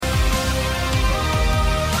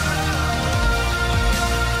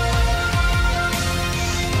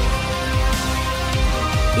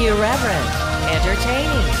Irreverent,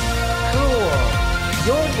 entertaining, cool.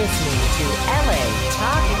 You're listening to LA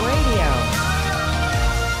Talk Radio.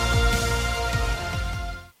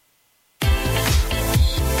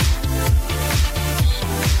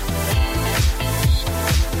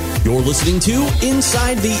 You're listening to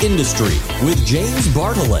Inside the Industry with James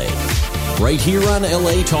Bartolet, right here on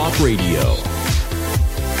LA Talk Radio.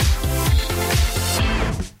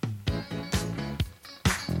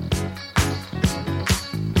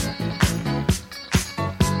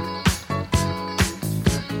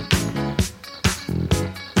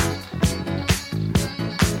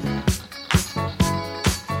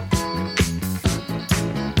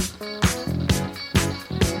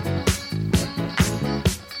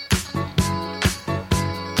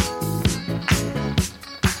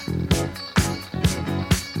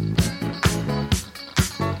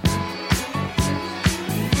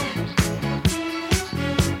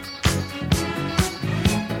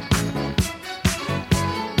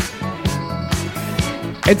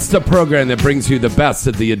 It's the program that brings you the best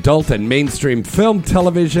of the adult and mainstream film,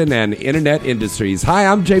 television, and internet industries. Hi,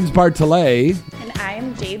 I'm James Bartolet. And I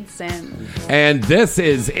am Jade Sims. And this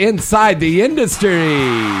is Inside the Industry.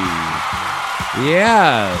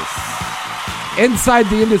 Yes. Inside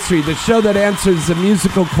the Industry, the show that answers the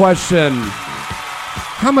musical question,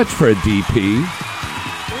 how much for a DP? Ooh,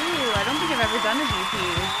 I don't think I've ever done a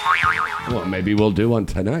DP. Well, maybe we'll do one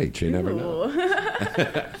tonight. You never know. Ooh.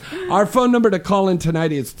 Our phone number to call in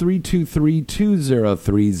tonight is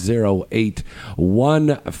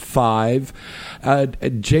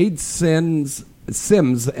 323-203-0815. Jade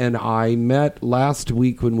Sims and I met last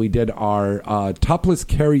week when we did our topless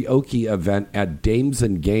karaoke event at Dames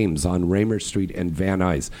and Games on Raymer Street in Van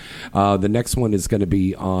Nuys. The next one is going to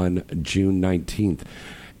be on June 19th.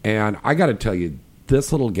 And I got to tell you,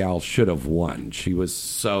 this little gal should have won. She was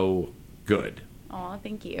so good. Oh,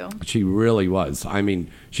 thank you. She really was. I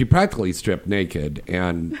mean, she practically stripped naked,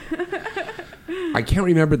 and I can't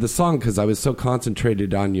remember the song because I was so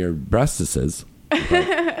concentrated on your breastises.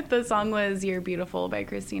 The song was You're Beautiful by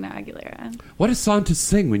Christina Aguilera. What a song to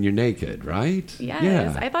sing when you're naked, right? Yes,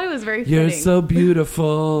 Yeah. I thought it was very fitting. You're so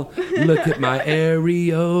beautiful. Look at my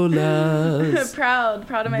areolas. proud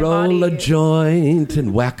of my Roll body. a joint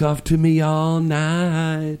and whack off to me all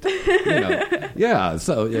night. Yeah.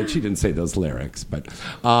 So she didn't say those lyrics, but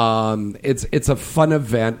it's a fun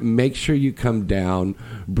event. Make sure you come down.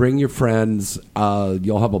 Bring your friends.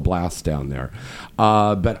 You'll have a blast down there.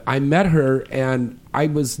 But I met her, and I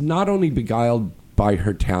was not only beguiled by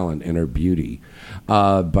her talent and her beauty,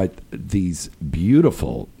 but these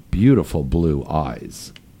beautiful, beautiful blue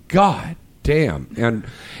eyes. God damn. And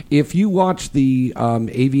if you watch the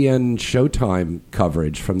AVN Showtime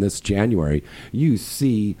coverage from this January, you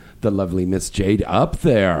see the lovely Miss Jade up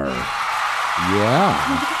there.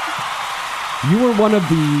 Yeah. You were one of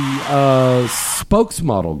the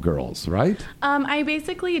spokesmodel girls, right? I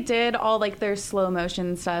basically did all like their slow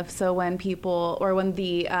motion stuff. So when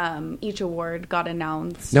the each award got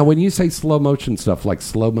announced. Now, when you say slow motion stuff, like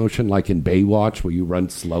slow motion, like in Baywatch, where you run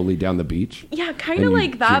slowly down the beach? Yeah, kind of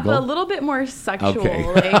like that, jiggle? but a little bit more sexual. Okay.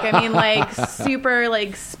 Like, I mean, like super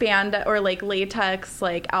like spandex or like latex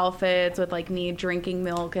like outfits with like me drinking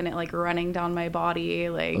milk and it like running down my body.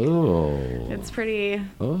 Like, Oh. it's pretty.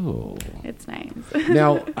 Oh. It's nice.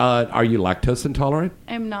 Now, are you lactose intolerant?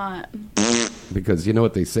 I'm not. Because you know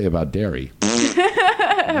what they say about dairy.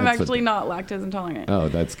 I'm actually not lactose intolerant. Oh,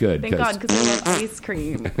 that's good. Thank God, because I love ice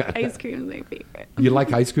cream. Ice cream is my favorite. You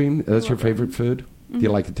like ice cream? That's your favorite food? Mm-hmm. Do you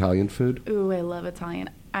like Italian food? Ooh, I love Italian.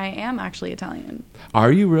 I am actually Italian.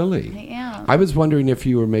 Are you really? I am. I was wondering if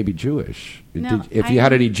you were maybe Jewish. No, if you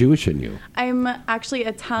had any Jewish in you. I'm actually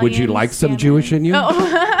Italian. Would you like some Spanish. Jewish in you?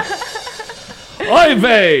 Oh. Oy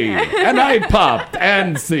vey! And I popped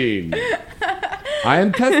and seen. I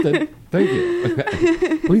am tested. Thank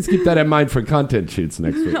you. Please keep that in mind for content shoots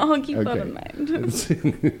next week. I'll keep that in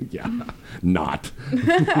mind. Yeah, not.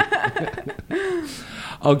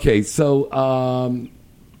 Okay, so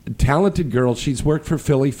talented girl. She's worked for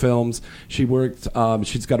Philly Films. She worked.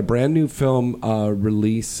 She's got a brand new film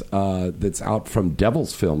release that's out from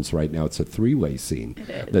Devil's Films right now. It's a 3-way scene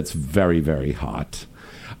that's very, very hot.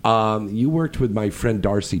 You worked with my friend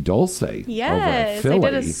Darcy Dulce. Over at Yes, Philly. I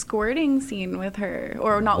did a squirting scene with her,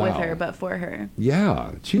 or not with Wow. her, but for her.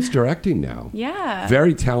 Yeah, she's directing now. Yeah.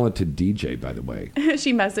 Very talented DJ, by the way.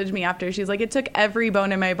 She messaged me after. She's like, it took every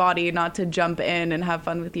bone in my body not to jump in and have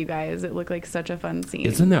fun with you guys. It looked like such a fun scene.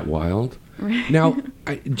 Isn't that wild? Now,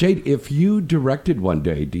 Jade, if you directed one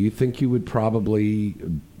day, do you think you would probably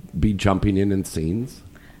be jumping in scenes?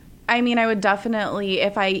 I mean, I would definitely,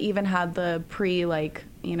 if I even had the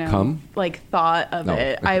thought of No,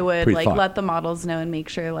 it, I would pre-thought. let the models know and make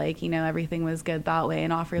sure everything was good that way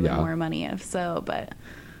and offer them more money if so. But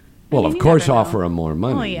Well, of you course, never know. offer them more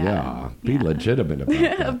money. Well, yeah. Be Yeah. legitimate about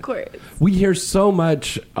that. Of course. We hear so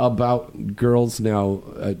much about girls now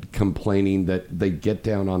complaining that they get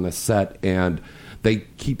down on the set and they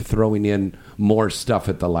keep throwing in more stuff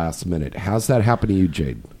at the last minute. How's that happen to you,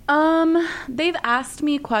 Jade? They've asked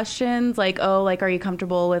me questions are you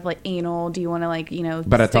comfortable with anal? Do you want to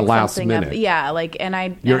But at the stick last something up? minute. Yeah,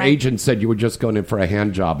 and Your agent said you were just going in for a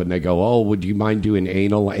hand job, and they go, "Oh, would you mind doing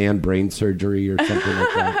anal and brain surgery or something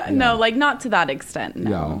like that?" No, not to that extent.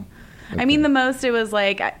 No. Yeah. I mean, the most it was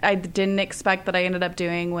I didn't expect that I ended up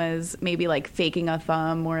doing was maybe faking a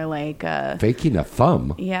thumb or Faking a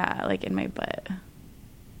thumb. yeah, in my butt.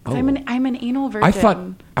 'Cause Oh. I'm an anal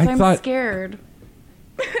virgin. I'm scared.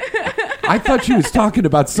 I thought she was talking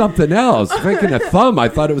about something else. Faking a thumb. I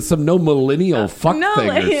thought it was some millennial fuck thing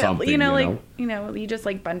or something. You just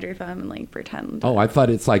bend your thumb and pretend. Oh, I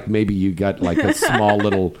thought it's maybe you got a small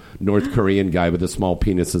little North Korean guy with a small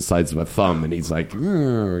penis the size of a thumb, and he's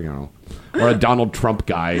or a Donald Trump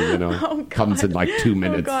guy, comes in 2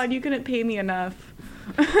 minutes. Oh God, you couldn't pay me enough.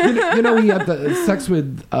 We had the sex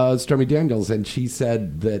with Stormy Daniels, and she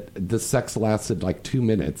said that the sex lasted 2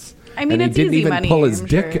 minutes. I mean, and it's he didn't easy even money, pull his I'm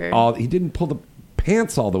dick sure. all. He didn't pull the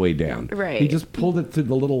pants all the way down. Right. He just pulled it through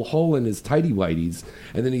the little hole in his tighty whities,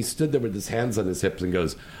 and then he stood there with his hands on his hips and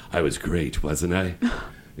goes, "I was great, wasn't I?"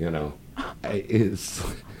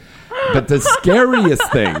 But the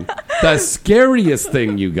scariest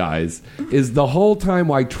thing, you guys, is the whole time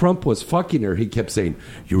while Trump was fucking her, he kept saying,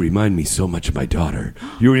 "You remind me so much of my daughter.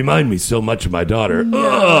 You remind me so much of my daughter."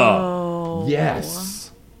 No. Ugh. Yes.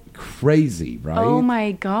 Crazy, right? Oh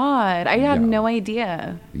my God, I had Yeah. no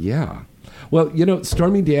idea. Yeah. Well,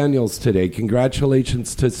 Stormy Daniels today.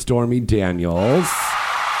 Congratulations to Stormy Daniels.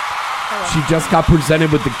 She just got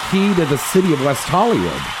presented with the key to the city of West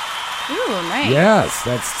Hollywood. Ooh, nice. Yes,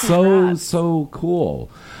 that's Congrats. so cool.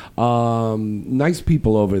 Nice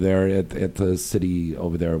people over there at the city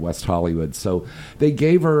over there at West Hollywood. So they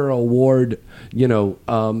gave her an award,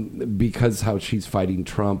 because how she's fighting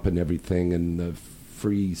Trump and everything, and the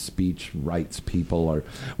free speech rights people are.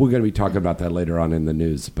 We're going to be talking about that later on in the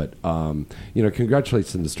news. But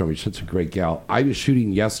congratulations to Stormy. She's such a great gal. I was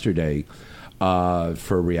shooting yesterday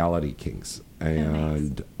for Reality Kings.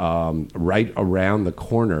 And right around the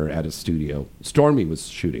corner at a studio, Stormy was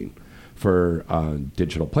shooting for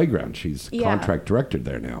Digital Playground. She's contract director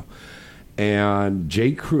there now. And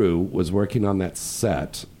J. Crew was working on that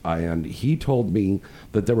set, and he told me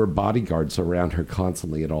that there were bodyguards around her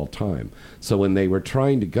constantly at all time. So when they were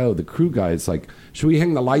trying to go, the crew guy's like, "Should we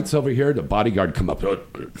hang the lights over here?" The bodyguard come up,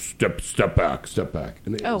 step back.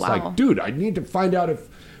 And it was like, "Dude, I need to find out if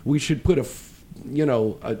we should put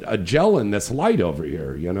a gel in this light over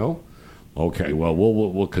here, Okay, well,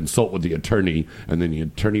 we'll consult with the attorney, and then the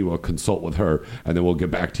attorney will consult with her, and then we'll get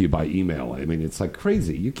back to you by email. I mean, it's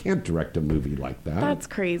crazy. You can't direct a movie like that. That's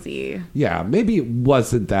crazy. Yeah, maybe it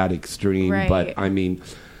wasn't that extreme, Right. but I mean,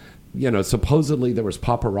 supposedly there was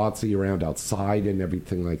paparazzi around outside and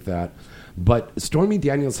everything like that. But Stormy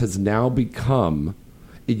Daniels has now become.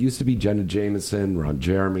 It used to be Jenna Jameson, Ron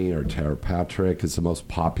Jeremy, or Tara Patrick is the most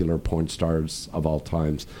popular porn stars of all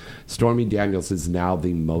times. Stormy Daniels is now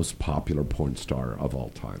the most popular porn star of all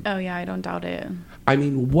time. Oh yeah, I don't doubt it. I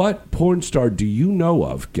mean, what porn star do you know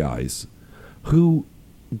of, guys, who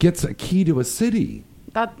gets a key to a city?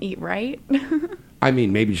 Right? I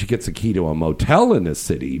mean, maybe she gets a key to a motel in a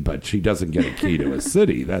city, but she doesn't get a key to a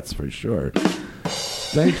city, that's for sure.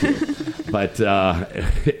 Thank you. But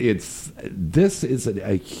this is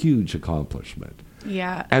a huge accomplishment.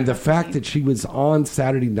 Yeah. And the definitely. fact that she was on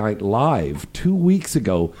Saturday Night Live 2 weeks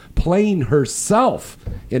ago playing herself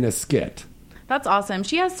in a skit. That's awesome.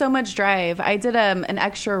 She has so much drive. I did an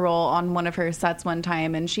extra role on one of her sets one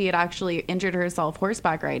time, and she had actually injured herself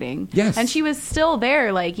horseback riding. Yes. And she was still there,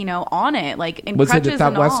 on it, in Was crutches it that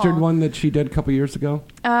and Western all. one that she did a couple years ago?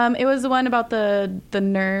 It was the one about the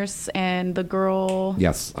nurse and the girl.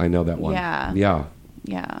 Yes, I know that one. Yeah. Yeah.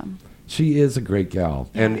 Yeah. She is a great gal.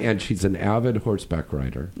 Yeah. And she's an avid horseback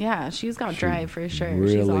rider. Yeah, she's got drive for sure.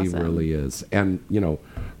 Really, she's awesome. really is. And,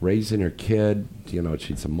 raising her kid,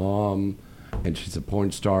 she's a mom. And she's a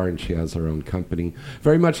porn star, and she has her own company.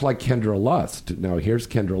 Very much like Kendra Lust. Now, here's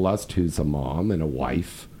Kendra Lust, who's a mom and a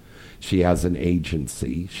wife. She has an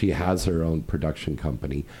agency. She has her own production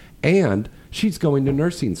company. And she's going to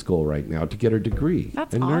nursing school right now to get her degree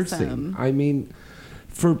That's in nursing. awesome. I mean,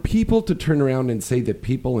 for people to turn around and say that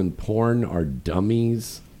people in porn are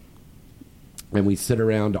dummies, and we sit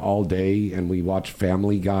around all day and we watch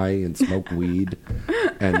Family Guy and smoke weed,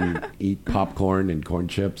 and eat popcorn and corn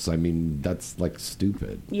chips. I mean, that's like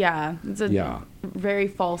stupid. Yeah, it's a very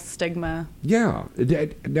false stigma. Yeah.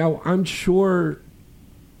 Now, I'm sure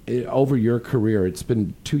over your career, it's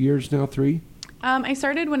been 2 years now, 3? I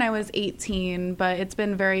started when I was 18, but it's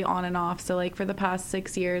been very on and off. So, like, for the past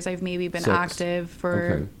 6 years, I've maybe been 6. active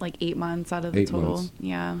for, like, 8 months out of the 8 total. months.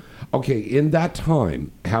 Yeah. Okay, in that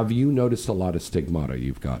time, have you noticed a lot of stigmata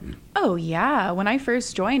you've gotten? Oh, yeah. When I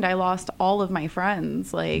first joined, I lost all of my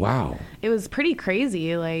friends. Like, Wow. It was pretty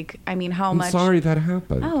crazy. Like, I mean, how I'm much... sorry that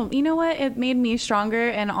happened. Oh, you know what? It made me stronger.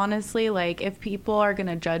 And honestly, like, if people are going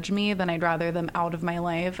to judge me, then I'd rather them out of my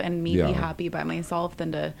life and me be happy by myself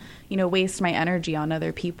than to, waste my energy on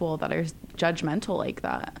other people that are judgmental like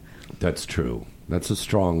that. That's true. That's a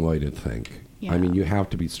strong way to think. Yeah. I mean, you have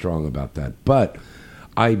to be strong about that. But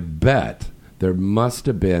I bet there must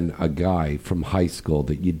have been a guy from high school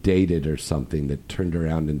that you dated or something that turned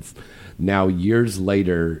around and now years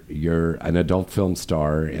later you're an adult film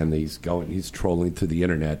star and he's trolling through the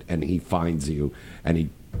internet and he finds you and he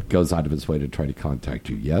goes out of his way to try to contact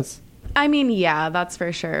you. Yes? I mean, yeah, that's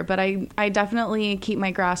for sure. But I definitely keep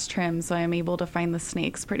my grass trimmed so I'm able to find the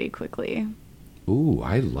snakes pretty quickly. Ooh,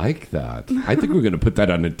 I like that. I think we're going to put that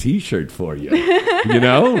on a T-shirt for you.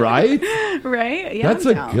 Right? Right? Yeah, That's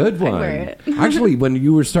a good one. I'd wear it. Actually, when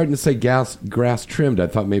you were starting to say grass trimmed, I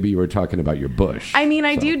thought maybe you were talking about your bush. I mean,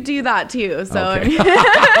 I do that too. So, Okay.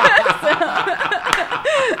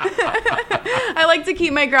 I like to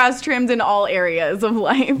keep my grass trimmed in all areas of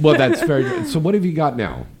life. Well, that's very good. So what have you got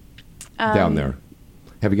now down there?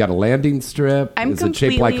 Have you got a landing strip? Is it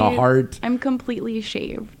shaped like a heart? I'm completely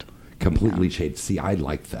shaved. Completely shaved. See, I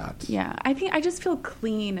like that. Yeah, I think I just feel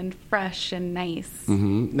clean and fresh and nice.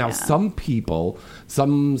 Mm-hmm. Now,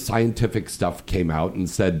 some scientific stuff came out and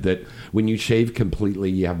said that when you shave completely,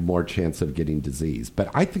 you have more chance of getting disease. But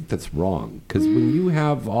I think that's wrong because when you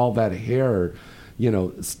have all that hair,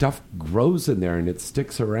 stuff grows in there and it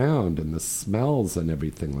sticks around and the smells and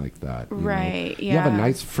everything like that. Right, You have a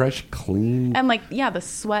nice, fresh, clean... And, the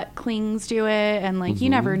sweat clings to it. And, you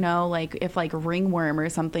never know, if, ringworm or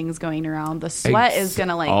something's going around, the sweat is going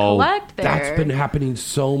to, collect there. That's been happening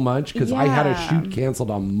so much because I had a shoot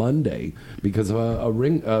canceled on Monday because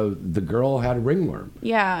of the girl had a ringworm.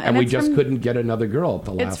 Yeah. And we just couldn't get another girl at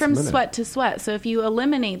the last minute. It's from sweat to sweat. So if you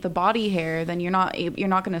eliminate the body hair, then you're not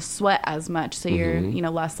going to sweat as much. So you're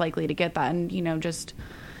less likely to get that, and just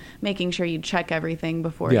making sure you check everything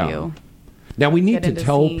before you. Now we need to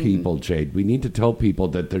tell people, Jade. We need to tell people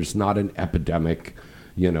that there's not an epidemic,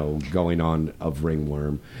 going on of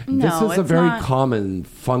ringworm. No, this is a very not. common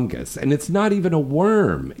fungus, and it's not even a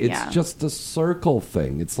worm. It's just a circle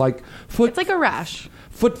thing. It's like It's like a rash.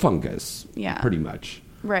 Foot fungus. Yeah, pretty much.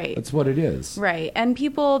 Right. That's what it is. Right. And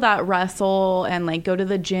people that wrestle and go to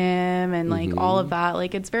the gym and all of that,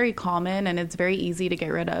 it's very common and it's very easy to get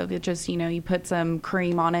rid of. It just, you put some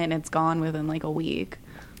cream on it and it's gone within a week.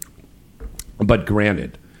 But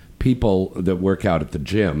granted, people that work out at the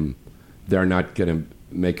gym, they're not going to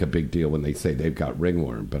make a big deal when they say they've got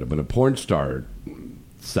ringworm. But when a porn star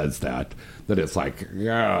says that it's like,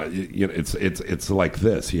 it's like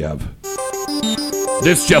this. You have...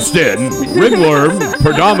 This just in, ringworm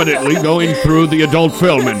predominantly going through the adult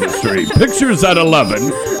film industry. Pictures at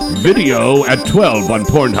 11, video at 12 on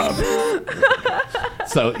Pornhub.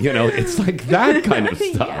 So, it's like that kind of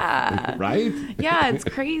stuff, right? Yeah, it's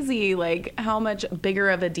crazy, how much bigger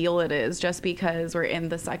of a deal it is just because we're in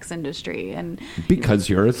the sex industry. And because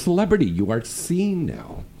you're a celebrity, you are seen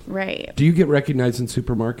now. Right. Do you get recognized in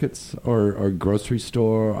supermarkets or grocery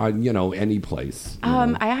store, any place?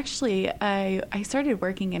 I started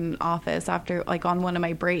working in an office after, on one of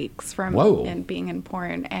my breaks from and being in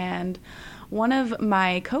porn. And one of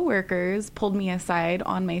my coworkers pulled me aside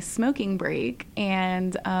on my smoking break.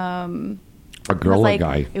 And a girl or a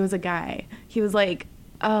guy? It was a guy. He was like,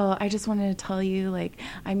 "Oh, I just wanted to tell you,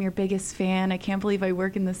 I'm your biggest fan. I can't believe I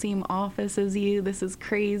work in the same office as you. This is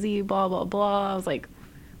crazy, blah, blah, blah." I was like,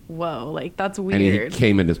 whoa, that's weird. And he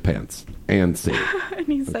came in his pants and see. And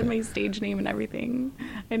he said my stage name and everything.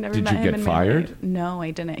 I never Did met you him get in fired? My life. No,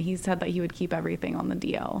 I didn't. He said that he would keep everything on the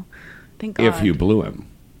DL. Thank God. If you blew him.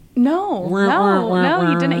 No,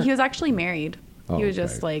 he didn't. He was actually married. He was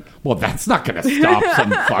just well, that's not going to stop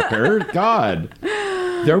some fucker. God.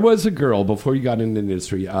 There was a girl before you got into the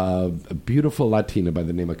industry, a beautiful Latina by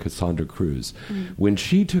the name of Cassandra Cruz. When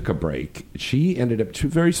she took a break, she ended up,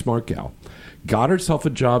 very smart gal, got herself a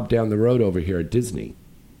job down the road over here at Disney.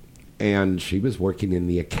 And she was working in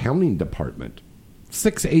the accounting department.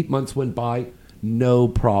 6-8 months went by, no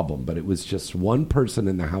problem. But it was just one person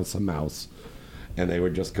in the House of Mouse. And they were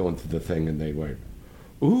just going through the thing and they were,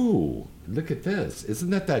 Ooh, look at this!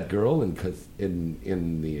 Isn't that girl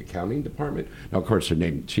in the accounting department? Now, of course, her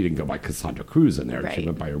name, she didn't go by Cassandra Cruz in there. Right. She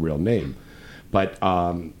went by her real name, but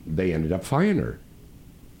they ended up firing her.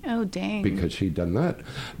 Oh, dang! Because she'd done that.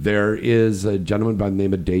 There is a gentleman by the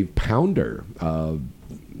name of Dave Pounder, a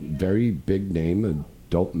very big name,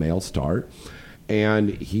 adult male star, and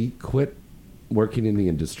he quit working in the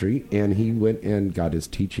industry, and he went and got his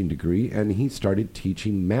teaching degree, and he started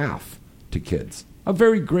teaching math to kids. A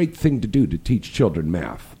very great thing to do, to teach children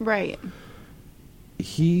math. Right.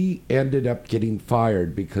 He ended up getting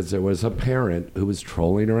fired because there was a parent who was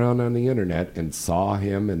trolling around on the internet and saw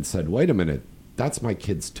him and said, wait a minute, that's my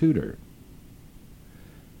kid's tutor.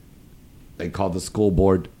 They called the school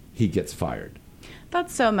board. He gets fired.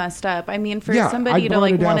 That's so messed up. I mean, for somebody to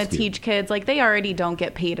like want to teach kids, like they already don't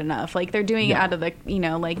get paid enough. Like they're doing it out of the,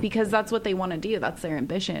 like because that's what they want to do. That's their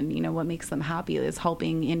ambition. What makes them happy is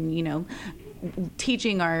helping in,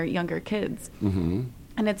 teaching our younger kids. Mm-hmm.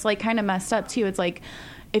 And it's like kind of messed up too. It's like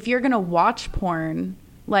if you're going to watch porn,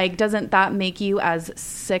 like, doesn't that make you as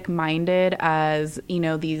sick-minded as,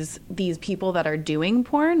 these people that are doing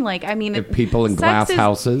porn? Like, I mean... people in glass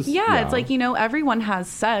houses? Yeah, it's like, everyone has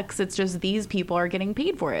sex. It's just these people are getting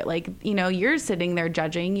paid for it. Like, you're sitting there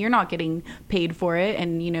judging. You're not getting paid for it.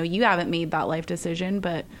 And, you haven't made that life decision.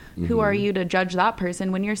 But who are you to judge that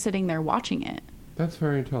person when you're sitting there watching it? That's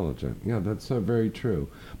very intelligent. Yeah, that's very true.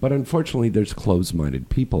 But unfortunately, there's closed-minded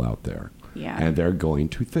people out there. Yeah. And they're going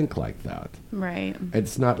to think like that. Right.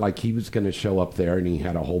 It's not like he was going to show up there and he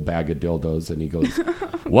had a whole bag of dildos and he goes,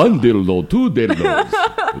 1 dildo, 2 dildos.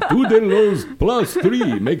 2 dildos plus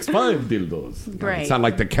 3 makes 5 dildos. Right. It's not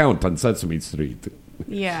like the Count on Sesame Street.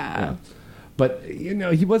 Yeah. But,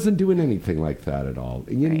 he wasn't doing anything like that at all.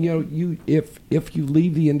 If you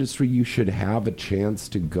leave the industry, you should have a chance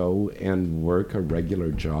to go and work a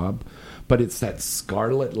regular job. But it's that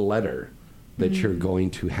scarlet letter that you're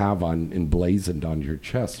going to have emblazoned on your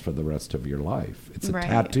chest for the rest of your life. It's a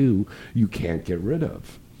tattoo you can't get rid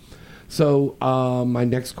of. So my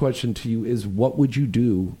next question to you is, what would you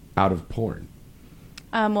do out of porn?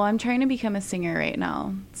 Well, I'm trying to become a singer right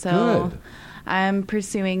now. So good. I'm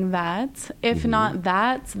pursuing that. If not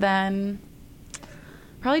that, then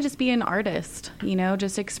probably just be an artist,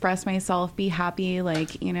 just express myself, be happy,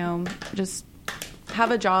 just have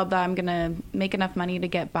a job that I'm going to make enough money to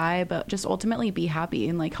get by, but just ultimately be happy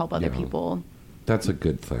and help other people. That's a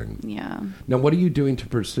good thing. Yeah. Now, what are you doing to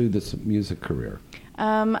pursue this music career?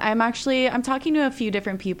 I'm talking to a few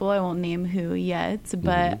different people. I won't name who yet,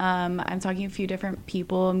 but I'm talking to a few different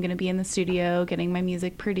people. I'm going to be in the studio getting my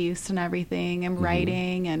music produced and everything. I'm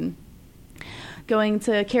writing and going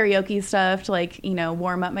to karaoke stuff to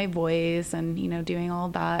warm up my voice and, doing all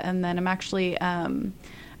that. And then I'm actually,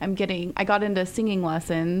 I got into singing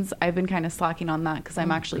lessons. I've been kind of slacking on that because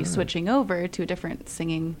I'm actually switching over to a different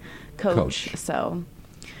singing coach. So,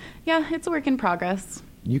 yeah, it's a work in progress.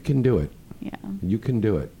 You can do it. Yeah. You can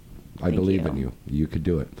do it. I believe in you. You could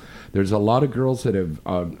do it. There's a lot of girls that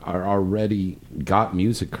are already got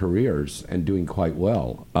music careers and doing quite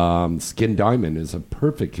well. Skin Diamond is a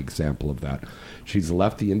perfect example of that. She's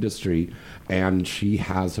left the industry and she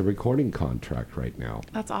has a recording contract right now.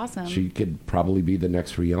 That's awesome. She could probably be the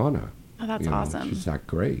next Rihanna. Oh, that's awesome. She's that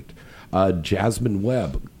great. Jasmine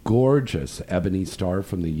Webb, gorgeous ebony star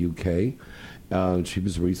from the UK. She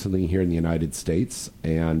was recently here in the United States,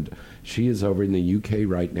 and she is over in the UK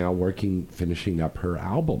right now finishing up her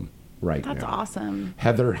album now. That's awesome.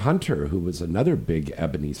 Heather Hunter, who was another big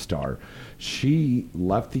ebony star, she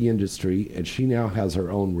left the industry, and she now has her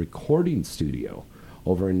own recording studio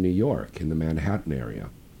over in New York, in the Manhattan area.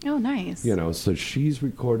 Oh, nice. So she's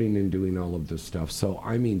recording and doing all of this stuff. So,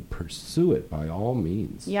 pursue it by all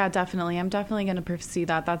means. Yeah, definitely. I'm definitely going to pursue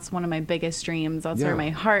that. That's one of my biggest dreams. That's where my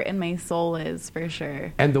heart and my soul is, for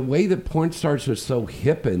sure. And the way that porn stars are so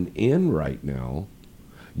hip and in right now,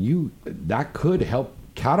 that could help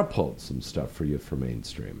catapult some stuff for you for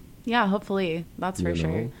mainstream. Yeah, hopefully. That's for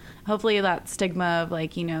sure. Hopefully that stigma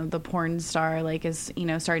of the porn star is,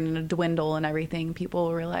 starting to dwindle and everything. People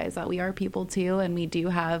will realize that we are people too, and we do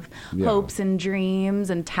have hopes and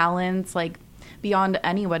dreams and talents beyond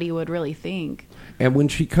anybody would really think. And when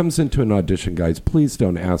she comes into an audition, guys, please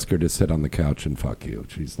don't ask her to sit on the couch and fuck you.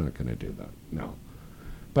 She's not going to do that. No.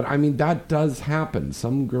 But that does happen.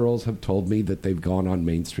 Some girls have told me that they've gone on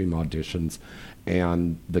mainstream auditions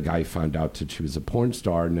and the guy found out that she was a porn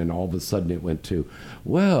star, and then all of a sudden it went to,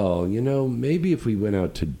 well, maybe if we went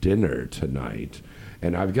out to dinner tonight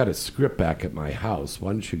and I've got a script back at my house,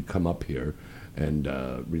 why don't you come up here and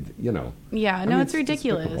Yeah, no, it's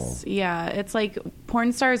ridiculous. Despicable. Yeah, it's like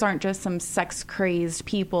porn stars aren't just some sex crazed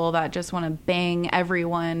people that just want to bang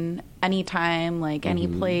everyone anytime, like any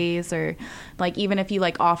place, or like even if you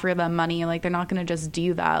like offer them money, like they're not going to just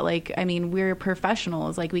do that. Like, I mean, we're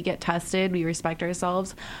professionals. Like, we get tested, we respect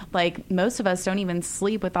ourselves. Like, most of us don't even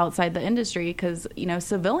sleep with outside the industry because,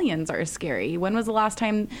 civilians are scary. When was the last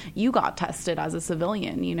time you got tested as a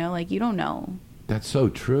civilian? Like, you don't know. That's so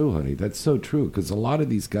true, honey. That's so true. Because a lot of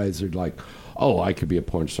these guys are like, oh, I could be a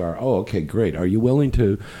porn star. Oh, okay, great. Are you willing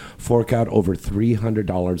to fork out over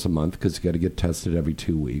 $300 a month because you got to get tested every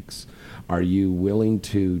 2 weeks? Are you willing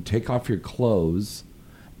to take off your clothes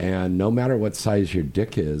and no matter what size your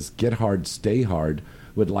dick is, get hard, stay hard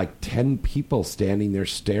with like 10 people standing there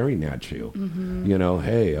staring at you?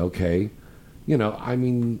 Hey, okay. I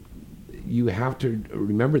mean, you have to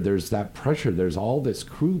remember there's that pressure. There's all this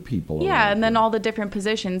crew people. Yeah, and then all the different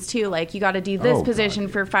positions too. Like, you got to do this position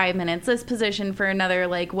for 5 minutes, this position for another,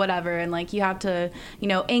 like, whatever. And like, you have to,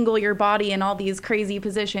 angle your body in all these crazy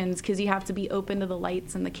positions because you have to be open to the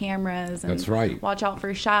lights and the cameras. And that's right. Watch out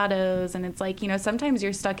for shadows. And it's like, sometimes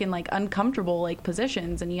you're stuck in like uncomfortable like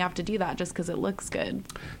positions, and you have to do that just because it looks good.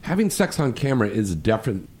 Having sex on camera is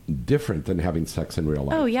different than having sex in real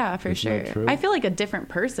life. Oh yeah, for Isn't sure. true? I feel like a different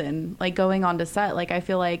person, like going on to set. Like, I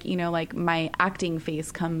feel like, like my acting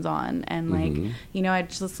face comes on, and like, I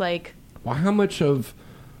just like. Well, how much of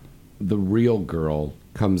the real girl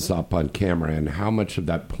comes up on camera, and how much of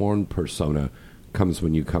that porn persona comes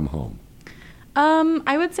when you come home?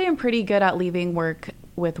 I would say I'm pretty good at leaving work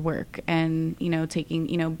with work, and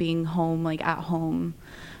taking, being home, like at home.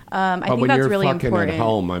 I think that's really important. But when you're fucking at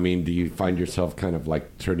home, I mean, do you find yourself kind of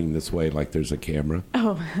like turning this way like there's a camera?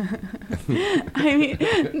 Oh, I mean,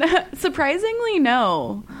 surprisingly,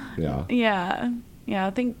 no. Yeah. Yeah. Yeah,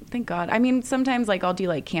 thank God. I mean, sometimes like I'll do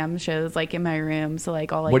like cam shows like in my room, so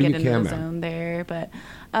like I'll like get into the zone there. But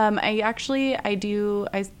I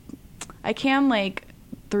cam like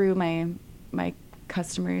through my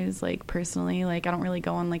customers, like personally. Like, I don't really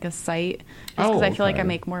go on like a site just because I feel like I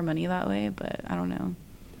make more money that way. But I don't know.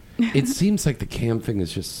 It seems like the cam thing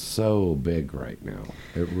is just so big right now.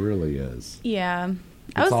 It really is. Yeah.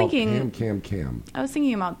 I was thinking cam. I was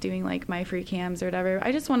thinking about doing like my free cams or whatever.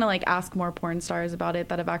 I just want to like ask more porn stars about it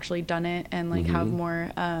that have actually done it, and like have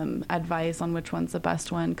more advice on which one's the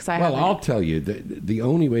best one. Because I'll tell you, the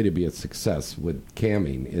only way to be a success with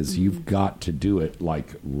camming is you've got to do it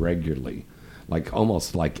like regularly, like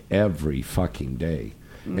almost like every fucking day.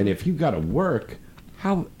 And if you got to work,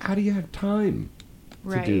 how do you have time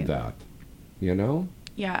to do that?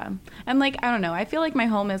 Yeah. And like, I don't know, I feel like my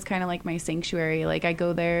home is kind of like my sanctuary. Like, I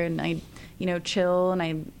go there and I, chill, and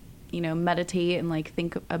I, meditate and like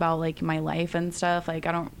think about like my life and stuff. Like,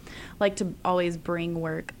 I don't like to always bring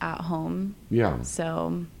work at home. Yeah.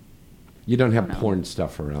 So. You don't have porn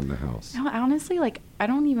stuff around the house? No, honestly, like, I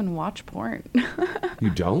don't even watch porn.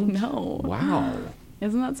 You don't? No. Wow.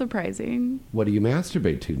 Isn't that surprising? What do you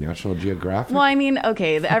masturbate to? National Geographic? Well, I mean,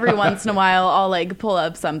 okay, every once in a while I'll like pull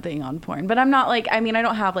up something on porn, but I'm not like, I mean, I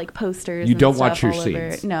don't have like posters. You and don't stuff watch your all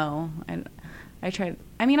scenes? Over. No, I tried.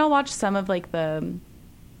 I mean, I'll watch some of like the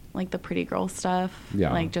pretty girl stuff,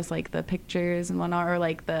 like just like the pictures and whatnot, or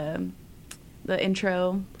like the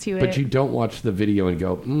intro to it. But you don't watch the video and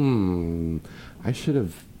go, I should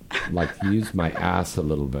have like used my ass a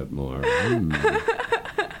little bit more.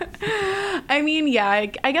 I mean, yeah,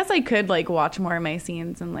 I guess I could like watch more of my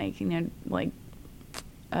scenes and like, like.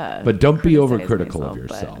 But don't be overcritical of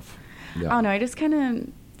yourself. Yeah. I don't know. I just kind of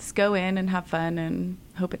just go in and have fun and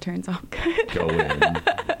hope it turns out good. Go in.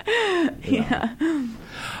 Yeah.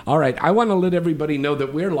 All right. I want to let everybody know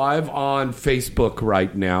that we're live on Facebook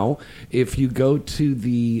right now. If you go to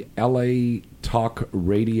the LA Talk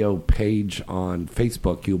Radio page on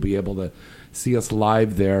Facebook, you'll be able to see us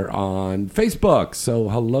live there on Facebook. So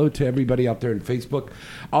hello to everybody out there in Facebook.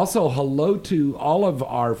 Also, hello to all of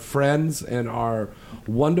our friends and our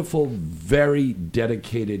wonderful, very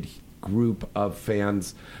dedicated group of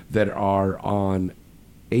fans that are on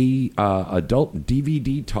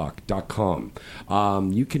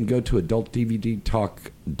adultdvdtalk.com. You can go to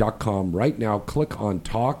adultdvdtalk.com right now, click on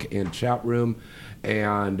talk and chat room,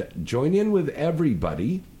 and join in with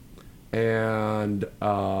everybody. And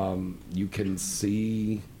you can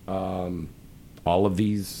see all of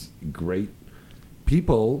these great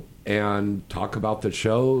people and talk about the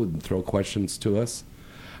show and throw questions to us.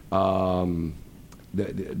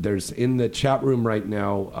 There's in the chat room right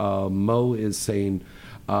now, Mo is saying,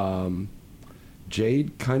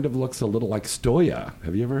 Jade kind of looks a little like Stoya.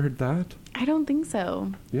 Have you ever heard that? I don't think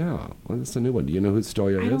so. Yeah, well, that's a new one. Do you know who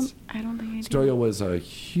Stoya is? I don't think I do. Stoya was a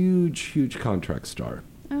huge contract star.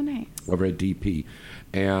 Oh, nice. Over at DP.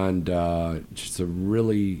 And she's a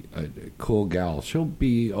really cool gal. She'll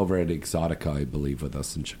be over at Exotica, I believe, with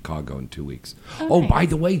us in Chicago in 2 weeks. Okay. Oh, by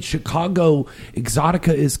the way, Chicago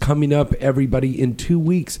Exotica is coming up, everybody, in 2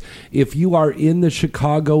 weeks. If you are in the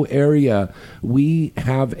Chicago area, we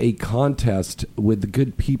have a contest with the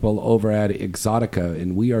good people over at Exotica,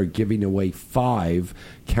 and we are giving away 5,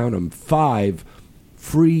 count them, 5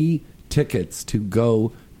 free tickets to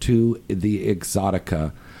go to the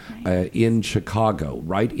Exotica in Chicago,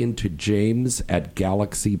 right into James at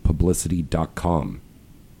galaxypublicity.com.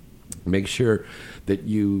 Make sure that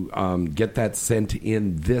you get that sent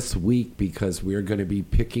in this week, because we're going to be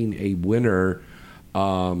picking a winner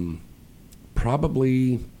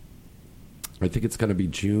probably, I think it's going to be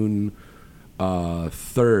June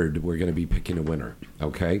 3rd. We're going to be picking a winner,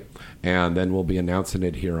 okay? And then we'll be announcing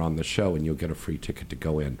it here on the show, and you'll get a free ticket to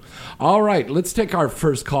go in. All right, let's take our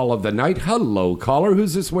first call of the night. Hello, caller.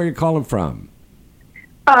 Who's this? Where are you calling from?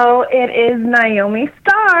 Oh, it is Naomi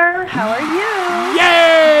Starr. How are you?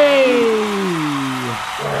 Yay!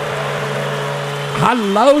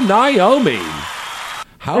 Hello, Naomi.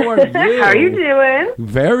 How are you? How are you doing?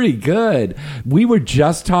 Very good. We were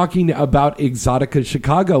just talking about Exotica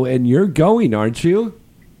Chicago, and you're going, aren't you?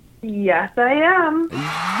 Yes, I am. Yay!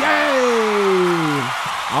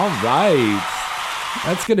 All right.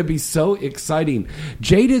 That's going to be so exciting.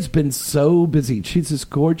 Jade has been so busy. She's this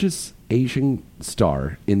gorgeous Asian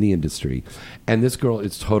star in the industry, and this girl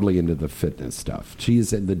is totally into the fitness stuff. She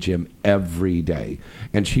is in the gym every day,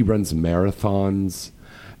 and she runs marathons,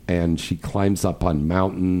 and she climbs up on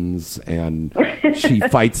mountains, and she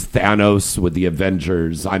fights Thanos with the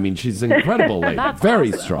Avengers. I mean, she's an incredible lady.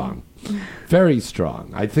 Very strong. Very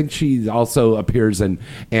strong. I think she also appears in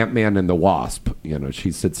Ant-Man and the Wasp. You know,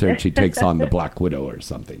 she sits there and she takes on the Black Widow or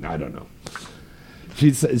something. I don't know.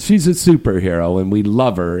 She's a superhero, and we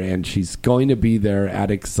love her, and she's going to be there at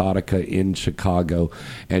Exotica in Chicago,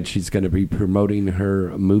 and she's going to be promoting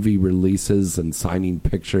her movie releases and signing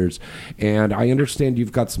pictures. And I understand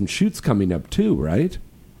you've got some shoots coming up too, right?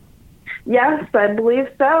 Yes, I believe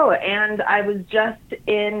so. And I was just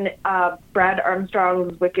in Brad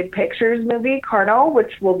Armstrong's Wicked Pictures movie, Carnal,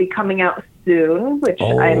 which will be coming out soon, which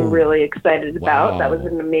I'm really excited about. Wow. That was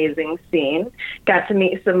an amazing scene. Got to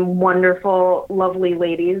meet some wonderful, lovely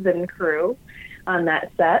ladies and crew on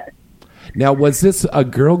that set. Now, was this a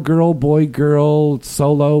girl, boy,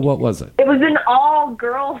 solo? What was it? It was an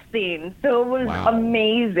all-girl scene, so it was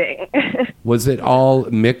amazing. Was it all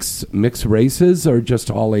mixed races or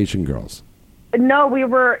just all Asian girls? No,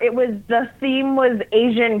 the theme was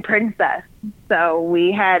Asian princess. So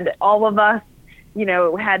we had all of us,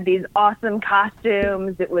 had these awesome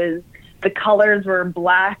costumes. The colors were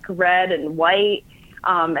black, red, and white.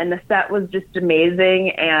 And the set was just amazing.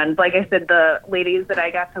 And like I said, the ladies that I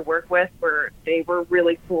got to work with were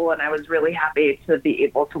really cool, and I was really happy to be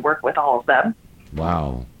able to work with all of them.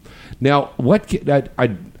 Wow. Now,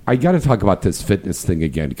 I got to talk about this fitness thing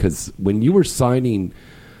again, because when you were signing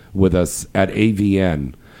with us at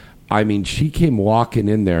AVN, I mean, she came walking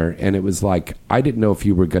in there, and it was like, I didn't know if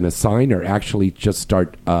you were going to sign or actually just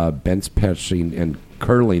start bench pressing and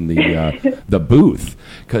curling the booth,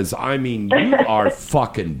 because I mean, you are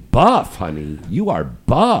fucking buff, honey. You are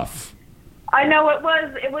buff. I know it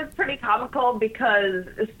was pretty comical, because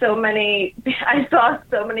I saw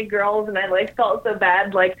so many girls, and I felt so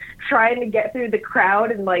bad trying to get through the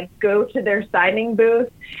crowd and go to their signing booth,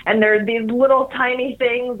 and there are these little tiny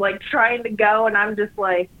things trying to go, and I'm just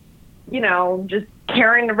just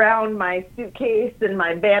carrying around my suitcase and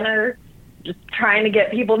my banner, just trying to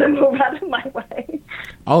get people to move out of my way.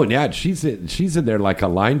 Oh, yeah, she's in there like a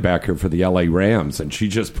linebacker for the LA Rams, and she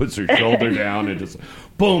just puts her shoulder down and just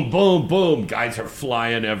boom, boom, boom. Guys are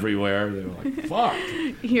flying everywhere. They're like, fuck.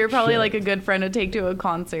 You're probably a good friend to take to a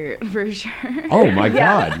concert for sure. Oh my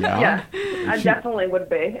God, yeah. I definitely would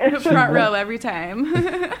be. Front row every time.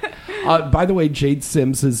 By the way, Jade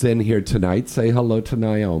Sims is in here tonight. Say hello to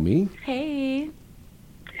Naomi. Hey.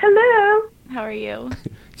 Hello. How are you?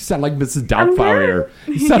 You sound like Mrs. Doubtfire here.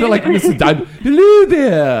 You sounded like Mrs. Doubtfire. Hello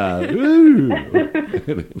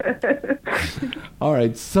there. All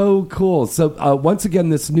right, so cool. So once again,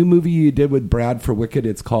 this new movie you did with Brad for Wicked,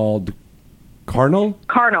 it's called Carnal?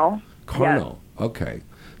 Carnal. Carnal. Yes. Okay.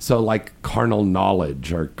 So like carnal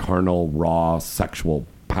knowledge or carnal raw sexual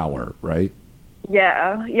power, right?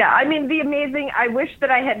 Yeah. I mean, I wish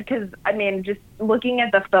that I had, because, I mean, just looking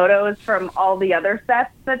at the photos from all the other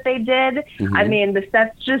sets that they did, I mean, the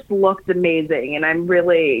sets just looked amazing, and I'm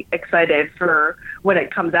really excited for when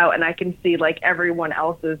it comes out and I can see, like, everyone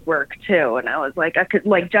else's work, too. And I was like,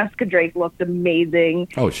 Jessica Drake looked amazing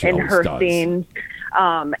in her scenes.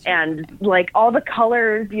 And like all the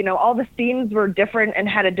colors, all the scenes were different and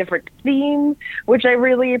had a different theme, which I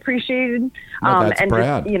really appreciated. That's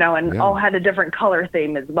Brad. Just, all had a different color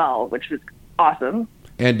theme as well, which was awesome.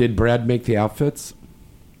 And did Brad make the outfits?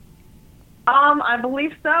 I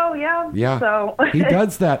believe so. Yeah. Yeah. So he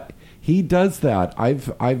does that. He does that.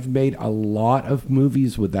 I've made a lot of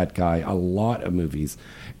movies with that guy, a lot of movies,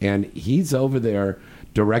 and he's over there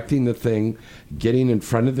directing the thing, getting in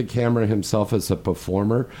front of the camera himself as a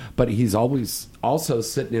performer, but he's always also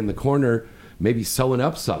sitting in the corner, maybe sewing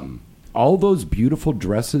up something. All those beautiful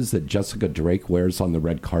dresses that Jessica Drake wears on the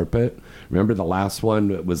red carpet. Remember the last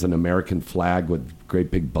one? It was an American flag with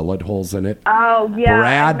great big bullet holes in it. Oh, yeah.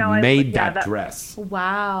 Brad made that dress.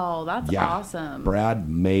 Wow, that's awesome. Brad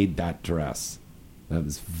made that dress. That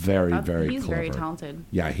was very He's clever. very talented.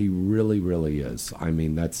 Yeah, he really, really is. I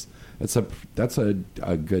mean, that's a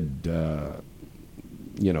good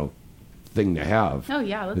thing to have. Oh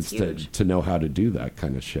yeah, that's huge. To know how to do that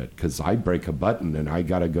kind of shit. Because I break a button and I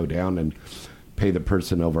got to go down and pay the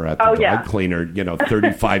person over at the dry cleaner,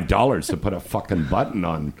 $35 to put a fucking button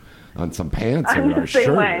on some pants or a shirt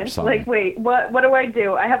or something. Like, wait, what do I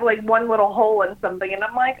do? I have like one little hole in something, and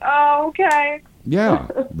I'm like, oh, okay. Yeah,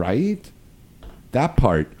 right. That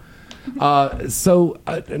part. So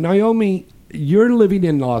Naomi, you're living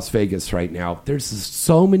in Las Vegas right now. There's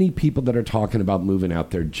so many people that are talking about moving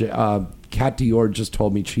out there. Kat Dior just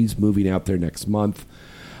told me she's moving out there next month.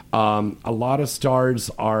 A lot of stars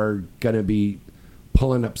are going to be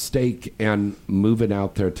pulling up stake and moving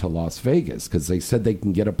out there to Las Vegas because they said they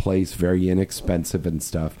can get a place very inexpensive and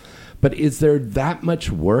stuff. But is there that much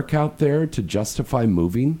work out there to justify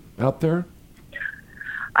moving out there?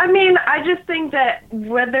 I mean, I just think that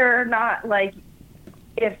whether or not, like,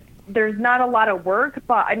 if there's not a lot of work,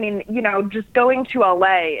 but I mean, just going to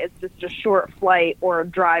LA is just a short flight or a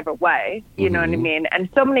drive away, you know what I mean? And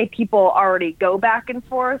so many people already go back and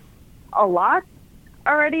forth a lot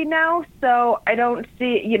already now. So I don't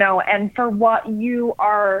see, and for what you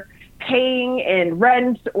are paying in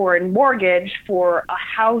rent or in mortgage for a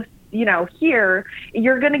house, here,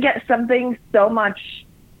 you're going to get something so much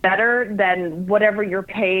better than whatever you're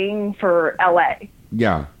paying for LA.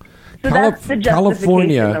 Yeah. So that's the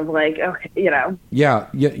California of like, okay, Yeah,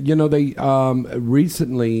 they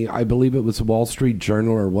recently, I believe it was the Wall Street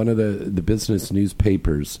Journal or one of the business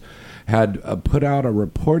newspapers had put out a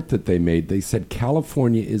report that they made. They said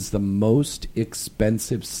California is the most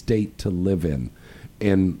expensive state to live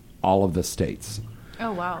in all of the states.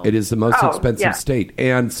 Oh, wow. It is the most expensive state.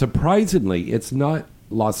 And surprisingly, it's not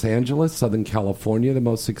Los Angeles, Southern California, the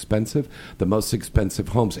most expensive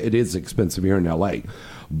homes. It is expensive here in LA,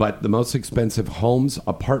 but the most expensive homes,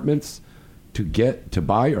 apartments to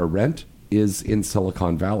buy or rent is in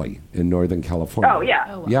Silicon Valley in Northern California. Oh, yeah.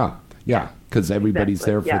 Oh, wow. Yeah, because everybody's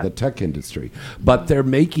there for the tech industry. But they're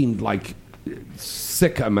making like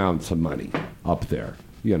sick amounts of money up there.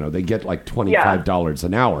 They get like $25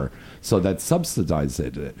 an hour, so that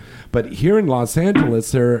subsidizes it. But here in Los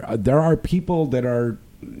Angeles, there are people that are,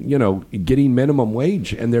 getting minimum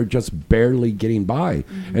wage, and they're just barely getting by.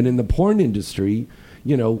 Mm-hmm. And in the porn industry,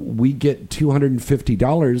 we get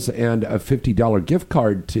 $250 and a $50 gift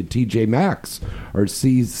card to TJ Maxx or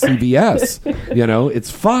CVS.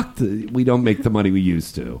 It's fucked. We don't make the money we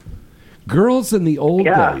used to. Girls in the old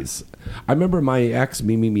days. I remember my ex,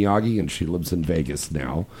 Mimi Miyagi, and she lives in Vegas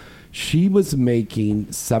now. She was making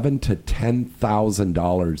 $7,000 to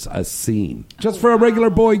 $10,000 a scene just for a regular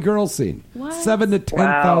boy-girl scene. What? $7,000 to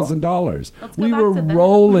 $10,000. We were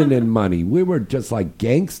rolling in money. We were just like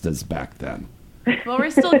gangsters back then. Well, we're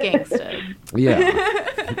still gangsters.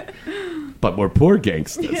 Yeah, but we're poor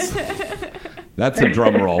gangsters. That's a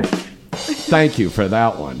drum roll. Thank you for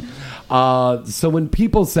that one. So when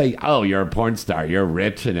people say, "Oh, you're a porn star, you're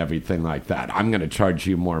rich and everything like that," I'm going to charge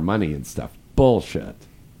you more money and stuff. Bullshit.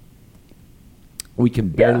 We can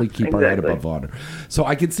barely keep our head above water. So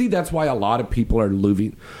I can see that's why a lot of people are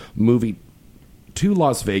moving to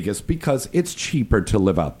Las Vegas because it's cheaper to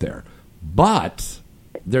live out there. But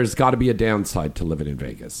there's got to be a downside to living in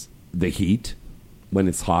Vegas. The heat. When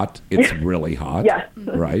it's hot, it's really hot. Yes.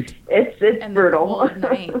 Right? It's brutal.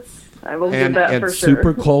 Nights. I will do that for sure. And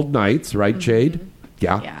super cold nights, right, Jade?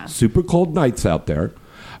 Yeah. Super cold nights out there.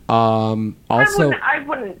 Also, I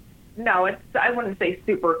wouldn't say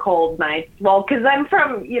super cold nights. Well, because I'm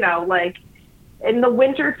from, in the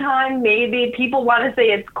wintertime, maybe people want to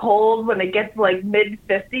say it's cold when it gets like mid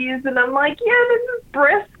 50s, and I'm like, yeah, this is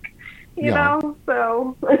brisk, you know.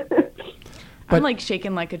 So I'm like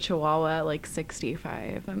shaking like a chihuahua at like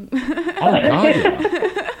 65. Oh God,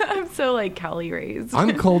 yeah. I'm so like Cali raised.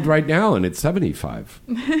 I'm cold right now, and it's 75.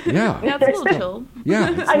 Yeah, that's a little chill.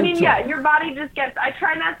 Yeah, I mean, yeah, your body just gets. I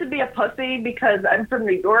try not to be a pussy because I'm from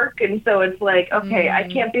New York, and so it's like, okay, I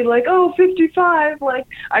can't be like, oh, 55. Like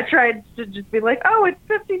I tried to just be like, oh, it's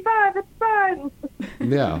 55. It's fine.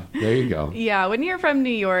 Yeah, there you go. Yeah, when you're from New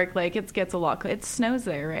York, like it gets a lot. It snows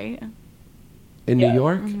there, right? In New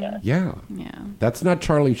York? Yeah. That's not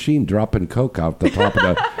Charlie Sheen dropping coke out the top of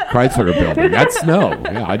the Chrysler building. That's snow.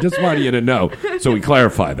 Yeah, I just wanted you to know, so we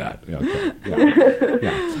clarify that. Okay.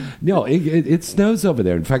 Yeah. No, it snows over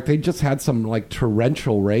there. In fact, they just had some like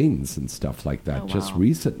torrential rains and stuff like that just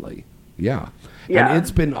recently. Yeah. And it's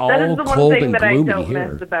been all cold and gloomy here. That is the one thing that I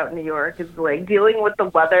don't miss about New York is like dealing with the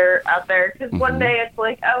weather out there. Because one day it's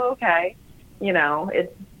like, oh, okay, you know,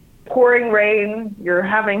 it's pouring rain, you're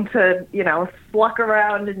having to, you know, sluck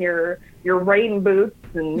around in your rain boots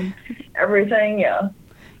and everything.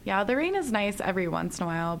 Yeah, the rain is nice every once in a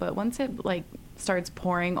while, but once it like starts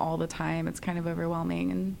pouring all the time, it's kind of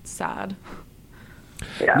overwhelming and sad.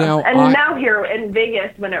 Yeah. Now here in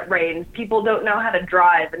Vegas, when it rains, people don't know how to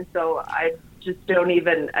drive, and so I just don't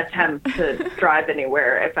even attempt to drive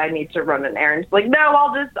anywhere if I need to run an errand. It's like, no,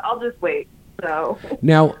 I'll just wait. So.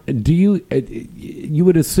 Now, do you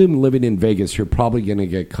would assume living in Vegas, you're probably going to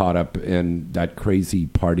get caught up in that crazy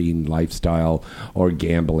partying lifestyle or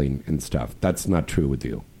gambling and stuff. That's not true with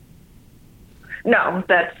you. No,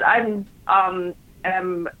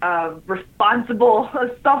 I'm a responsible,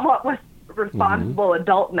 somewhat responsible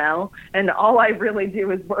adult now, and all I really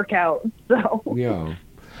do is work out. So yeah,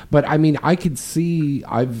 but I mean, I could see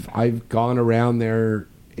I've gone around there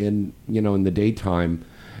in the daytime.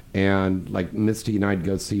 And like Misty and I'd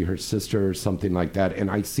go see her sister or something like that,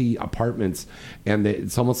 and I see apartments, and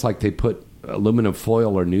it's almost like they put aluminum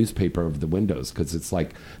foil or newspaper over the windows because it's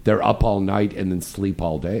like they're up all night and then sleep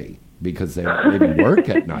all day because they maybe work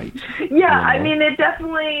at night. Yeah, I mean, it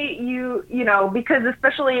definitely you know because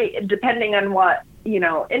especially depending on what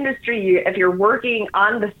industry if you're working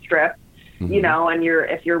on the Strip, and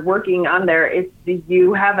if you're working on there,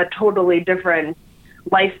 you have a totally different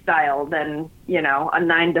lifestyle than a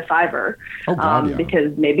 9-to-5er. Oh, God, yeah.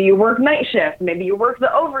 Because maybe you work night shift, maybe you work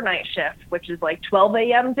the overnight shift, which is like 12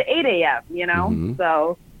 a.m. to 8 a.m.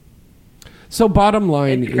 So bottom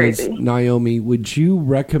line is, Naomi, would you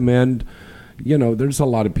recommend, there's a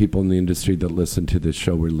lot of people in the industry that listen to this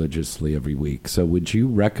show religiously every week, so would you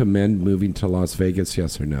recommend moving to Las Vegas,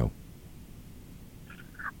 yes or no?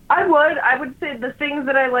 I would say the things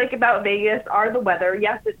that I like about Vegas are the weather.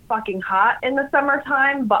 Yes, it's fucking hot in the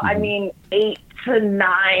summertime, but I mean, 8 to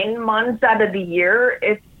 9 months out of the year,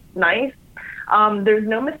 it's nice. There's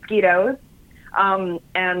no mosquitoes.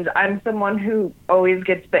 And I'm someone who always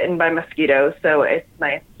gets bitten by mosquitoes, so it's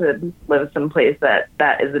nice to live someplace that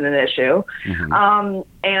isn't an issue. And,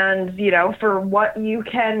 for what you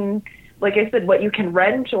can, like I said, what you can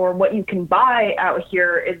rent or what you can buy out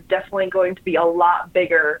here is definitely going to be a lot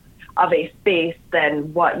bigger of a space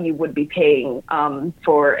than what you would be paying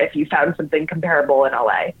for if you found something comparable in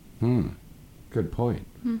LA. Good point.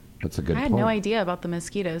 That's a good point. I had no idea about the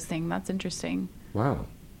mosquitoes thing. That's interesting. Wow.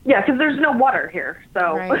 Yeah, because there's no water here,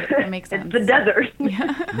 so right. That makes sense. It's the desert.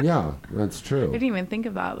 Yeah, that's true. I didn't even think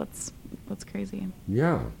of that. That's crazy.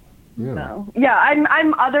 Yeah. No. Yeah,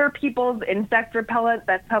 I'm other people's insect repellent.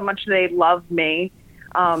 That's how much they love me.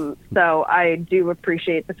 So I do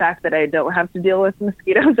appreciate the fact that I don't have to deal with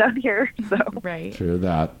mosquitoes out here. So right. True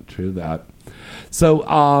that. So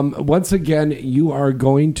once again, you are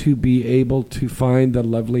going to be able to find the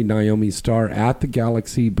lovely Naomi Starr at the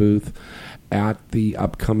Galaxy booth at the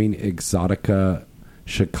upcoming Exotica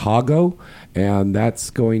Chicago, and that's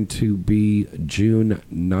going to be June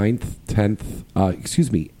 9th,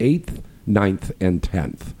 8th, 9th, and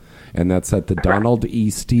 10th. And that's at the Donald E.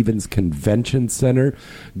 Stevens Convention Center.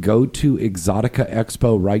 Go to Exotica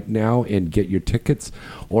Expo right now and get your tickets.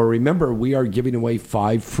 Or remember, we are giving away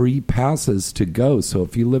 5 free passes to go. So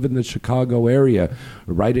if you live in the Chicago area,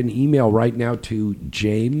 write an email right now to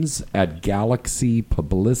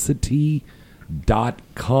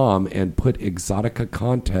james@galaxypublicity.com and put Exotica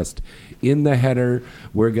Contest in the header.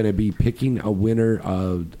 We're going to be picking a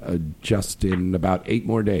winner just in about 8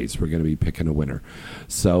 more days. We're going to be picking a winner.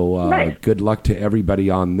 So nice. Good luck to everybody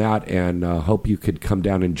on that, and hope you could come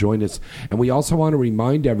down and join us. And we also want to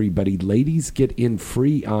remind everybody, ladies get in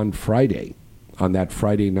free on Friday, on that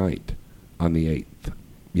Friday night, on the 8th.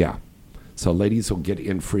 Yeah. So ladies will get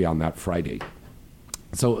in free on that Friday.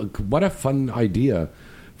 So what a fun idea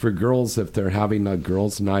for girls if they're having a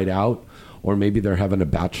girls' night out, or maybe they're having a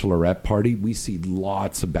bachelorette party. We see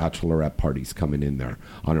lots of bachelorette parties coming in there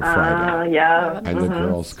on a Friday. Yeah. And the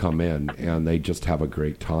girls come in and they just have a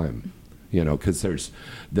great time. You know, because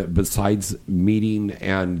besides meeting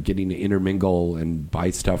and getting to intermingle and buy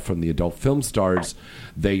stuff from the adult film stars,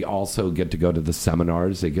 they also get to go to the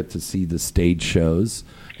seminars. They get to see the stage shows,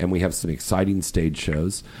 and we have some exciting stage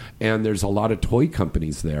shows. And there's a lot of toy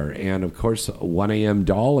companies there. And, of course, 1AM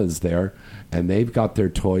Doll is there, and they've got their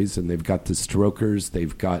toys, and they've got the strokers.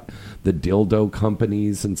 They've got the dildo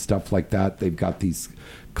companies and stuff like that. They've got these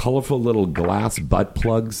colorful little glass butt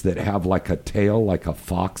plugs that have like a tail, like a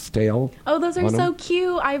fox tail. Oh, those are so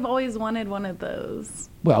cute. I've always wanted one of those.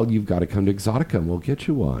 Well, you've got to come to Exotica and we'll get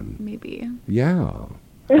you one. Maybe. Yeah.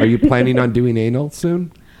 Are you planning on doing anal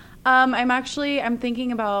soon? I'm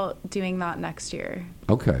thinking about doing that next year.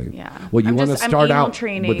 Okay. Yeah. Well, you want to start out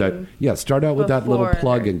training with that. Yeah, start out with that little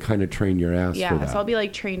plug and kind of train your ass for that. Yeah, so I'll be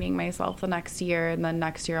like training myself the next year, and then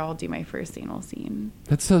next year I'll do my first anal scene.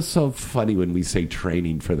 That's so funny when we say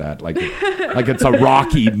training for that, like it's a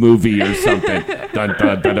Rocky movie or something. Dun,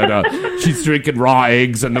 dun, dun, dun, dun. She's drinking raw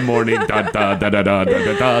eggs in the morning. Dun, dun, dun, dun, dun,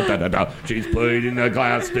 dun, dun, dun, dun, dun. She's putting a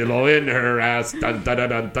glass pillow in her ass. Dun, dun, dun,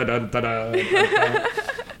 dun, dun, dun, dun, dun, dun.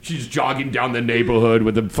 She's jogging down the neighborhood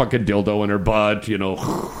with a fucking dildo in her butt, you know,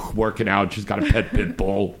 working out. She's got a pit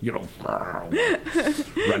bull, you know,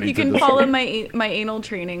 running. You can follow my anal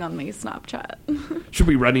training on my Snapchat. She'll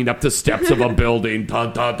be running up the steps of a building,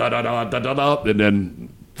 dun, dun, dun, dun, dun, dun, dun, dun, and then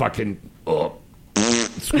fucking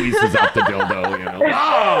squeezes out the dildo, you know.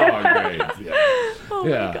 Oh, great.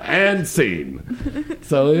 Yeah, yeah. And scene.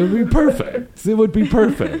 So it would be perfect. It would be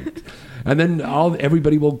perfect. And then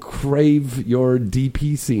everybody will crave your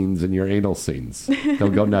DP scenes and your anal scenes.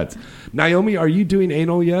 They'll go nuts. Naomi, are you doing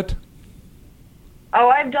anal yet? Oh,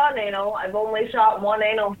 I've done anal. I've only shot one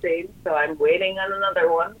anal scene, so I'm waiting on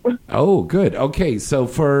another one. Oh, good. Okay, so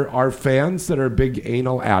for our fans that are big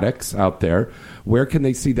anal addicts out there, where can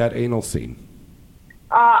they see that anal scene?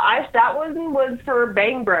 That one was for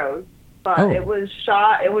Bang Bros, but it was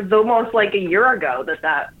shot. It was almost like a year ago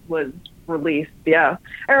that was released. Yeah,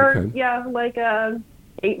 like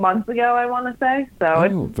 8 months ago, I want to say.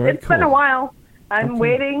 So it's been a while. I'm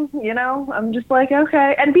waiting. You know, I'm just like,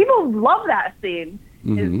 okay, and people love that scene.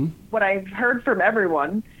 Is what I've heard from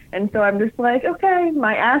everyone, and so I'm just like, okay,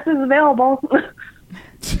 my ass is available.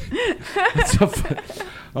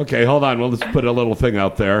 Okay, hold on. We'll just put a little thing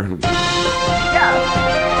out there. Yeah.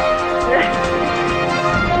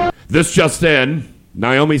 This just in.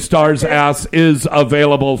 Naomi Starr's ass is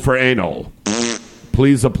available for anal.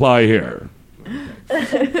 Please apply here.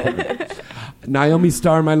 Naomi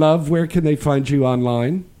Starr, my love, where can they find you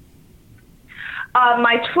online?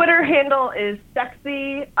 My Twitter handle is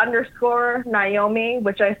sexy_Naomi,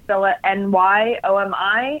 which I spell it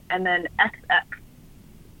NYOMI, and then XX.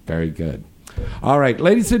 Very good. All right,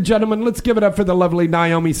 ladies and gentlemen, let's give it up for the lovely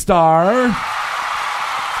Naomi Starr.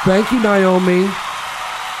 Thank you, Naomi.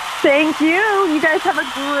 Thank you. You guys have a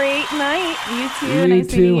great night. You too. You nice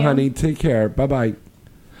too, honey. Take care. Bye-bye.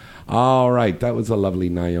 All right, that was a lovely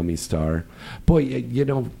Naomi Starr. Boy, you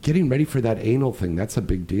know, getting ready for that anal thing, that's a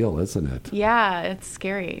big deal, isn't it? Yeah, it's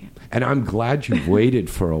scary. And I'm glad you waited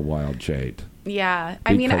for a while, Jade. Yeah.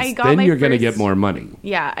 I mean, I got then my you're going to get more money.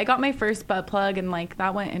 Yeah, I got my first butt plug, and, like,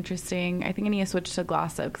 that went interesting. I think I need to switch to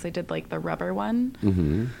Glosso because I did, like, the rubber one.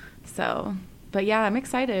 Mm-hmm. So, but, yeah, I'm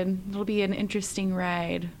excited. It'll be an interesting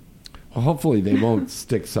ride. Well, hopefully they won't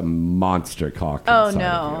stick some monster cock inside of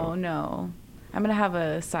you. No. I'm going to have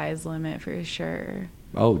a size limit for sure.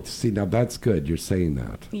 Oh, see, now that's good. You're saying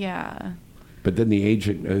that. Yeah. But then the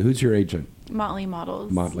agent, who's your agent? Motley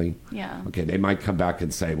Models. Motley? Yeah. Okay, they might come back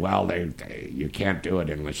and say, well, you can't do it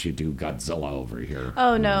unless you do Godzilla over here.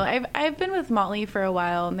 Oh, no. I've been with Motley for a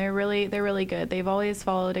while, and they're really good. They've always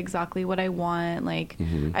followed exactly what I want. Like,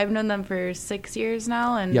 I've known them for 6 years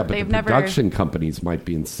now, and yeah, but they've the production companies might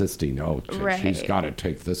be insisting, she's got to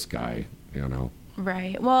take this guy, you know.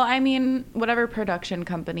 Right. Well, I mean, whatever production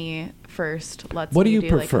company first lets what do me you do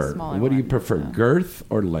prefer? like a smaller what do you one, prefer, so. girth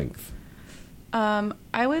or length?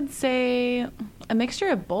 I would say a mixture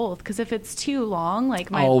of both, because if it's too long, like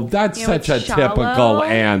that's such a shallow, typical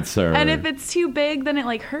answer. And if it's too big, then it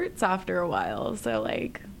like hurts after a while. So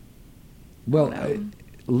like, well,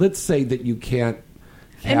 let's say that you can't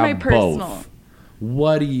have in my personal. Both.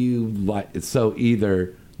 What do you like? So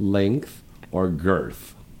either length or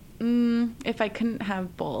girth. If I couldn't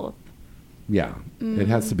have both. Yeah, it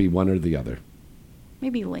has to be one or the other.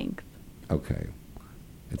 Maybe length. Okay.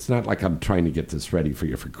 It's not like I'm trying to get this ready for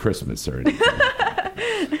you for Christmas or anything.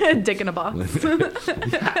 Dick in a box.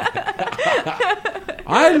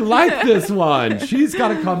 I like this one. She's got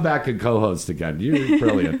to come back and co-host again. You're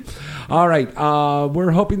brilliant. All right.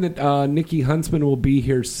 We're hoping that Nikki Huntsman will be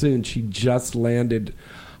here soon. She just landed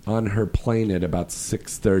on her plane at about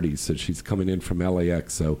 6:30, so she's coming in from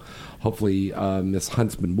LAX. So hopefully Miss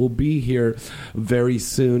Huntsman will be here very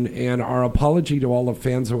soon. And our apology to all the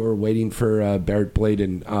fans who were waiting for Barrett Blade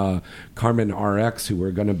and Carmen RX, who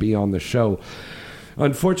were going to be on the show.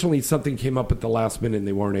 Unfortunately, something came up at the last minute and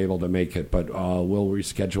they weren't able to make it, but we'll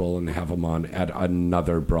reschedule and have them on at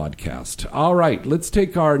another broadcast. All right, let's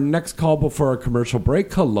take our next call before our commercial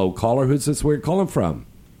break. Hello, caller. Who's this? Where are you calling from?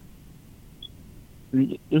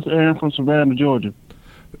 It's Aaron from Savannah, Georgia.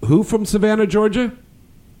 Who from Savannah, Georgia?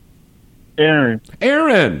 Aaron.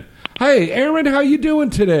 Aaron. Hey, Aaron, how you doing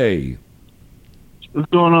today? What's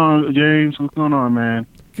going on, James? What's going on, man?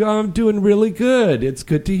 I'm doing really good. It's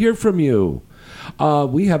good to hear from you.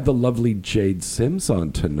 We have the lovely Jade Sims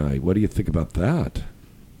on tonight. What do you think about that?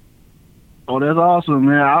 Oh, that's awesome,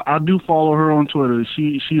 man. I do follow her on Twitter.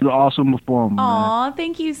 She's an awesome performer. Aw, man.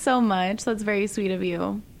 Thank you so much. That's very sweet of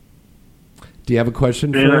you. Do you have a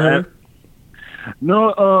question for her?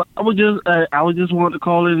 No, I was just wanting to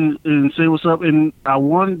call in and say what's up, and I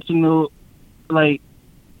wanted to know, like,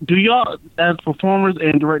 do y'all, as performers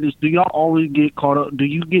and directors, do y'all always get caught up? Do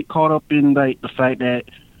you get caught up in like the fact that,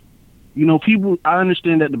 you know, people? I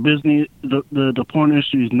understand that the business, the porn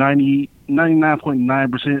industry is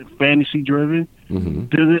 99.9% fantasy driven. Mm-hmm.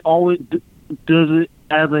 Does it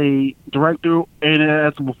as a director and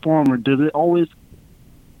as a performer? Does it always,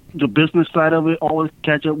 the business side of it always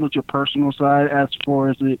catch up with your personal side, as far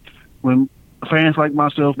as it, when fans like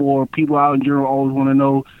myself or people out in general always want to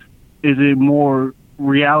know, is it more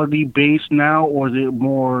reality based now or is it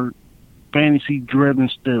more fantasy driven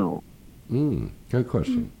still? Good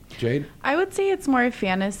question. Jade? I would say it's more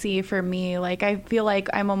fantasy for me. Like, I feel like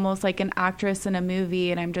I'm almost like an actress in a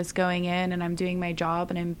movie and I'm just going in and I'm doing my job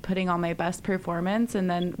and I'm putting on my best performance. And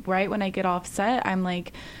then right when I get off set, I'm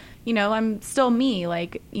like, you know, I'm still me,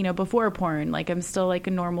 like, you know, before porn. Like, I'm still like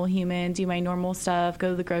a normal human, do my normal stuff, go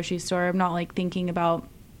to the grocery store. I'm not like thinking about,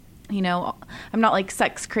 you know, I'm not like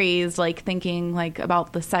sex crazed, like thinking like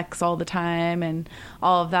about the sex all the time and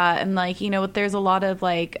all of that. And like, you know, there's a lot of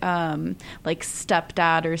like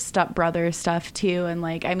stepdad or stepbrother stuff too. And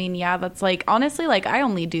like, I mean, yeah, that's like, honestly, like I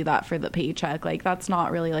only do that for the paycheck. Like that's not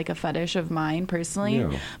really like a fetish of mine personally,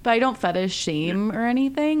 but I don't fetish shame or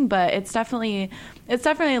anything, but it's definitely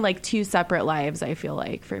like two separate lives, I feel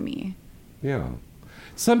like, for me. Yeah.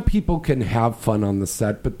 Some people can have fun on the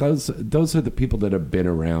set, but those are the people that have been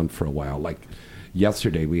around for a while. Like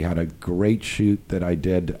yesterday, we had a great shoot that I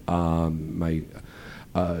did.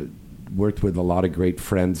 Worked with a lot of great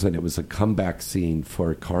friends, and it was a comeback scene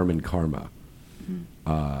for Carmen Karma.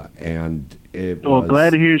 And it was...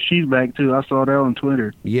 glad to hear she's back, too. I saw that on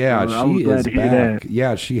Twitter. Yeah, she is back.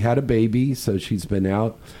 Yeah, she had a baby, so she's been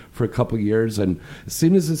out for a couple years. And as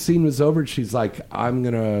soon as the scene was over, she's like, I'm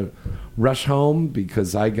going to rush home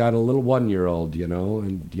because I got a little 1-year-old, you know.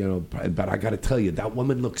 And, you know, but I got to tell you, that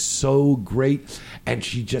woman looks so great. And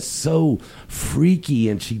she's just so freaky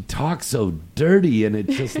and she talks so dirty. And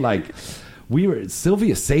it's just like...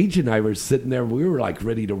 Sylvia Sage and I were sitting there. We were like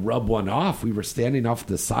ready to rub one off. We were standing off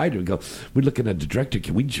the side. We're looking at the director.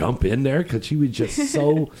 Can we jump in there? Because she was just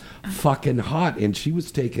so fucking hot. And she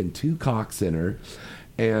was taking 2 cocks in her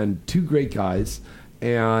and 2 great guys.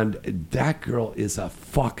 And that girl is a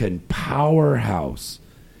fucking powerhouse.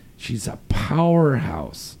 She's a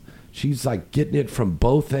powerhouse. She's like getting it from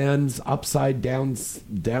both ends, upside down,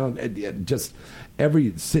 just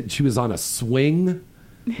she was on a swing,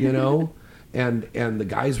 you know. And the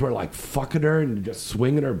guys were like fucking her and just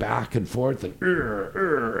swinging her back and forth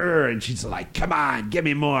and she's like, come on, give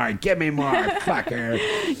me more, fuck her.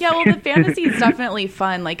 Yeah, well, the fantasy is definitely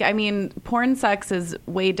fun. Like, I mean, porn sex is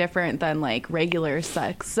way different than like regular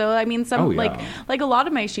sex. So, I mean, like a lot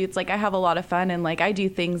of my shoots, like I have a lot of fun and like I do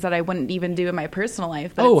things that I wouldn't even do in my personal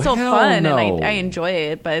life, but it's still fun and I enjoy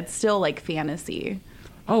it, but it's still like fantasy.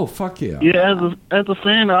 Oh, fuck yeah. Yeah, as a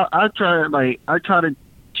fan, I try to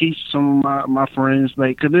teach some of my friends,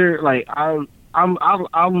 like, cause they're like, I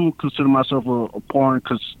consider myself a porn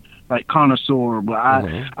connoisseur, but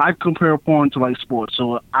I compare porn to like sports,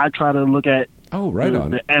 so I try to look at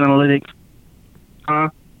the analytics.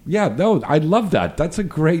 Yeah, no, I love that. That's a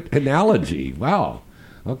great analogy. Wow.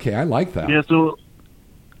 Okay, I like that. Yeah, so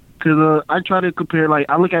because I try to compare, like,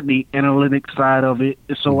 I look at the analytics side of it,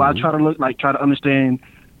 so I try to understand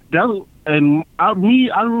that. And I don't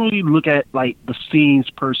really look at like the scenes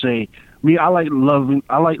per se, me, I like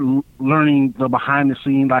learning the behind the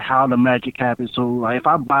scenes, like how the magic happens. So like if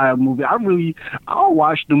I buy a movie, I'll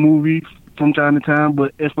watch the movie from time to time,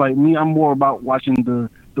 but it's like me, I'm more about watching the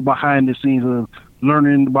behind the scenes of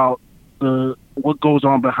learning about what goes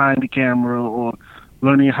on behind the camera, or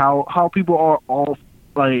learning how people are off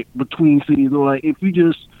like between scenes, or like if you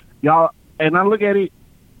just y'all, and I look at it,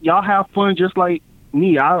 y'all have fun just like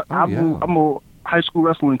me. I'm a high school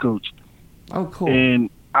wrestling coach. Oh, cool. And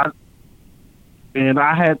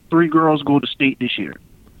I had 3 girls go to state this year.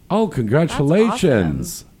 Oh,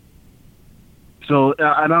 congratulations. So,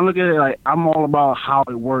 and I look at it like I'm all about how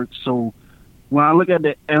it works. So when I look at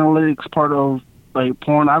the analytics part of like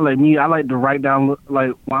porn, I like to write down,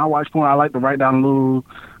 like when I watch porn, I like to write down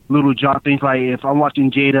little jot things. Like if I'm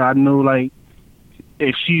watching Jada, I know like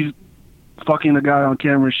if she's fucking a guy on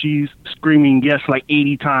camera, she's screaming yes like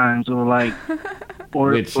 80 times, or like,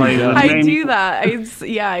 or like I do that.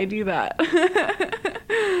 I do that.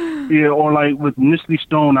 Yeah, or like with Misty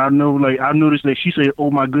Stone, I noticed that she said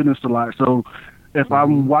 "oh my goodness" a lot. So if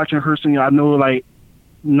I'm watching her sing, I know like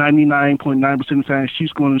 99.9% of the time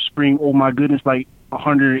she's going to scream "oh my goodness" like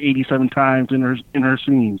 187 times in her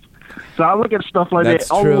scenes. So I look at stuff like That's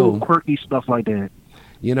that, all true. little quirky stuff like that.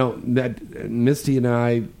 You know, that Misty and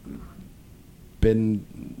I been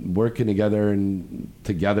working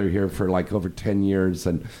together here for like over 10 years,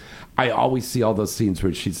 and I always see all those scenes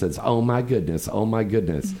where she says, "oh my goodness, oh my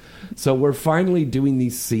goodness." So we're finally doing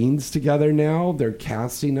these scenes together now. They're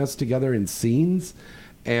casting us together in scenes,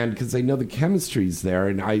 and because they know the chemistry's there.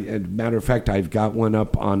 And as a matter of fact, I've got one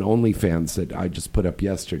up on OnlyFans that I just put up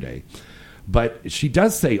yesterday. But she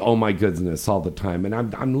does say "oh my goodness" all the time, and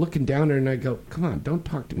I'm looking down at her and I go, "come on, don't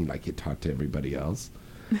talk to me like you talk to everybody else."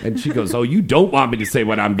 And she goes, "oh, you don't want me to say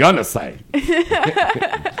what I'm gonna say."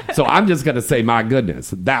 So I'm just gonna say "my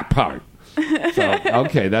goodness," that part. So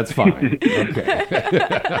okay, that's fine. Okay.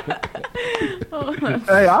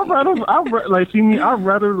 Hey, I'd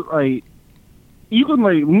rather like, even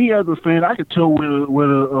like me as a fan, I could tell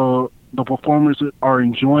whether the performers are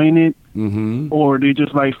enjoying it, or they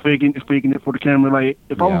just like faking it for the camera. Like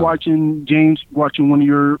if I'm watching James watching one of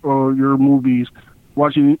your movies,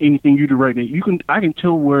 watching anything you directed, I can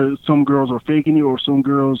tell where some girls are faking it or some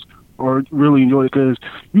girls are really enjoying it, because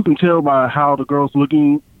you can tell by how the girls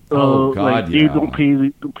looking. They don't pay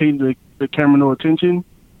the camera no attention,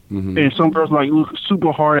 and some girls like look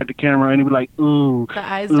super hard at the camera and they be like, "ooh." The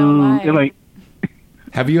eyes don't lie. They're like,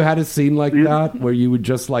 have you had a scene like that where you would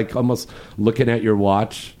just like almost looking at your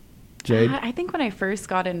watch, Jade? I think when I first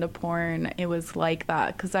got into porn, it was like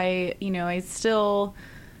that, because I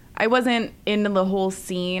wasn't into the whole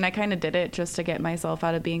scene. I kind of did it just to get myself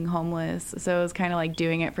out of being homeless. So it was kind of like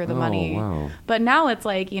doing it for the money. Wow. But now it's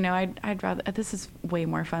like, I'd rather, this is way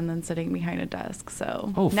more fun than sitting behind a desk.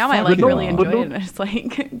 So now I fuck really yeah. enjoy it, and I just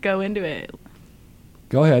like go into it.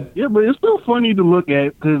 Go ahead. yeah, but it's still funny to look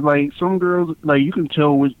at, because like some girls, like you can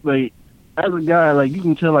tell with like, as a guy, like you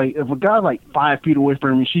can tell like if a guy's like 5 feet away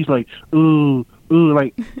from me, she's like, ooh,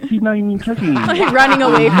 like he's not even touching me. Like running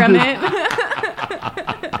away from it.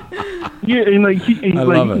 Yeah, and like you can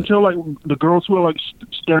it. tell like the girls who are like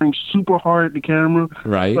staring super hard at the camera,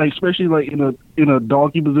 Right. Like especially like in a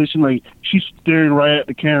doggy position, like she's staring right at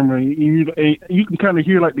the camera. You can kind of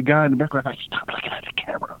hear like the guy in the background like, "stop looking at the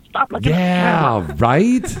camera, stop looking at the camera." Yeah,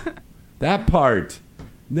 right? That part.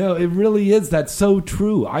 No, it really is. That's so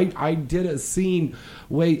true. I did a scene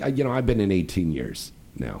I've been in 18 years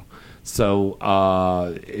now. So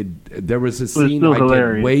there was a scene I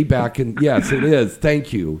did way back in. Yes, it is.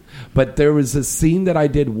 Thank you. But there was a scene that I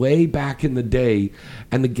did way back in the day,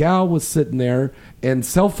 and the gal was sitting there, and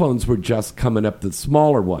cell phones were just coming up, the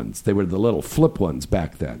smaller ones. They were the little flip ones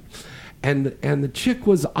back then. And the chick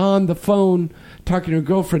was on the phone talking to her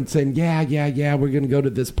girlfriend saying, yeah, we're going to go to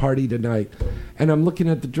this party tonight. And I'm looking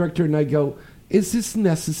at the director and I go, "is this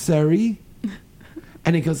necessary?"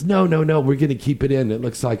 And he goes, no, we're going to keep it in. It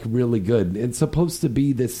looks like really good. It's supposed to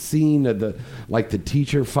be this scene of the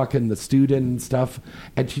teacher fucking the student and stuff,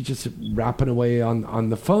 and she's just rapping away on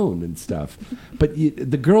the phone and stuff. But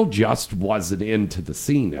the girl just wasn't into the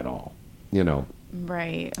scene at all,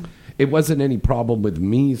 Right. It wasn't any problem with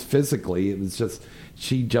me physically. It was just,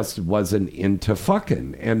 she just wasn't into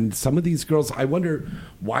fucking. And some of these girls, I wonder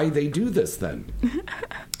why they do this then.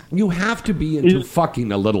 You have to be into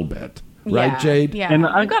fucking a little bit. Right, Jade? Yeah, And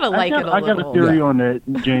you gotta like it a little. I got a theory on that,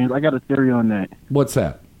 James. I got a theory on that. What's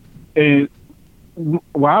that? And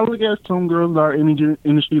while I look at some girls that are in the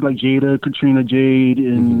industry like Jada, Katrina Jade,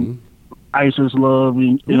 and Isis Love,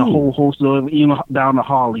 and a whole host of, down to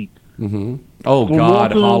Holly. Mm-hmm. Oh,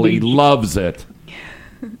 God, Holly loves it.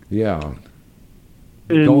 Yeah.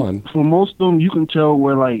 And go on. For most of them, you can tell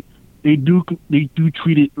where like they do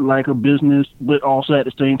treat it like a business, but also at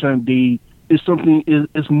the same time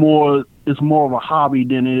it's more of a hobby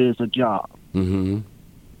than it is a job. Mm-hmm.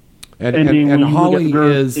 And Holly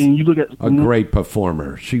is a mm-hmm. great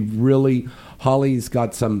performer. Holly's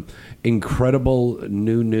got some incredible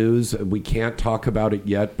new news. We can't talk about it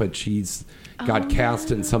yet, but she's got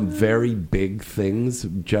cast in some very big things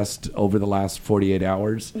just over the last 48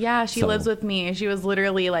 hours. Yeah, she lives with me. She was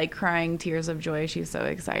literally like crying tears of joy. She's so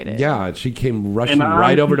excited. Yeah, she came rushing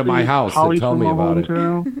right over to my house to tell me about it.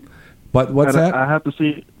 But what's that? I have to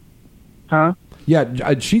see. Huh?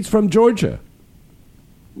 Yeah, she's from Georgia.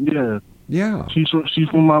 Yeah. Yeah. She's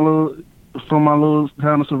from my little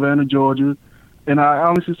town of Savannah, Georgia. And I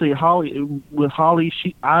honestly say Holly,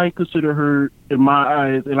 I consider her in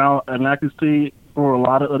my eyes, and I can say for a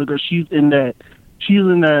lot of other girls, she's in that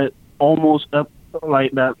almost up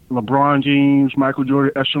like that LeBron James, Michael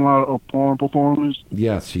Jordan echelon of porn performers.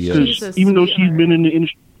 Yes, she is. Even though she's been in the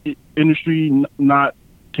industry not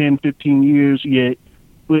 10, 15 years yet,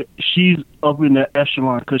 but she's up in that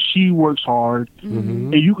echelon because she works hard,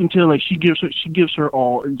 and you can tell like she gives her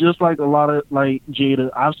all. Just like a lot of like Jada,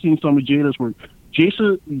 I've seen some of Jada's work.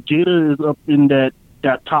 Jada is up in that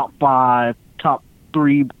top 5, top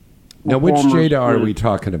 3. Now, which Jada are we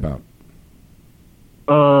talking about?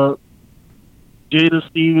 Jada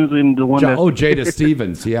Stevens and the one. Jada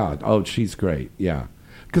Stevens, yeah. Oh, she's great, yeah.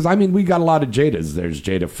 Because I mean, we got a lot of Jadas. There's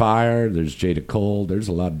Jada Fire. There's Jada Cole. There's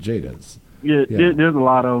a lot of Jadas. Yeah. There's a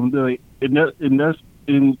lot of them. And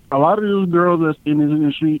a lot of those girls that's in this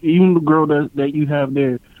industry, even the girl that you have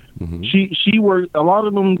there, she works. A lot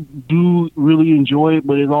of them do really enjoy it,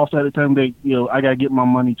 but it's also at the time that I gotta get my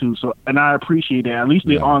money too. So, and I appreciate that. At least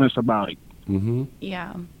they're honest about it. Mm-hmm.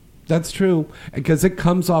 Yeah. That's true, because it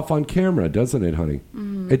comes off on camera, doesn't it, honey?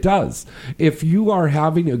 Mm-hmm. It does. If you are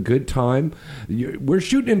having a good time, we're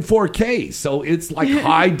shooting in 4K, so it's like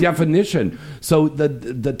high definition. So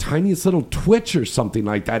the tiniest little twitch or something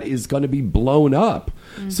like that is going to be blown up.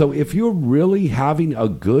 Mm-hmm. So if you're really having a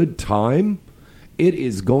good time, it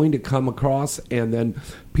is going to come across, and then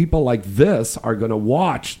people like this are going to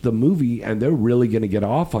watch the movie, and they're really going to get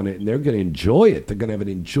off on it, and they're going to enjoy it. They're going to have an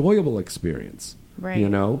enjoyable experience. Right. You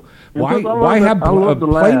know, why have a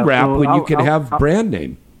plain rap when you can have brand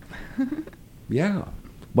name? Yeah.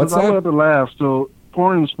 What's that? I love to laugh. So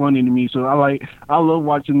porn is funny to me. So I love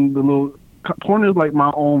watching the little. Porn is like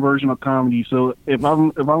my own version of comedy. So if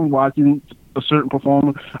I'm watching a certain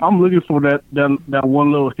performer, I'm looking for that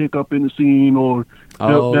one little hiccup in the scene or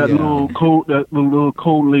little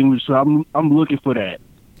code language. So I'm looking for that.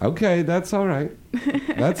 Okay, that's all right.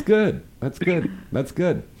 That's good. That's good. That's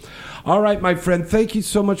good. All right, my friend, thank you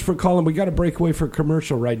so much for calling. We got to break away for a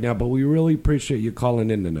commercial right now, but we really appreciate you calling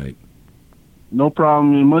in tonight. No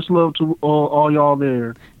problem. And much love to all y'all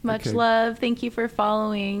there. Much love. Thank you for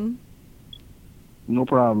following. No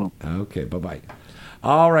problem. Okay, bye-bye.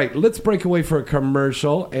 All right, let's break away for a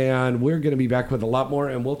commercial, and we're going to be back with a lot more,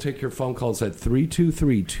 and we'll take your phone calls at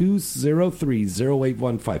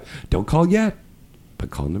 323-203-0815. Don't call yet, but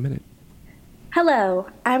call in a minute. Hello,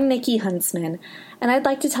 I'm Nikki Huntsman, and I'd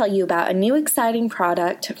like to tell you about a new exciting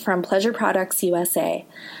product from Pleasure Products USA.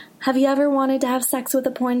 Have you ever wanted to have sex with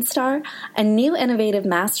a porn star? A new innovative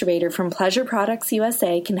masturbator from Pleasure Products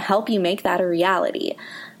USA can help you make that a reality.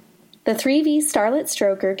 The 3V Starlet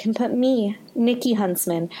Stroker can put me, Nikki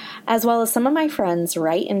Huntsman, as well as some of my friends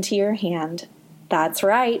right into your hand. That's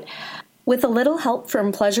right. With a little help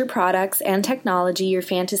from Pleasure Products and technology, your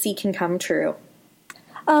fantasy can come true.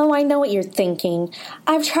 Oh, I know what you're thinking.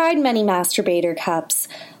 I've tried many masturbator cups.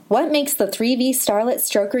 What makes the 3V Starlet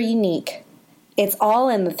Stroker unique? It's all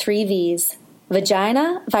in the 3 V's: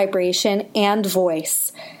 vagina, vibration, and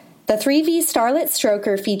voice. The 3V Starlet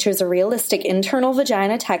Stroker features a realistic internal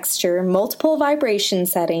vagina texture, multiple vibration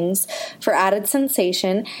settings for added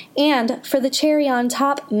sensation, and for the cherry on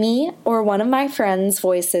top, me or one of my friends'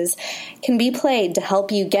 voices can be played to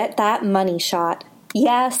help you get that money shot.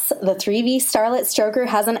 Yes, the 3V Starlet Stroker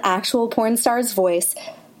has an actual porn star's voice.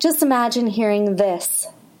 Just imagine hearing this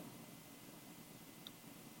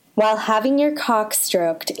while having your cock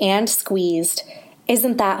stroked and squeezed.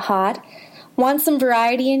 Isn't that hot? Want some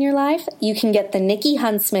variety in your life? You can get the Nikki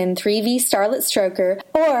Huntsman 3V Starlet Stroker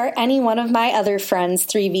or any one of my other friends'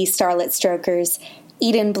 3V Starlet Strokers.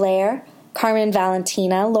 Eden Blair, Carmen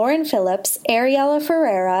Valentina, Lauren Phillips, Ariella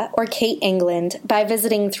Ferreira, or Kate England by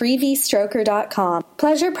visiting 3vstroker.com.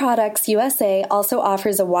 Pleasure Products USA also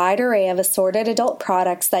offers a wide array of assorted adult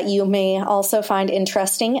products that you may also find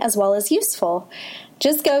interesting as well as useful.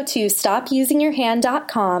 Just go to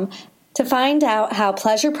stopusingyourhand.com, To find out how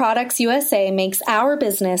Pleasure Products USA makes our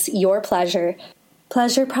business your pleasure,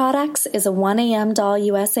 Pleasure Products is a 1AM Doll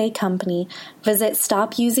USA company. Visit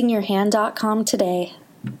StopUsingYourHand.com today.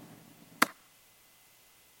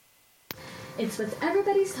 It's what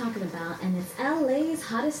everybody's talking about, and it's LA's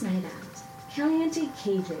hottest night out. Caliente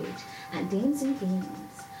Cage Rage at Dames and Games.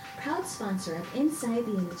 Proud sponsor of Inside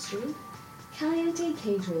the Industry, Caliente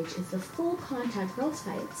Cage Rage is the full contact girls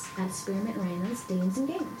fights at Spearmint Rhinos Dames and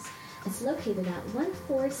Games. It's located at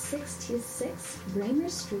 14626 Bramer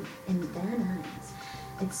Street in Van Nuys.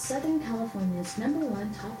 It's Southern California's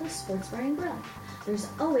 #1 topless sports bar and grill. There's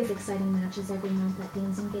always exciting matches every month at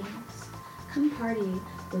Dames and Games. Come party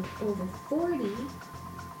with over 40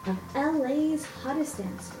 of LA's hottest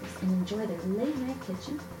dancers and enjoy their late night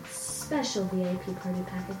kitchen, special VIP party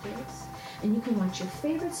packages, and you can watch your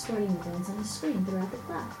favorite sporting events on the screen throughout the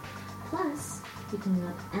club. Plus, you can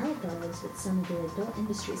rub elbows with some of the adult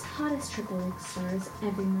industry's hottest XXX stars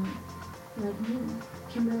every month, like me,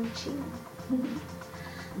 Kimberly Chia.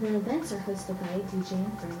 The events are hosted by DJ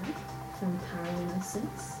Inferno from Power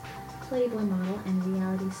 106, Playboy model and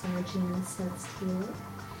reality star Gianna Stubbs Taylor,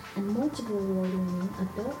 and multiple award-winning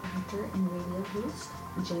adult actor and radio host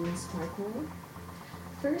James Bartley.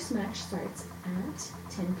 First match starts at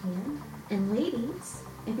 10 p.m. And ladies,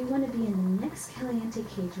 if you want to be in the next Caliente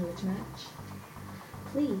Cage Rage match,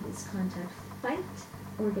 please contact Fight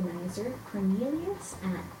Organizer Cornelius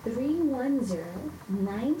at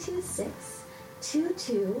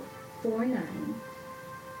 310-926-2249.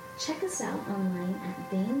 Check us out online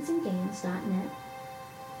at damesandgames.net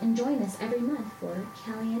and join us every month for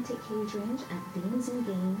Caliente Cage Rage at Dames and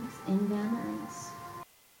Games in Van Nuys.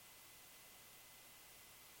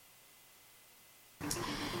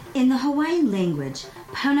 In the Hawaiian language,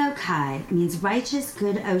 Pono Kai means righteous,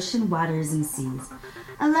 good ocean waters and seas.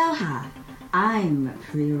 Aloha, I'm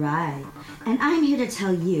Pri Rai, and I'm here to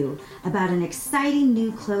tell you about an exciting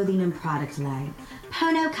new clothing and product line,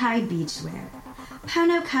 Pono Kai Beachwear.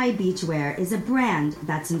 Pono Kai Beachwear is a brand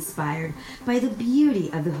that's inspired by the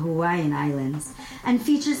beauty of the Hawaiian Islands and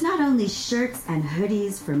features not only shirts and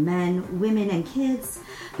hoodies for men, women, and kids,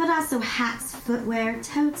 but also hats, footwear,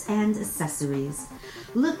 totes, and accessories.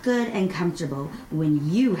 Look good and comfortable when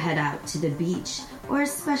you head out to the beach or a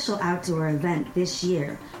special outdoor event this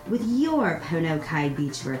year with your Pono Kai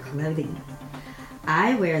Beachwear clothing.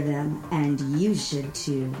 I wear them, and you should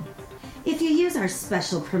too. If you use our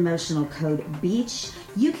special promotional code BEACH,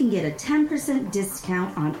 you can get a 10%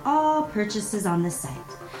 discount on all purchases on the site.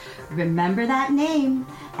 Remember that name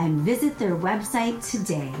and visit their website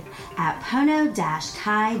today at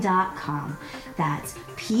pono-kai.com. That's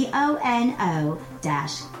PONO-KAI.com.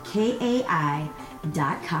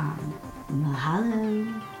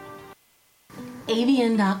 Mahalo.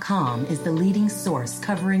 Avian.com is the leading source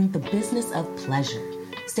covering the business of pleasure.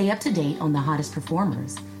 Stay up to date on the hottest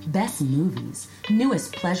performers, best movies,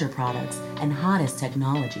 newest pleasure products, and hottest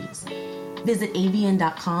technologies. Visit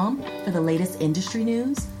Avian.com for the latest industry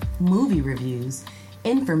news, movie reviews,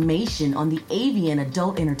 information on the Avian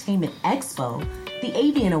Adult Entertainment Expo, the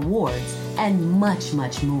Avian Awards, and much,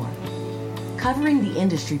 much more. Covering the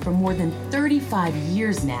industry for more than 35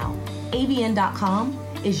 years now, Avian.com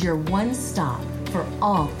is your one stop for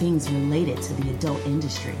all things related to the adult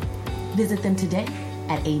industry. Visit them today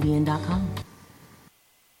at Avian.com.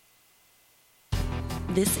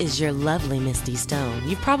 This is your lovely Misty Stone.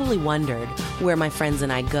 You've probably wondered where my friends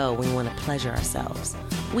and I go when we want to pleasure ourselves.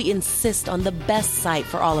 We insist on the best site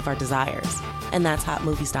for all of our desires, and that's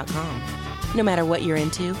HotMovies.com. No matter what you're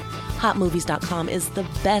into, HotMovies.com is the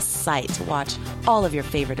best site to watch all of your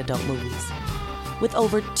favorite adult movies. With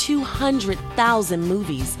over 200,000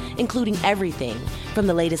 movies, including everything from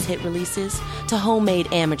the latest hit releases to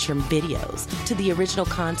homemade amateur videos to the original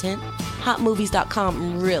content,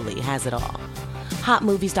 HotMovies.com really has it all.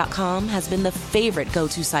 HotMovies.com has been the favorite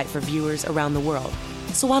go-to site for viewers around the world,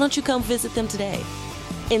 so why don't you come visit them today?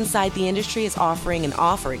 Inside the Industry is offering an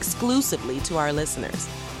offer exclusively to our listeners.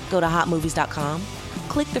 Go to HotMovies.com,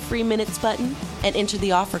 click the free minutes button, and enter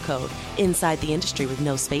the offer code Inside the Industry with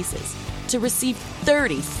no spaces to receive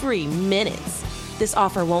 30 free minutes. This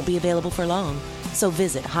offer won't be available for long, so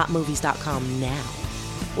visit HotMovies.com now.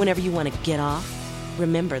 Whenever you want to get off,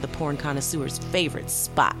 remember the porn connoisseur's favorite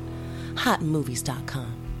spot,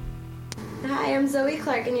 HotMovies.com. Hi, I'm Zoe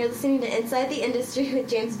Clark, and you're listening to Inside the Industry with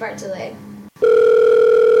James Bartolet.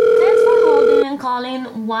 Thanks for holding and calling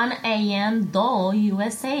 1AM Doll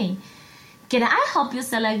USA. Can I help you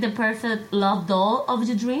select the perfect love doll of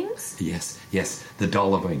your dreams? Yes, the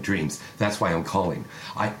doll of my dreams. That's why I'm calling.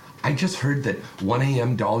 I just heard that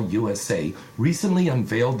 1AM Doll USA recently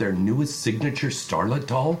unveiled their newest signature starlet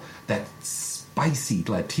doll, that spicy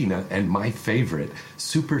Latina and my favorite,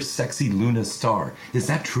 super sexy Luna Star. Is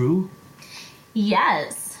that true?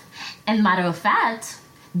 Yes. And matter of fact,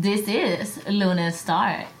 this is Luna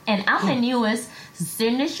Star, and I'm the newest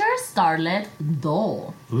signature starlet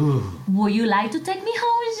doll. Ooh. Would you like to take me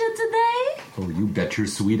home with you today? Oh, you bet your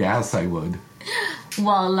sweet ass I would.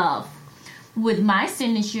 Well, love, with my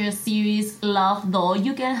signature series Love Doll,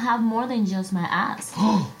 you can have more than just my ass.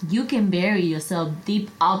 You can bury yourself deep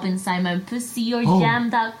up inside my pussy or jam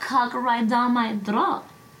that cock right down my throat.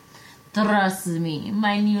 Trust me,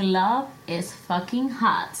 my new love is fucking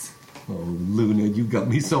hot. Oh, Luna, you got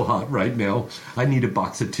me so hot right now. I need a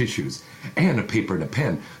box of tissues and a paper and a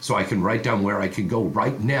pen so I can write down where I can go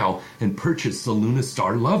right now and purchase the Luna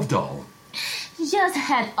Star Love Doll. Just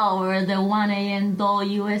head over to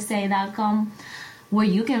 1amdollusa.com where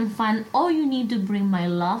you can find all you need to bring my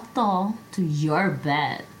love doll to your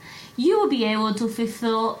bed. You will be able to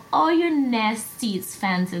fulfill all your nastiest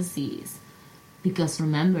fantasies. Because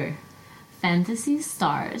remember, fantasy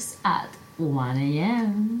starts at 1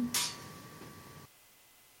 a.m.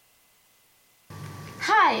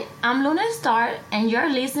 Hi, I'm Luna Star, and you're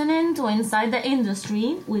listening to Inside the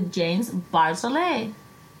Industry with James Bartolet.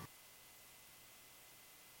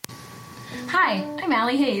 Hi, I'm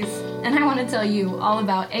Allie Hayes, and I want to tell you all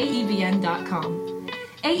about AEBN.com.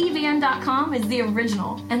 AEBN.com is the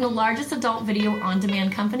original and the largest adult video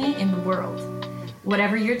on-demand company in the world.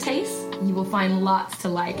 Whatever your taste, you will find lots to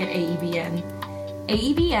like at AEBN.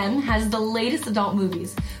 AEBN has the latest adult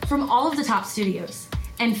movies from all of the top studios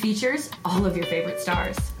and features all of your favorite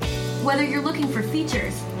stars. Whether you're looking for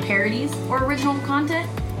features, parodies, or original content,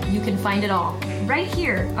 you can find it all right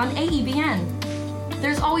here on AEBN.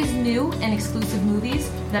 There's always new and exclusive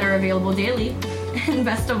movies that are available daily. And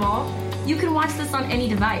best of all, you can watch this on any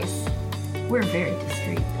device. We're very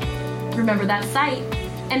discreet. Remember that site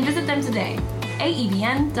and visit them today,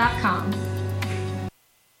 aebn.com.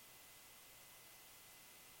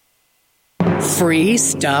 Free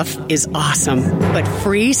stuff is awesome, but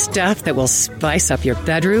free stuff that will spice up your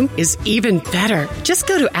bedroom is even better. Just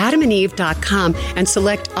go to adamandeve.com and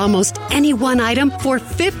select almost any one item for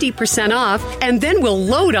 50% off, and then we'll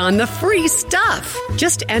load on the free stuff.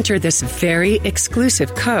 Just enter this very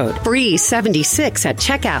exclusive code, FREE76 at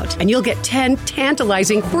checkout, and you'll get 10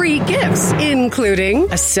 tantalizing free gifts,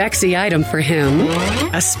 including a sexy item for him,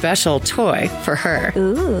 a special toy for her,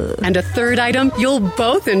 and a third item you'll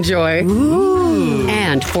both enjoy.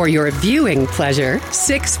 And for your viewing pleasure,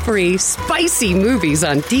 6 free spicy movies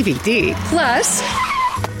on DVD. Plus,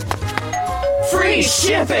 free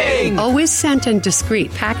shipping! Always sent in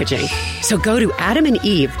discreet packaging. So go to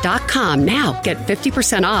adamandeve.com now. Get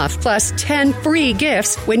 50% off plus 10 free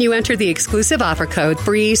gifts when you enter the exclusive offer code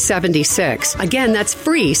FREE76. Again, that's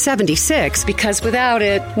FREE76 because without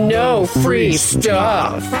it, no free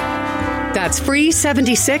stuff. That's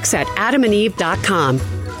FREE76 at adamandeve.com.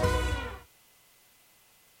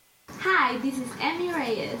 Hi, this is Emmy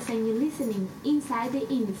Reyes, and you're listening Inside the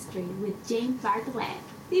Industry with James Bartolet.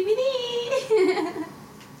 DVD!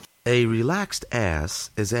 A relaxed ass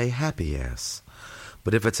is a happy ass.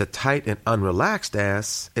 But if it's a tight and unrelaxed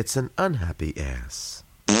ass, it's an unhappy ass.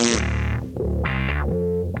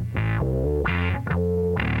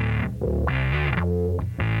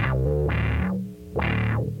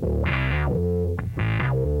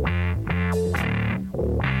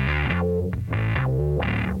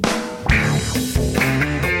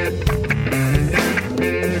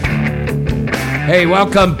 Hey,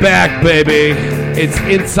 welcome back, baby. It's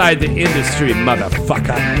Inside the Industry,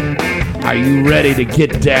 motherfucker. Are you ready to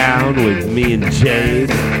get down with me and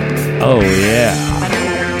Jade? Oh, yeah.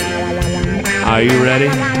 Are you ready?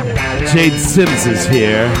 Jade Sims is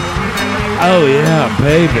here. Oh, yeah,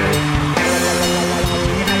 baby.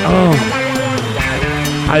 Oh,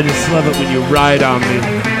 I just love it when you ride on me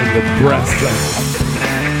and the breasts are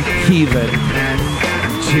heaving,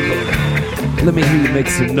 jiggling. Let me hear you make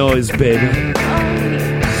some noise, baby.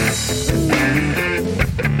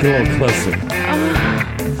 Get a little closer.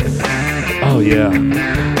 Oh, yeah.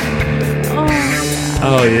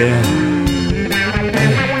 Oh, yeah.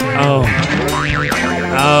 Oh,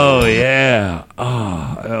 yeah.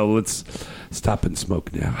 Oh, let's stop and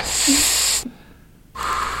smoke now.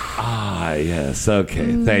 Yes.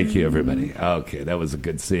 Okay. Thank you, everybody. Okay, that was a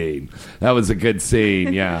good scene.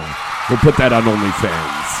 Yeah. We'll put that on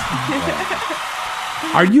OnlyFans.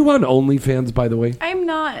 Are you on OnlyFans, by the way? I'm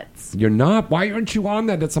not. You're not? Why aren't you on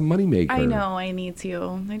that? That's a moneymaker. I know. I need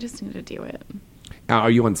to. I just need to do it. Are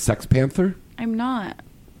you on Sex Panther? I'm not.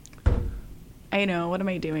 I know. What am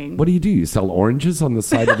I doing? What do? You sell oranges on the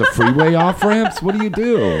side of the freeway off-ramps? What do you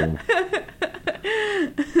do?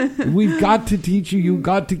 We've got to teach you. You've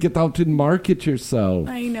got to get out and market yourself.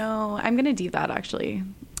 I know. I'm going to do that, actually.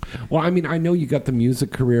 Well, I mean, I know you got the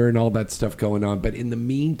music career and all that stuff going on, but in the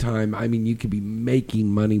meantime, I mean, you could be making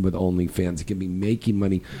money with OnlyFans. You could be making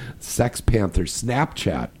money. Sex Panther,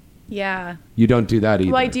 Snapchat. Yeah. You don't do that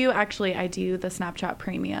either. Well, I do, actually. I do the Snapchat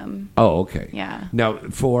Premium. Oh, okay. Yeah. Now,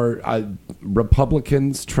 for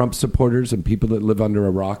Republicans, Trump supporters, and people that live under a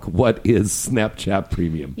rock, what is Snapchat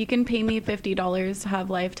Premium? You can pay me $50 to have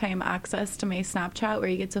lifetime access to my Snapchat, where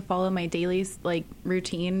you get to follow my daily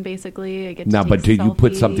routine, basically. I get to now, take but do selfies. you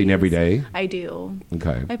put something every day? I do.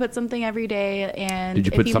 Okay. I put something every day, and Did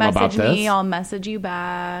you put if you some about message me, this? I'll message you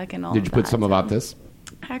back and all Did you put that. some about this?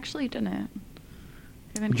 I actually didn't.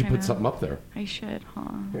 Would you put something up there? I should,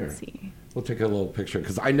 huh? Here. Let's see. We'll take a little picture,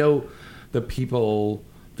 because I know the people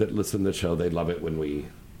that listen to the show, they love it when we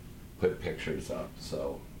put pictures up.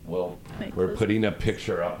 So we're putting a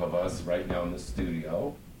picture up of us right now in the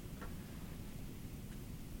studio.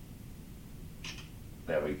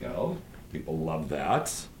 There we go. People love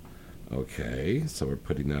that. Okay, so we're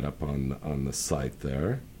putting that up on the site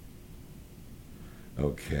there.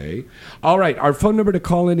 Okay. All right. Our phone number to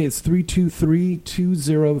call in is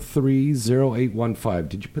 323-203-0815.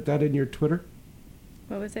 Did you put that in your Twitter?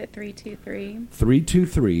 What was it? 323?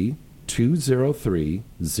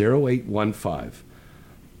 323-203-0815.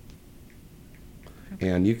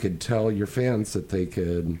 And you could tell your fans that they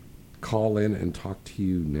could call in and talk to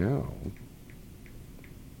you now.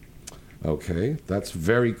 Okay. That's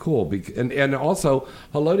very cool. And also,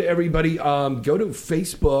 hello to everybody. Go to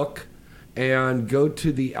Facebook and go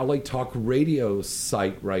to the LA Talk Radio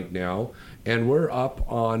site right now. And we're up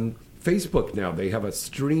on Facebook now. They have a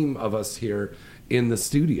stream of us here in the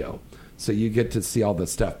studio. So you get to see all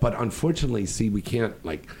this stuff. But unfortunately, we can't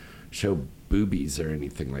show boobies or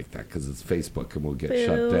anything like that because it's Facebook and we'll get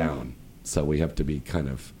shut down. So we have to be kind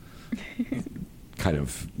of,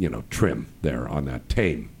 trim there on that.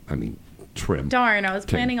 Tame. I mean, trim. Darn, I was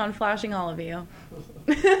planning on flashing all of you.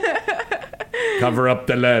 Cover up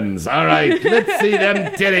the lens. All right, let's see them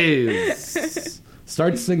titties.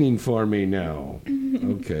 Start singing for me now.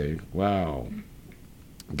 Okay, wow.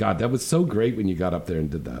 God, that was so great when you got up there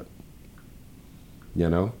and did that.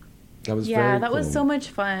 That was very that cool. was so much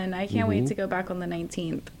fun. I can't wait to go back on the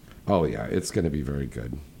 19th. Oh, yeah, it's going to be very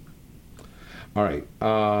good. All right.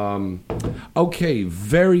 Okay,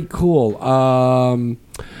 very cool.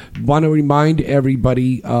 Want to remind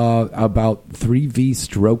everybody about 3V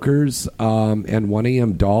Strokers and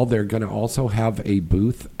 1AM Doll. They're going to also have a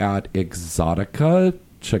booth at Exotica,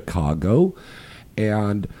 Chicago.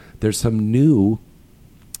 And there's some new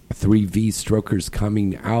 3V Strokers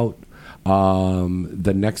coming out.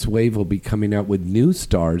 The next wave will be coming out with new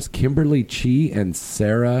stars, Kimberly Chi and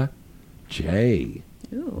Sarah J.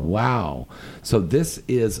 Ooh. Wow. So this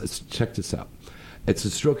is, check this out. It's a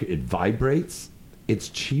stroker. It vibrates. It's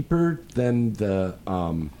cheaper than the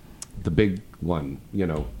big one,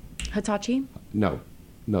 Hitachi? No,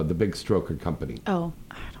 the big stroker company. Oh,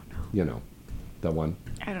 I don't know. The one.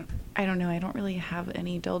 I don't know. I don't really have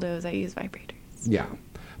any dildos. I use vibrators. Yeah.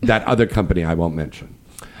 That other company I won't mention.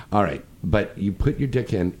 All right. But you put your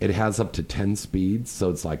dick in, it has up to 10 speeds,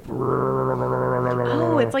 so it's like...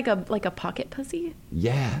 Oh, it's like a pocket pussy?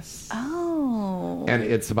 Yes. Oh. And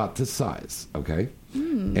it's about this size, okay?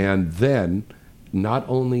 Mm. And then, not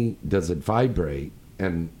only does it vibrate,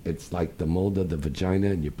 and it's like the mold of the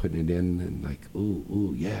vagina, and you're putting it in, and like,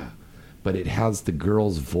 ooh, yeah. But it has the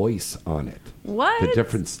girl's voice on it. What? The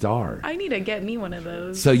different star. I need to get me one of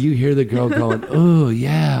those. So you hear the girl going, oh,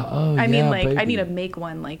 yeah, I mean, baby. I need to make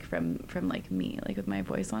one, from me, with my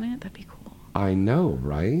voice on it. That'd be cool. I know,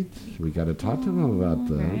 right? We got to talk to them about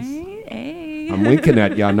this. Right? Hey. I'm winking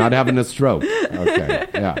at you. I'm not having a stroke. Okay,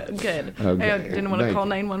 yeah. Good. Okay. I didn't want to call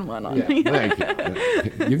 911 on you. Thank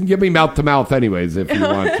you. You can give me mouth-to-mouth anyways if you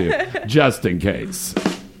want to, just in case.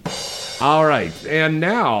 All right, and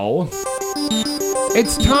now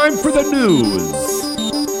it's time for the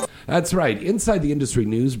news. That's right, Inside the Industry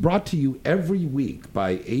News, brought to you every week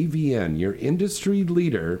by AVN, your industry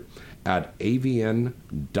leader at avn.com.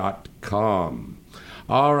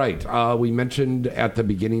 All right, we mentioned at the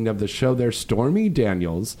beginning of the show there, Stormy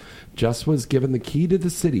Daniels just was given the key to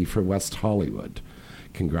the city for West Hollywood.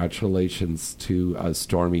 Congratulations to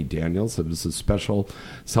Stormy Daniels. It was a special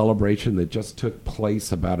celebration that just took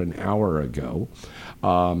place about an hour ago.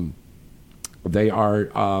 They are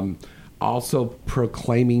also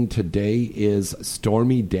proclaiming today is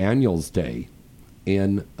Stormy Daniels Day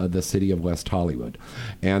in the city of West Hollywood.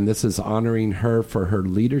 And this is honoring her for her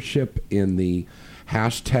leadership in the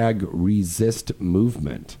 #resist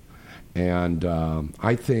movement. And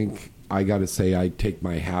I think, I got to say, I take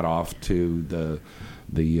my hat off to the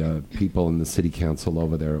people in the city council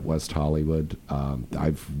over there at West Hollywood.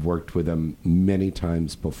 I've worked with them many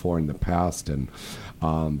times before in the past, and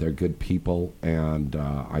they're good people, and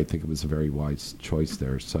I think it was a very wise choice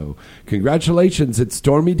there. So congratulations, it's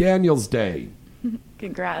Stormy Daniels Day.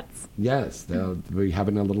 Congrats. Yes, they'll be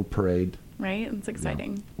having a little parade. Right? It's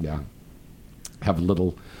exciting. Yeah. Have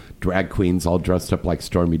little drag queens all dressed up like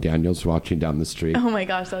Stormy Daniels watching down the street. Oh my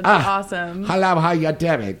gosh, that'd be awesome. Hello, how you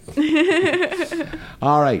doing?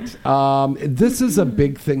 All right. This is a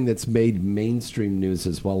big thing that's made mainstream news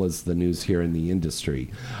as well as the news here in the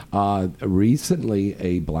industry. Recently,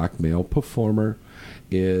 a black male performer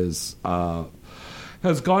has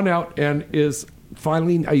gone out and is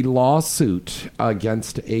filing a lawsuit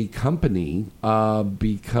against a company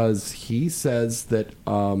because he says that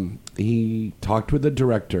he talked with the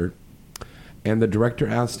director, and the director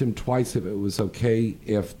asked him twice if it was okay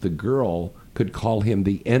if the girl could call him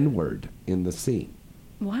the N-word in the scene.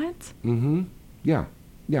 What? Mm-hmm. Yeah.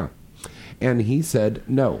 And he said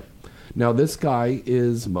no. Now, this guy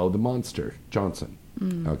is Mo the Monster Johnson.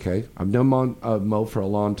 Okay? I've known Mo for a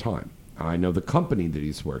long time. I know the company that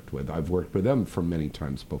he's worked with. I've worked with them for many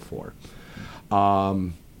times before.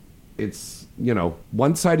 It's,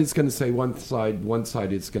 one side is going to say one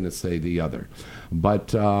side is going to say the other.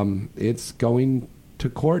 But it's going to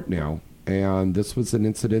court now. And this was an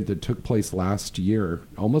incident that took place last year,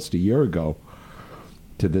 almost a year ago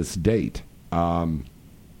to this date. But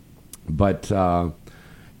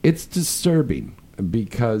it's disturbing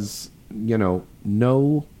because,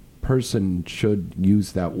 no person should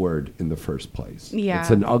use that word in the first place. Yeah.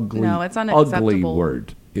 It's an ugly, it's unacceptable. ugly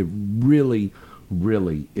word. It really,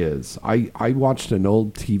 really is. I watched an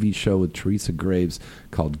old TV show with Teresa Graves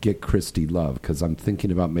called Get Christy Love because I'm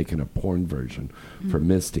thinking about making a porn version for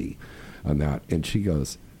Misty on that. And she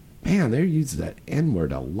goes, man, they use that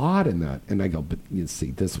N-word a lot in that. And I go, but you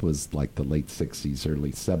see, this was like the late 60s,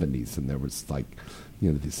 early 70s, and there was like,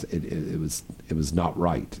 it was not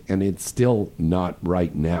right, and it's still not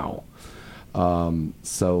right now.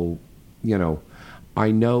 So,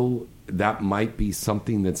 I know that might be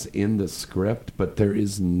something that's in the script, but there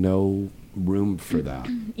is no room for that.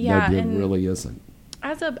 Yeah, there really isn't.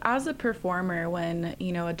 As a performer, when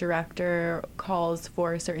a director calls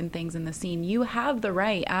for certain things in the scene, you have the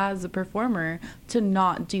right as a performer to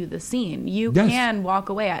not do the scene. You can walk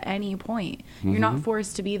away at any point. Mm-hmm. You're not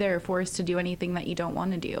forced to be there or forced to do anything that you don't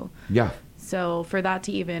want to do. Yeah. So for that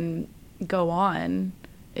to even go on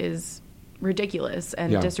is ridiculous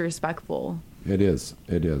and disrespectful. It is.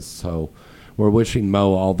 So we're wishing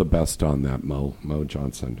Mo all the best on that, Mo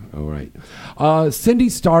Johnson. All right. Cindy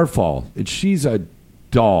Starfall. She's a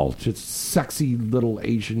doll, just sexy little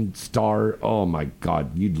Asian star. Oh my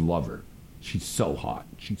God, you'd love her. She's so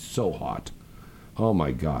hot. Oh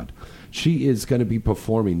my God. She is going to be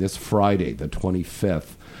performing this Friday, the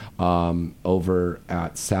 25th, over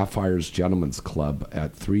at Sapphire's Gentlemen's Club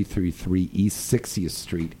at 333 East 60th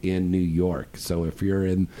Street in New York. So if you're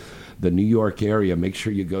in the New York area, make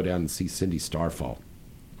sure you go down and see Cindy Starfall.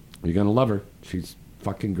 You're going to love her. She's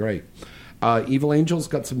fucking great. Evil Angel's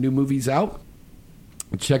got some new movies out.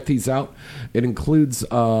 Check these out. It includes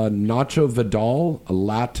Nacho Vidal,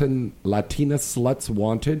 Latina Sluts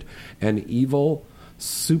Wanted, and Evil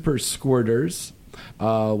Super Squirters,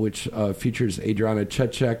 which features Adriana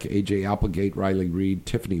Chechek, AJ Applegate, Riley Reid,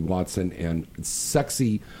 Tiffany Watson, and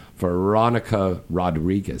sexy Veronica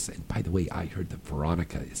Rodriguez. And by the way, I heard that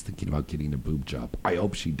Veronica is thinking about getting a boob job. I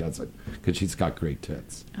hope she doesn't, because she's got great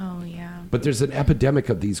tits. Oh, yeah. But there's an epidemic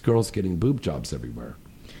of these girls getting boob jobs everywhere.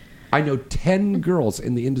 I know 10 girls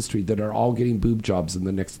in the industry that are all getting boob jobs in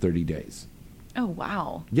the next 30 days. Oh,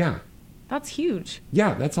 wow. Yeah. That's huge.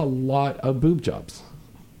 Yeah, that's a lot of boob jobs.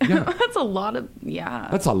 Yeah. That's a lot of,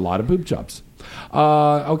 That's a lot of boob jobs.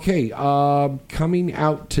 Okay, coming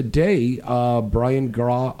out today, Brian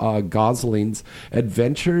Gosling's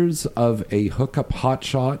Adventures of a Hookup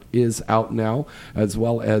Hotshot is out now, as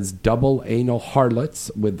well as Double Anal Harlots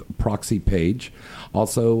with Proxy Page.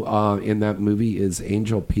 Also in that movie is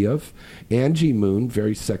Angel Piaf, Angie Moon,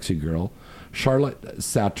 very sexy girl, Charlotte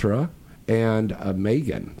Satra, and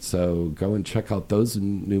Megan. So go and check out those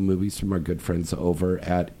new movies from our good friends over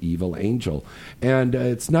at Evil Angel. And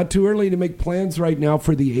it's not too early to make plans right now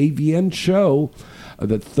for the AVN show.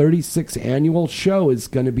 The 36th annual show is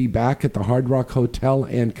going to be back at the Hard Rock Hotel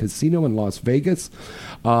and Casino in Las Vegas.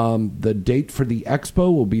 The date for the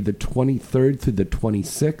expo will be the 23rd through the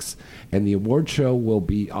 26th, and the award show will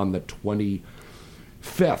be on the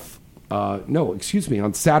 25th.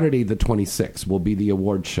 On Saturday the 26th will be the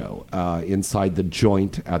award show inside the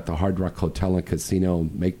Joint at the Hard Rock Hotel and Casino.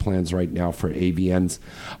 Make plans right now for AVNs.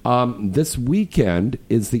 This weekend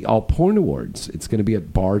is the All Porn Awards. It's going to be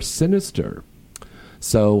at Bar Sinister.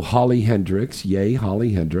 So Holly Hendricks, yay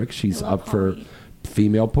Holly Hendricks, she's up for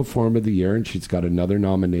Female Performer of the Year, and she's got another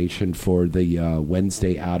nomination for the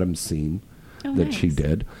Wednesday Addams scene that she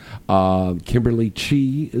did. Kimberly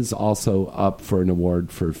Chi is also up for an award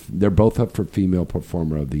they're both up for Female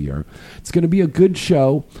Performer of the Year. It's going to be a good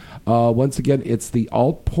show. Once again, it's the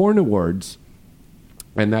Alt Porn Awards,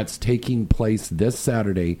 and that's taking place this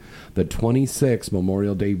Saturday, the 26th,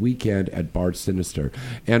 Memorial Day weekend at Bar Sinister.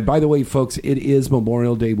 And by the way, folks, it is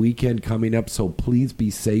Memorial Day weekend coming up, so please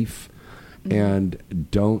be safe and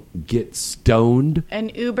don't get stoned. An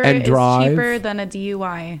Uber and drive. is cheaper than a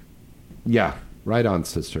DUI. Yeah, right on,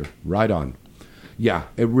 sister. Right on. Yeah,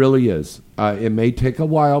 it really is. It may take a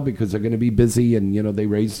while because they're going to be busy, and, they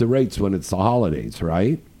raise the rates when it's the holidays,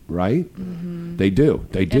 right? Right? Mm-hmm. They do.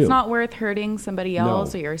 It's not worth hurting somebody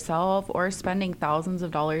else or yourself or spending thousands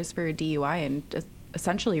of dollars for a DUI and just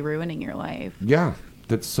essentially ruining your life. Yeah,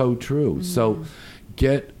 that's so true. Mm-hmm. So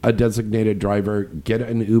get a designated driver, get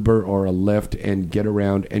an Uber or a Lyft, and get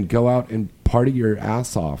around and go out and party your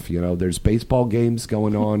ass off. There's baseball games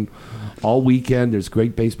going on all weekend. There's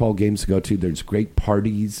great baseball games to go to. There's great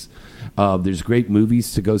parties. There's great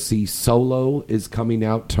movies to go see. Solo is coming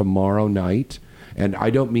out tomorrow night. And I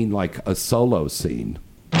don't mean like a solo scene.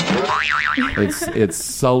 It's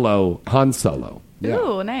Solo, Han Solo. Yeah.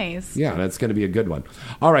 Ooh, nice. Yeah, that's going to be a good one.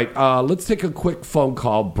 All right, let's take a quick phone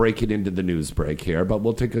call, break it into the news break here, but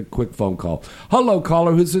we'll take a quick phone call. Hello,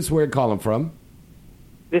 caller. Who's this? Where are you calling from?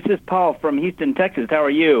 This is Paul from Houston, Texas. How are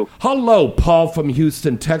you? Hello, Paul from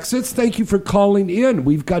Houston, Texas. Thank you for calling in.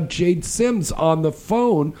 We've got Jade Sims on the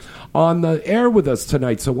phone, on the air with us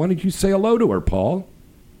tonight. So why don't you say hello to her, Paul?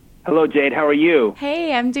 Hello, Jade. How are you?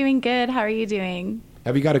 Hey, I'm doing good. How are you doing?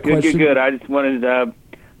 Have you got a question? Good. I just wanted I'm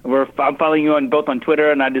following you both on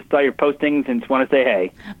Twitter, and I just saw your postings and just want to say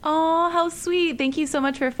hey. Oh, how sweet. Thank you so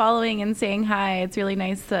much for following and saying hi. It's really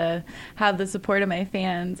nice to have the support of my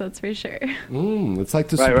fans, that's for sure. It's like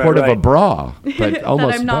the support of a bra, but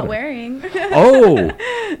almost that I'm not better. wearing. Oh,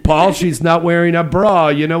 Paul, she's not wearing a bra.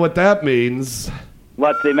 You know what that means.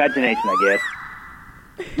 Lots of imagination, I guess.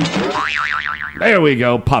 There we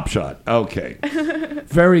go. Pop shot. Okay.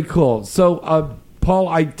 Very cool. So, Paul,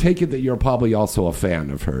 I take it that you're probably also a fan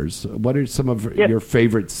of hers. What are some of your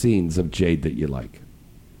favorite scenes of Jade that you like?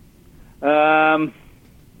 Wow.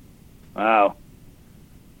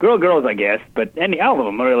 Girls, I guess. But all of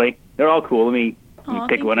them, really. They're all cool. Let me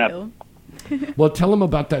pick one up. Well, tell them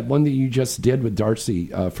about that one that you just did with Darcy,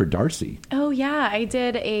 for Darcy. Oh, yeah. I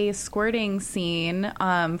did a squirting scene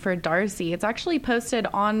for Darcy. It's actually posted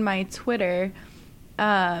on my Twitter.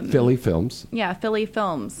 Philly Films. Yeah, Philly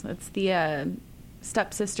Films. It's the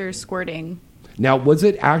stepsister squirting. Now, was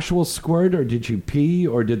it actual squirt, or did you pee,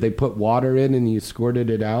 or did they put water in and you squirted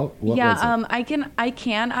it out? What was it? I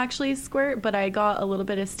can actually squirt, but I got a little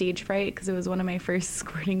bit of stage fright because it was one of my first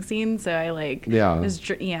squirting scenes. So I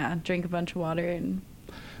drank a bunch of water and.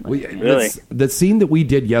 Really? The scene that we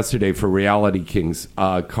did yesterday for Reality Kings,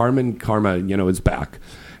 Carmen Karma, is back,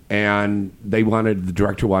 and the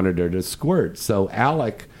director wanted her to squirt, so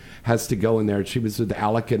Alec has to go in there. She was with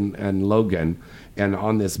Alec and Logan, and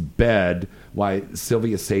on this bed, while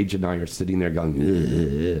Sylvia Sage and I are sitting there going,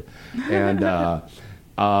 ugh, and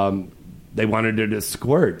they wanted her to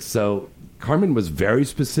squirt. So Carmen was very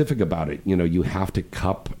specific about it. You have to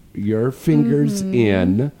cup your fingers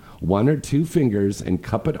in, one or two fingers, and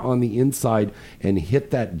cup it on the inside and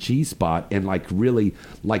hit that G spot and really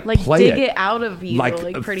play dig it out of you, like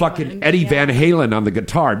fucking Eddie Van Halen on the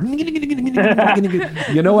guitar.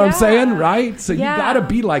 You know what I'm saying, right? So you gotta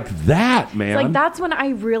be like that, man. That's when I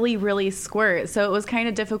really, really squirt. So it was kind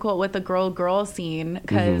of difficult with the girl scene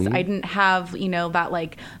because I didn't have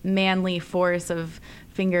that manly force of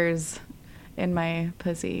fingers in my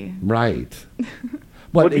pussy. Right.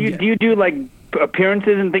 Do you do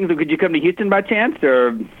appearances and things? Could you come to Houston by chance,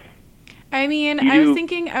 or? I mean, I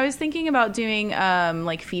was thinking about doing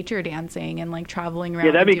like feature dancing and like traveling around.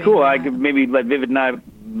 Yeah, that'd be cool. I could maybe let Vivid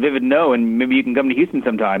know, and maybe you can come to Houston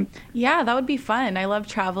sometime. Yeah, that would be fun. I love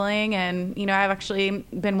traveling, and I've actually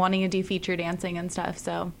been wanting to do feature dancing and stuff,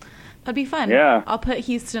 so that'd be fun. Yeah, I'll put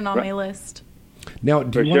Houston on my list. Now,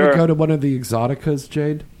 do you want to go to one of the Exoticas,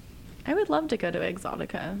 Jade? I would love to go to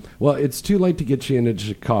Exotica. Well, it's too late to get you into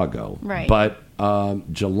Chicago. Right. But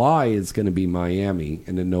July is going to be Miami,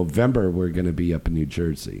 and in November we're going to be up in New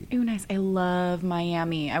Jersey. Ooh, nice. I love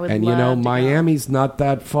Miami. I would and love to Miami's not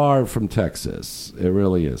that far from Texas. It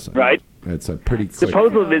really isn't. Right. It's a pretty quick.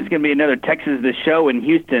 Supposedly there's going to be another Texas The Show in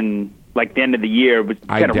Houston, like the end of the year, which is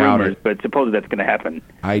kind of rumors, but supposedly that's going to happen.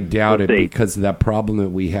 I doubt it because of that problem that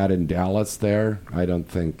we had in Dallas there. I don't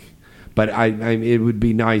think. But it would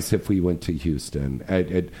be nice if we went to Houston.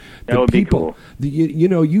 That would be cool.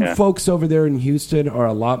 You folks over there in Houston are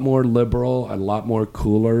a lot more liberal, a lot more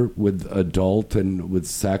cooler with adult and with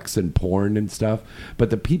sex and porn and stuff. But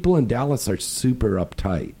the people in Dallas are super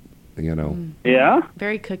uptight. Yeah,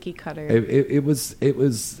 very cookie cutter. It was.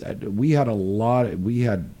 We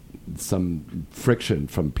had some friction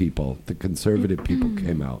from people. The conservative people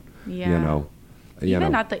came out. Yeah.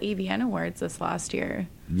 Even at the AVN Awards this last year.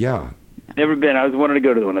 Yeah. Never been. I was wanting to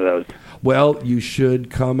go to one of those. Well, you should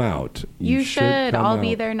come out. You should. I'll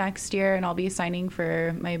be there next year, and I'll be signing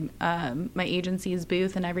for my my agency's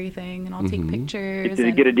booth and everything, and I'll take pictures.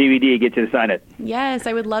 Get a DVD, get you to sign it. Yes,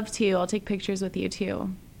 I would love to. I'll take pictures with you, too.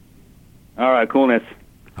 All right, coolness.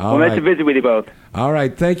 Nice to visit with you both. All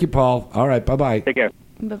right, thank you, Paul. All right, bye-bye. Take care.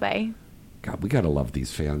 Bye-bye. God, we got to love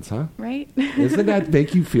these fans, huh? Right? Doesn't that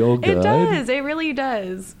make you feel good? It does. It really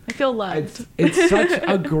does. I feel loved. It's such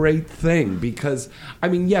a great thing because,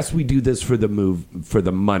 yes, we do this for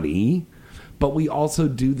the money, but we also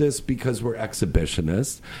do this because we're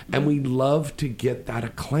exhibitionists and we love to get that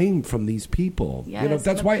acclaim from these people. Yes,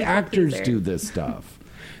 that's why actors do this stuff.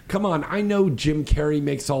 Come on, I know Jim Carrey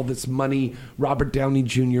makes all this money, Robert Downey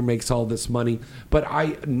Jr. makes all this money, but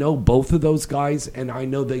I know both of those guys, and I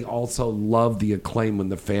know they also love the acclaim when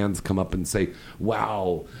the fans come up and say,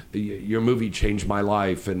 wow, your movie changed my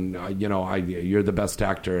life, and you're the best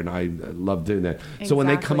actor, and I love doing that. Exactly. So when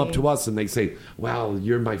they come up to us and they say, wow,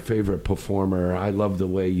 you're my favorite performer, I love the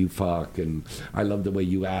way you fuck, and I love the way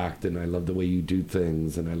you act, and I love the way you do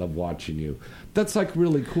things, and I love watching you. That's like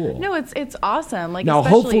really cool. No, it's awesome. Like, now,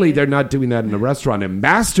 hopefully they're not doing that in a restaurant and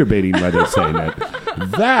masturbating while they're saying it.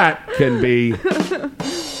 That can be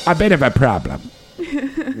a bit of a problem.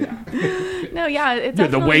 No, yeah, it's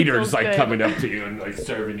the waiter's like coming up to you and like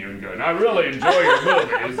serving you and going, "I really enjoy your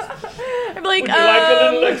movies. I'm like, would you like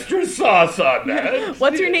a little extra sauce on that?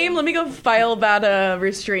 What's your name? Let me go file that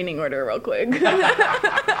restraining order real quick."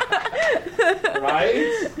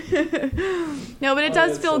 Right? No, but it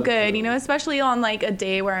does feel good, especially on like a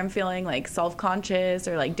day where I'm feeling like self-conscious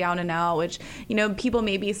or like down and out, which, people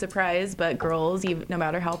may be surprised, but girls, even, no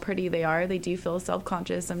matter how pretty they are, they do feel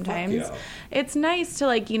self-conscious sometimes. Yeah. It's nice to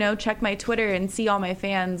like, check my Twitter and see all my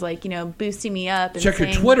fans like, boosting me up. And check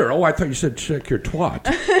your Twitter. Oh, I thought you said check your twat.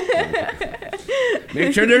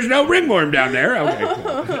 Make sure there's no ringworm down there. Okay.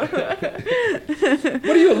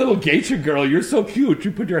 What are you, a little geisha girl? You're so cute.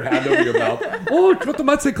 You put your hand over your mouth. Oh,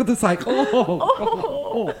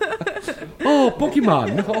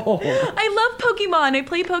 Pokemon. Oh. I love Pokemon. I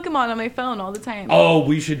play Pokemon on my phone all the time. Oh,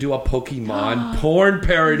 we should do a Pokemon porn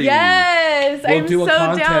parody. Yes, we'll do a so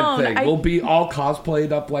content down. thing. We'll be all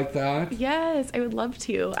cosplayed up like that. Yes, I would love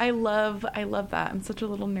to. I love that. I'm such a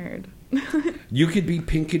little nerd. You could be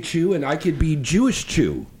Pikachu and I could be Jewish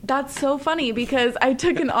Chew. That's so funny because I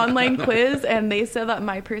took an online quiz and they said that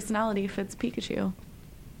my personality fits Pikachu.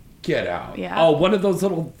 Get out. Yeah. Oh, one of those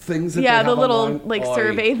little things that they have the little online? like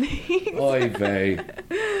survey thing. Oy vey.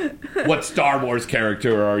 What Star Wars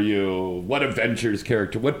character are you? What Avengers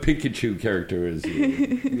character? What Pikachu character is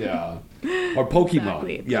you? Yeah. Or Pokemon.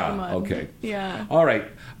 Exactly. Yeah. Pokemon. Okay. Yeah. All right.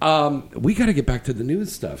 We got to get back to the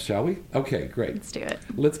news stuff, shall we? Okay, great. Let's do it.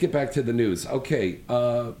 Let's get back to the news. Okay.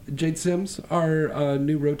 Jade Sims, our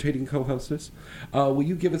new rotating co-hostess, will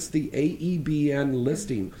you give us the AEBN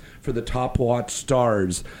listing for the top watch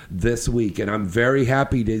stars this week? And I'm very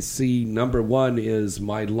happy to see number one is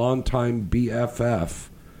my longtime BFF,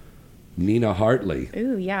 Nina Hartley.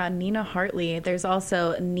 Ooh, yeah, Nina Hartley. There's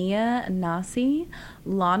also Nia Nasi,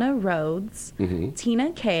 Lana Rhodes,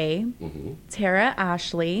 Tina Kay, Tara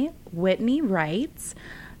Ashley, Whitney Wright,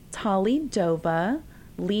 Tali Dova,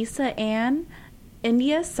 Lisa Ann,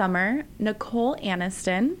 India Summer, Nicole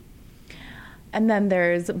Aniston, And then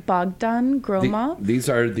there's Bogdan Gromov. These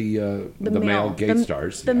are the male gay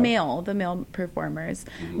stars. The male performers.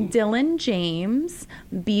 Mm-hmm. Dylan James,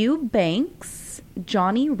 Beau Banks,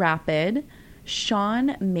 Johnny Rapid,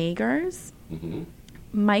 Sean Magars, mm-hmm.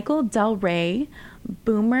 Michael Del Rey,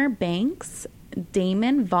 Boomer Banks,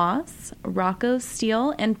 Damon Voss, Rocco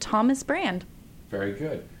Steele, and Thomas Brand. Very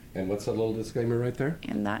good. And what's the little disclaimer right there?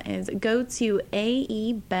 And that is, go to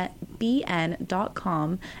aebn.com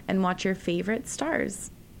and watch your favorite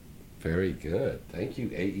stars. Very good. Thank you,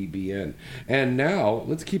 AEBN. And now,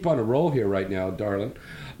 let's keep on a roll here right now, darling.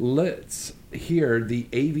 Let's hear the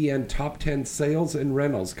AVN Top 10 Sales and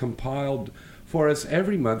Rentals compiled for us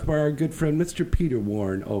every month by our good friend, Mr. Peter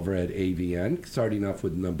Warren over at AVN, starting off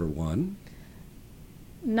with number 1.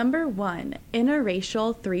 Number 1,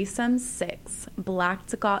 Interracial Threesome 6,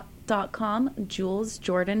 Black.com, Jules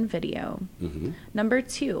Jordan Video. Mm-hmm. Number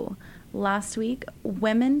 2, last week,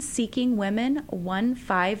 Women Seeking Women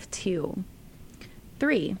 152.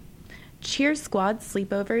 3, Cheer Squad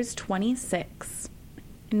Sleepovers 26.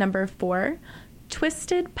 Number 4,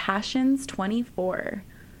 Twisted Passions 24.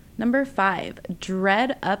 Number 5,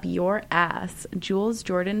 Dread Up Your Ass, Jules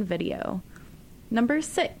Jordan Video. Number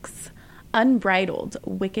 6, Unbridled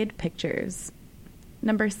Wicked Pictures.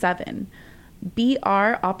 Number 7,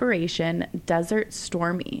 BR Operation Desert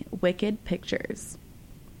Stormy, Wicked Pictures.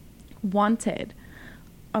 Number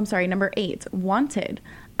 8, Wanted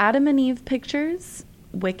Adam and Eve Pictures,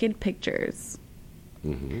 Wicked Pictures.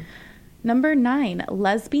 Mm-hmm. Number 9,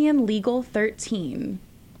 Lesbian Legal 13.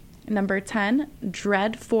 Number 10,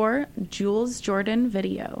 Dread 4, Jules Jordan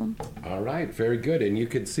Video. All right, very good. And you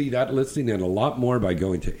can see that listing and a lot more by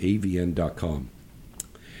going to avn.com.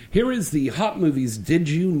 Here is the Hot Movies Did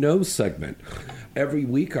You Know segment. Every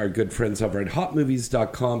week, our good friends over at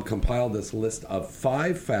hotmovies.com compile this list of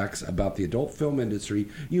 5 facts about the adult film industry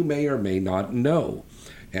you may or may not know.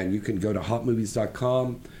 And you can go to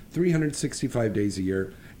hotmovies.com 365 days a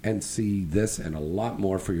year and see this and a lot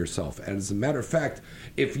more for yourself. And as a matter of fact,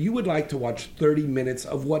 if you would like to watch 30 minutes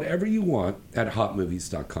of whatever you want at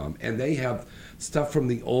hotmovies.com, and they have stuff from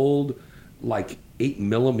the old, like,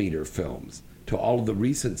 8mm films to all of the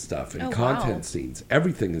recent stuff and content scenes,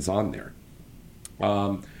 everything is on there.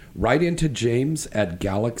 Write into James at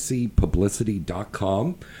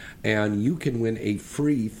galaxypublicity.com, and you can win a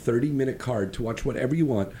free 30-minute card to watch whatever you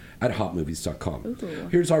want at hotmovies.com. Ooh.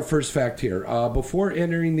 Here's our first fact here. Before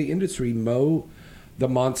entering the industry, Mo the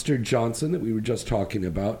Monster Johnson, that we were just talking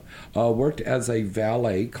about, worked as a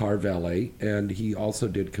car valet, and he also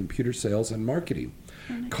did computer sales and marketing.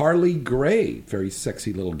 Nice. Carly Gray, very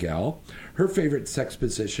sexy little gal. Her favorite sex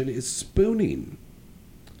position is spooning.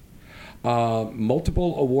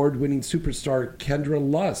 Multiple award-winning superstar Kendra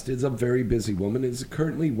Lust is a very busy woman and is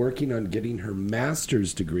currently working on getting her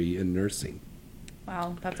master's degree in nursing.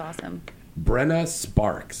 Wow, that's awesome. Brenna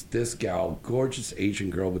Sparks, this gal, gorgeous Asian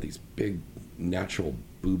girl with these big natural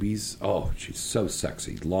boobies. Oh, she's so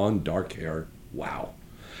sexy. Long, dark hair. Wow.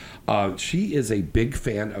 She is a big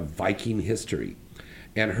fan of Viking history,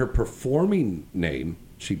 and her performing name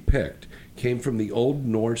she picked came from the Old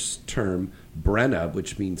Norse term Brenna,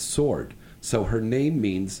 which means sword. So her name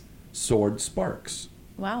means sword sparks.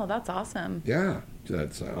 Wow, that's awesome. Yeah,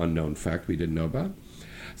 that's an unknown fact we didn't know about.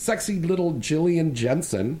 Sexy little Jillian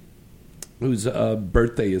Jensen, whose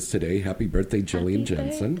birthday is today. Happy birthday, Jillian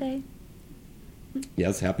Jensen. Birthday.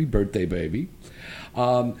 Yes, happy birthday, baby.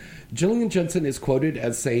 Jillian Jensen is quoted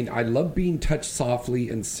as saying, "I love being touched softly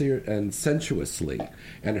and sensuously,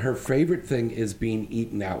 and her favorite thing is being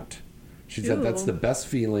eaten out." She said that's the best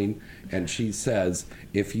feeling, and she says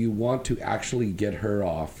if you want to actually get her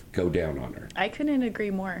off, go down on her. I couldn't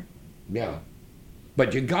agree more. Yeah.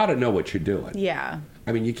 But you got to know what you're doing. Yeah.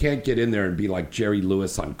 I mean, you can't get in there and be like Jerry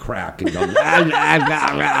Lewis on crack and go,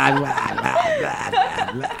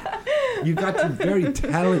 you got to very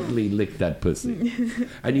talently lick that pussy.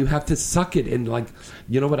 And you have to suck it and, like,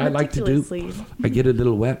 you know what I like to do? I get a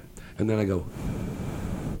little wet, and then I go,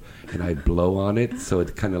 and I blow on it so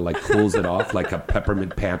it kind of like cools it off like a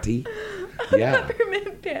peppermint panty. Yeah.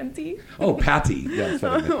 Peppermint panty. Oh, patty. Yeah, that's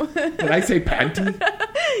what I meant. Did I say panty?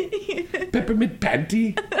 Peppermint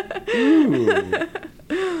panty? Ooh.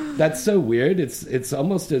 That's so weird. It's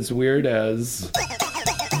almost as weird as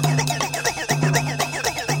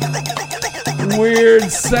Weird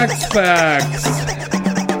Sex Facts.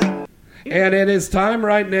 And it is time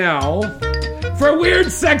right now for Weird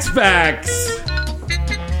Sex Facts.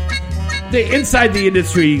 The Inside the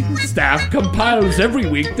Industry staff compiles every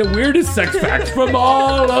week the weirdest sex facts from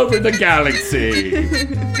all over the galaxy.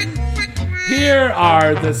 Here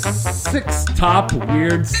are the 6 top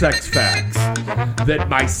weird sex facts that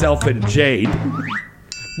myself and Jade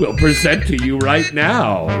will present to you right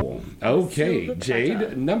now. Okay,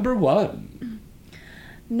 Jade, number 1.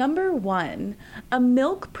 Number 1, a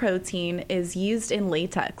milk protein is used in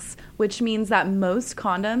latex, which means that most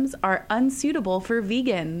condoms are unsuitable for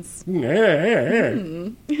vegans.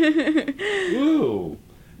 Ooh.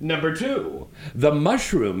 Number 2, the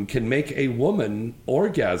mushroom can make a woman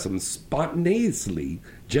orgasm spontaneously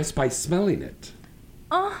just by smelling it.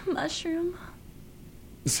 Oh, mushroom.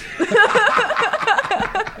 Is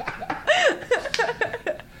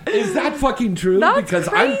that fucking true? That's because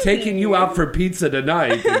crazy. I'm taking you out for pizza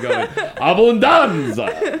tonight and going,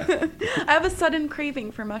 abundanza. I have a sudden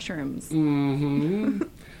craving for mushrooms. Mm-hmm.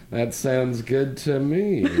 That sounds good to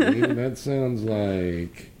me. That sounds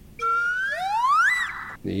like...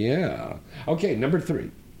 Yeah. Okay, number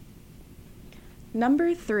 3.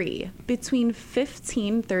 Number 3, between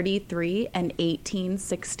 1533 and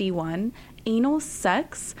 1861, anal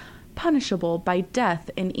sex punishable by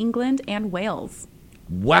death in England and Wales.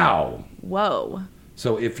 Wow. Whoa.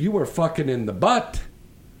 So if you were fucking in the butt,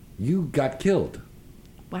 you got killed.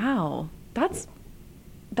 Wow. That's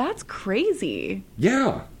crazy.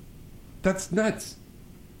 Yeah. That's nuts.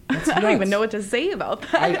 That's I don't nuts. even know what to say about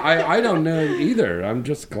that. I don't know either. I'm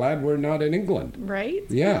just glad we're not in England. Right?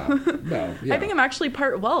 Yeah. No, yeah. I think I'm actually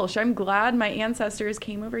part Welsh. I'm glad my ancestors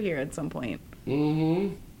came over here at some point.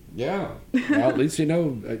 Mm-hmm. Yeah. Well, at least you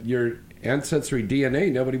know your ancestry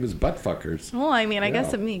DNA, nobody was butt fuckers. Well, I mean, I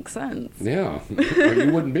guess it makes sense. Yeah. Or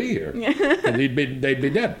you wouldn't be here. And they'd be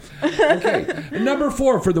dead. Okay. Number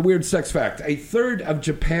 4 for the weird sex fact. A third of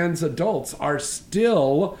Japan's adults are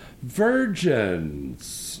still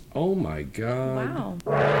virgins. Oh my God.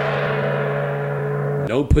 Wow.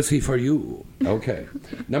 No pussy for you. Okay.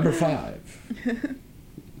 Number 5.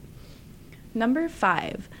 Number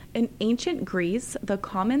 5. In ancient Greece, the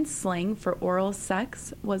common slang for oral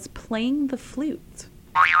sex was playing the flute.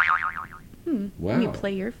 Wow. Let me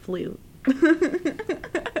play your flute.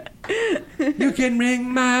 You can ring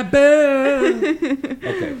my bell.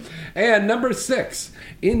 Okay. And number 6.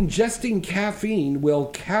 Ingesting caffeine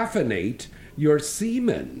will caffeinate your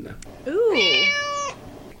semen. Ooh.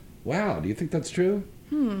 Wow. Do you think that's true?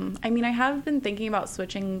 I mean, I have been thinking about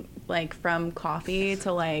switching, like, from coffee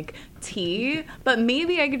to, like, tea, but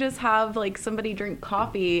maybe I could just have, like, somebody drink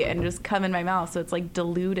coffee and just come in my mouth so it's, like,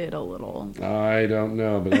 diluted a little. I don't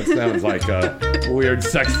know, but that sounds like a weird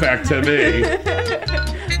sex fact to me.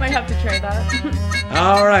 Might have to try that.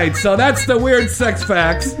 All right, so that's the weird sex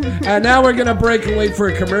facts. And now we're going to break and wait for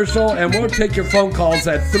a commercial, and we'll take your phone calls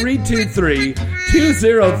at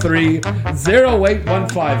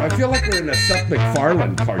 323-203-0815. I feel like we're in a Seth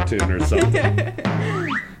MacFarlane cartoon or something.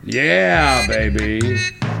 Yeah, baby.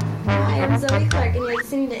 Hi, I'm Zoe Clark, and you're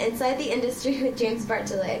listening to Inside the Industry with James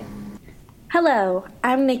Bartolet. Hello,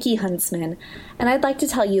 I'm Nikki Huntsman, and I'd like to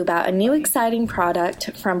tell you about a new exciting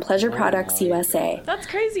product from Pleasure Products USA. That's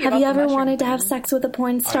crazy. Have you ever wanted to have sex with a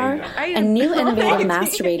porn star? A new innovative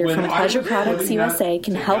masturbator from Pleasure Products USA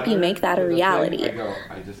can help you make that a reality.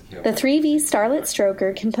 The 3V Starlet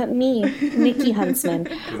Stroker can put me, Nikki Huntsman,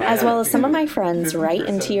 as well as some of my friends right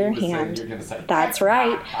into your hand. That's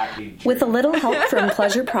right. With a little help from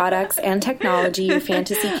Pleasure Products and technology, your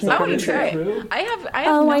fantasy can come true. I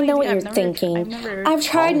know what you're thinking. I've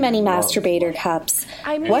tried many masturbator cups.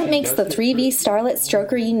 What makes the 3V Starlet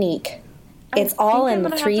Stroker unique? It's all in the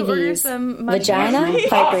 3 V's: vagina,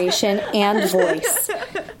 vibration, and voice.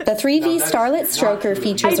 The 3V Starlet Stroker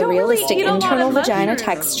features a realistic internal vagina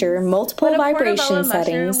texture, multiple vibration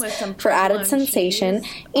settings for added sensation,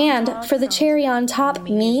 and for the cherry on top,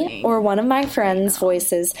 me or one of my friends'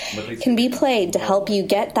 voices can be played to help you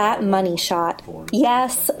get that money shot.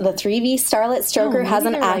 Yes, the 3V Starlet Stroker has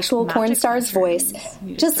an actual porn star's voice.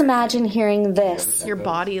 Just imagine hearing this. Your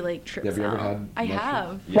body, like, trips out. I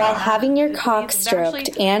have. While having your cock stroked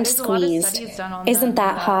and squeezed. Isn't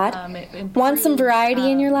that hot? Want some variety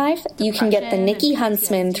in your life? You can get the Nikki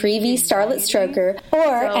Huntsman 3V Starlet Stroker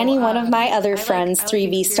or any one of my other friends'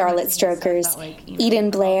 3V Starlet Strokers. Eden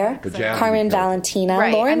Blair, Carmen Valentina,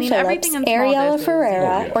 Lauren Phillips, Ariella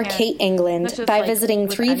Ferreira, or Kate England by visiting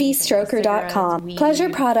 3vstroker.com. Pleasure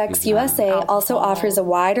Products USA also offers a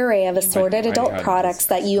wide array of assorted adult products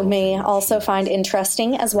that you may also find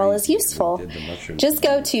interesting as well as useful. Just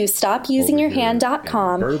go to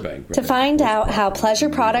stopusingyourhand.com to find out how Pleasure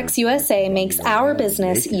Products USA makes our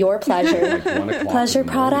business It's your pleasure. Pleasure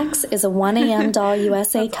Products is a 1AM Doll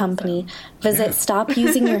USA company. Visit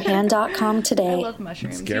stopusingyourhand.com today. I love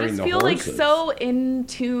mushrooms. You just feel like so in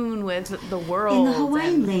tune with the world. In the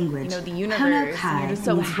Hawaiian language, the universe. Ponokai You're just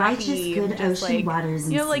so means happy. righteous, good ocean waters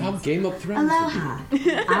and seas. Game of Thrones. Aloha.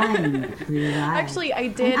 I'm Prirai. Actually, I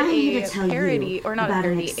did and I'm here a to tell parody, you or not about a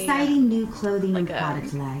parody, an exciting new clothing and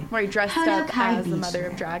product line. Where I dressed up as the Mother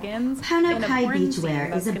of Dragons. Ponokai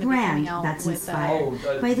Beachwear is a brand that's inspired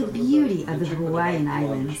by the beauty of the Hawaiian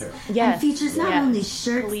Islands and features not only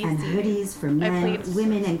shirts and hoodies for men,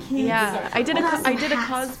 women, and kids. Yeah, I did a hats,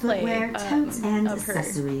 cosplay footwear, totes, and of her.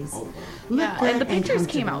 accessories. Yeah, and the pictures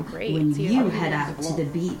came out great. When you head out to the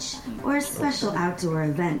beach or a special outdoor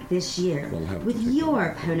event this year with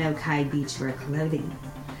your Ponokai Beachwear clothing.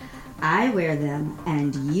 I wear them,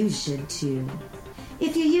 and you should too.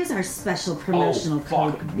 If you use our special promotional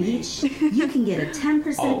code BEACH, you can get a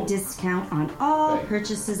 10% discount on all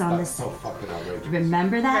purchases on the site.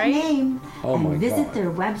 Remember that name and visit their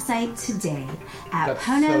website today at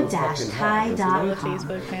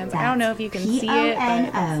pono-kai.com. I don't know if you can see it,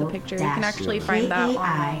 but that's the picture. You can actually find that on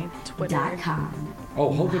my Twitter.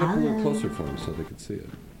 Oh, hold it up a little closer for them so they can see it.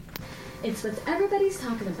 It's what everybody's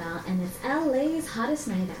talking about, and it's LA's hottest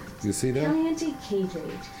night out. You see that? Caliente Cage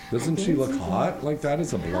Rage. Doesn't she look hot like that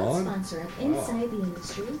as a blonde? Sponsor of Inside the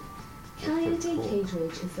Industry. Caliente Cage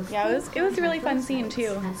Rage is the it was a really fun scene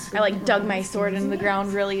too. I dug my sword into the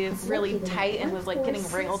ground really tight and was getting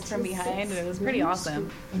railed from behind, and it was pretty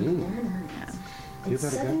awesome. Do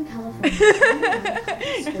that again.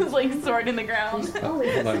 It was sword in the ground. Hold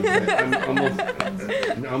on.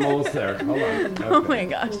 I'm almost there. Hold on. Okay. Oh my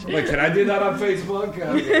gosh. Wait, can I do that on Facebook?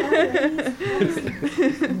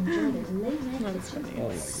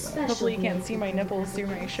 Hopefully you can't see my nipples through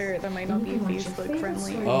my shirt. That might not be Facebook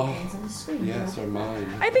friendly. Oh, yes, or mine.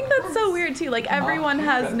 I think that's so weird too. Everyone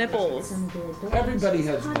has nipples. Everybody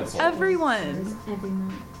has nipples. Everyone.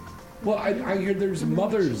 Well, I hear there's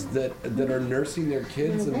mothers that are nursing their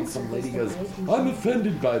kids, and some lady goes, "I'm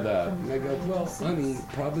offended by that." And I go, "Well, honey,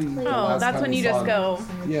 probably." That's when you just go.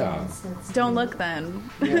 Yeah. Don't look then.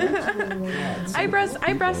 Yeah. I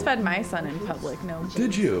breastfed my son in public. No.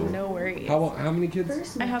 Did you? No worries. How many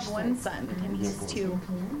kids? I have one son, and he's 2.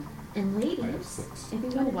 And ladies, I have 6.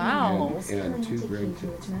 Oh, wow. And 2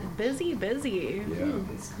 grandkids. Busy. Yeah.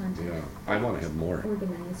 I want to have more.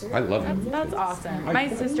 I love it. That's awesome. My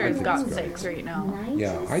sister's got 6 right now.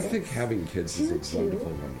 Yeah, I think having kids is a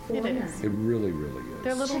wonderful one. It is. It really, really is.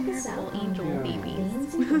 They're little angel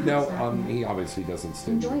babies. Now, he obviously doesn't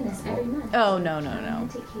stay with that. Oh, no.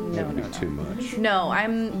 Too much. No,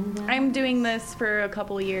 I'm doing this for a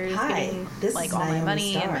couple of years, getting all my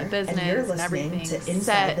money and my business and everything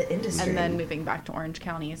set, and then moving back to Orange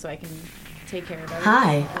County so I can take care of everything.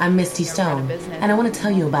 Hi, I'm Misty Stone, and I want to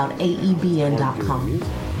tell you about AEBN.com.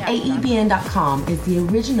 AEBN.com is the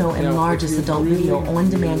original and largest adult video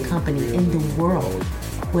on-demand company in the world.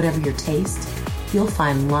 Whatever your taste, you'll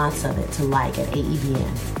find lots of it to like at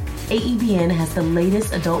AEBN. AEBN has the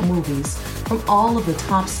latest adult movies from all of the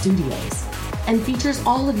top studios and features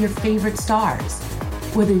all of your favorite stars.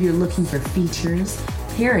 Whether you're looking for features,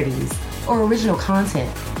 parodies, or original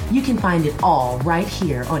content, you can find it all right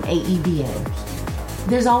here on AEBN.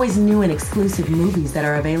 There's always new and exclusive movies that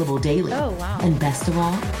are available daily. Oh, wow. And best of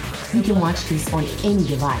all, you can watch these on any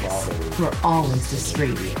device. We're always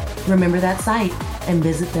discreet. Remember that site and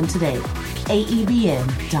visit them today.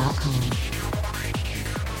 AEBN.com.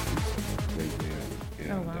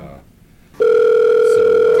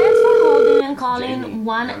 Calling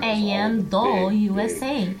 1AM Doll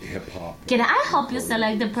USA. Can I help you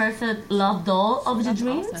select the perfect love doll of your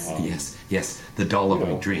dreams? Yes, the doll of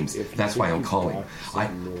my dreams. That's why I'm calling.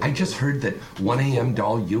 I just heard that 1AM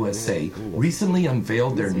Doll USA recently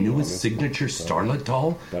unveiled their newest signature starlet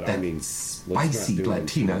doll, that spicy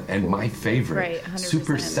Latina and my favorite,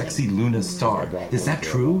 super sexy Luna Star. Is that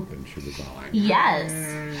true? Yes.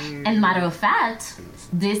 And matter of fact,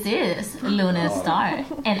 this is Luna Star,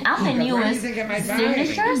 and I'm the newest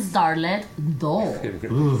signature starlet doll.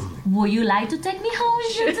 Would you like to take me home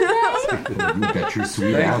with you today? You bet your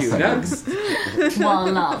sweet ass. Next.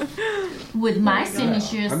 Well, love. With my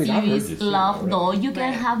signature series Love Doll, you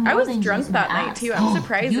can have more than drunk just that my night ass. too. I'm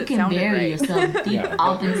surprised you it can sounded bury right. yourself deep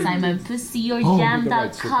up inside my pussy or jam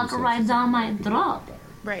that cock right down my throat.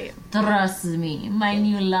 Right. Trust me, my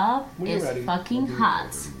new love is fucking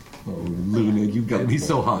hot. Oh, Luna, you got me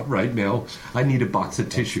so hot right now. I need a box of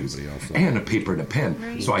tissues and a paper and a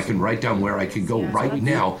pen so I can write down where I can go right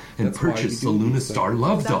now and purchase the Luna Star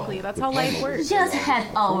Love Doll. Exactly, that's how life works. Just head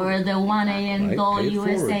over to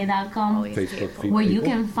 1amdollusa.com where you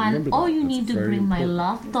can find all you need to bring my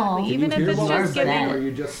love doll. Even if it's just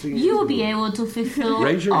giving... You will be able to fulfill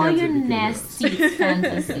all your nasty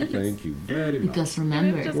fantasies. Thank you very much. Because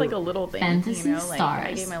remember, just like a little thing, fantasy you know, like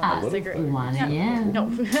I gave starts my at last cigarette. 1 a.m. No,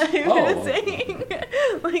 I'm saying,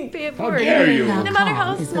 like, pay it forward. dare you. No matter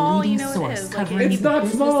how is small, the you leading know, source it is. Like, covering It's not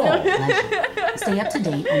business small. of pleasure. Stay up to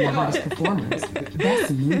date on the hottest performers,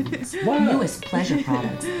 best movies, newest pleasure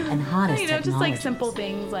products, and hottest you know, just like technologies. simple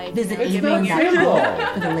things like Visit giving your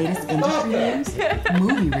avian.com for the latest industry news,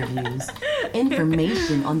 movie reviews,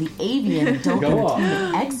 information on the Avian Adult Go on.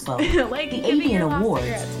 Entertainment Expo, Like the giving Avian your last Awards,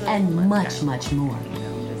 cigarettes to and someone much, like much more.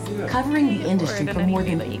 Covering the industry for more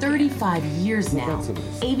than 35 years now,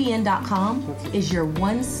 Avian.com is your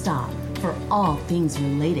one stop for all things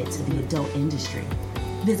related to the adult industry.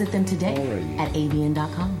 Visit them today at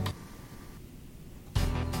Avian.com.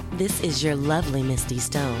 This is your lovely Misty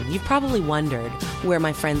Stone. You've probably wondered where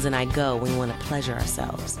my friends and I go when we want to pleasure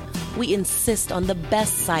ourselves. We insist on the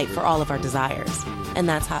best site for all of our desires, and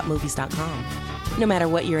that's hotmovies.com. No matter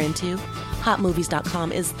what you're into,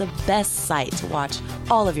 hotmovies.com is the best site to watch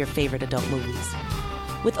all of your favorite adult movies.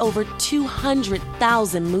 With over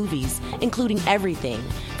 200,000 movies, including everything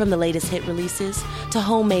from the latest hit releases to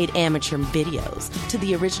homemade amateur videos to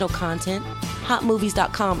the original content,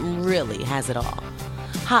 hotmovies.com really has it all.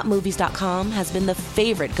 Hotmovies.com has been the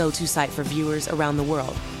favorite go-to site for viewers around the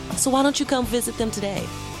world. So why don't you come visit them today?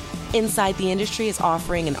 Inside the Industry is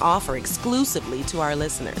offering an offer exclusively to our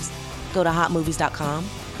listeners. Go to hotmovies.com,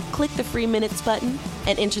 click the free minutes button,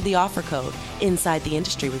 and enter the offer code Inside the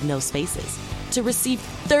Industry with no spaces to receive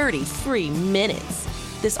 30 free minutes.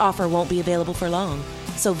 This offer won't be available for long,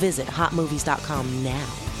 so visit hotmovies.com now.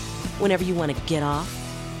 Whenever you want to get off,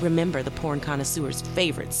 remember the porn connoisseur's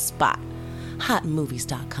favorite spot,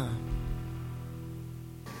 hotmovies.com.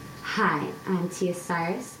 Hi, I'm Tia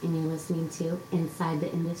Cyrus, and you're listening to Inside the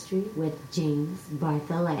Industry with James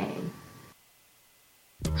Bartholet.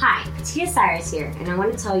 Hi, Tia Cyrus here, and I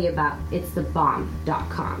want to tell you about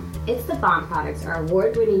It'sTheBomb.com. It's the Bomb products are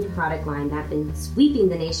award-winning product line that have been sweeping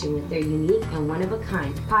the nation with their unique and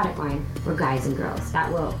one-of-a-kind product line for guys and girls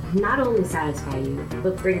that will not only satisfy you,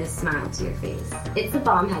 but bring a smile to your face. It's the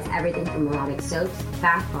Bomb has everything from erotic soaps,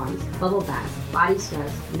 bath bombs, bubble baths, body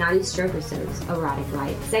scrubs, naughty stroker soaps, erotic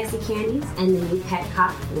light, sexy candies, and the new Pet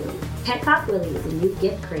Cop Willy. Pet Cop Willy is a new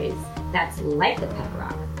gift craze that's like the Pet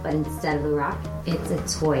Rock, but instead of a rock, it's a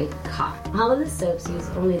toy cop. All of the soaps use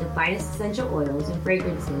only the finest essential oils and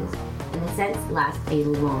fragrances, and the scents last a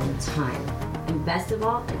long time. And best of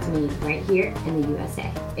all, it's made right here in the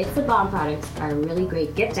USA. It's the Bomb products are a really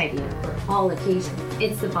great gift idea for all occasions.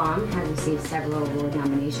 It's the Bomb has received several award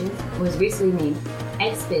nominations and was recently named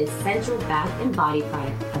XBiz Central Bath and Body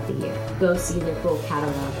Product of the Year. Go see their full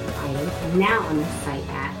catalog of items now on the site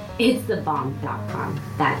at It'sTheBomb.com.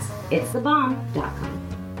 That's It'sTheBomb.com.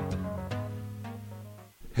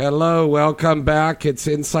 Hello, welcome back. It's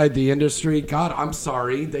Inside the Industry. God, I'm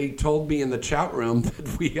sorry. They told me in the chat room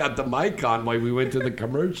that we had the mic on while we went to the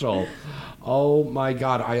commercial. Oh my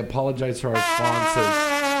God, I apologize for our sponsors.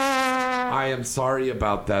 I am sorry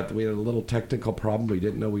about that. We had a little technical problem. We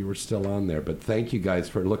didn't know we were still on there, but thank you guys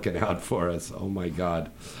for looking out for us. Oh my God.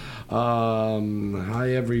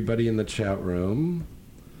 Hi, everybody in the chat room.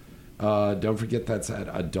 Don't forget that's at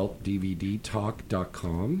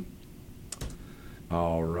adultdvdtalk.com.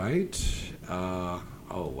 All right. Oh,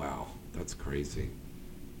 wow. That's crazy.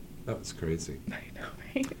 That was crazy. I know,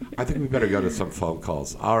 right? I think we better go to some phone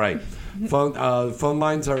calls. All right. Phone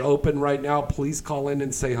lines are open right now. Please call in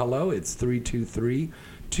and say hello. It's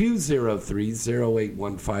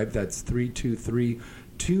 323-203-0815. That's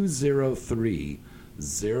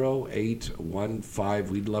 323-203-0815.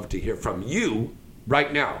 We'd love to hear from you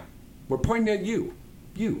right now. We're pointing at you.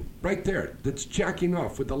 You, right there, that's jacking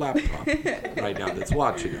off with the laptop right now, that's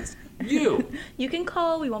watching us. You. You can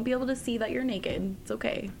call. We won't be able to see that you're naked. It's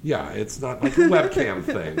okay. Yeah, it's not like a webcam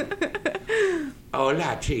thing.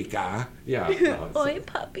 Hola, chica. Yeah. No, Oi,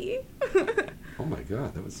 puppy. Oh, my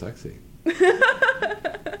God, that was sexy.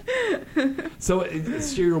 So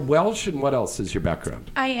you're Welsh, and what else is your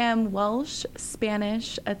background? I am Welsh,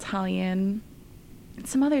 Spanish, Italian,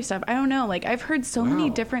 some other stuff. I don't know. Like, I've heard so many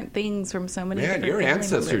different things from so many different your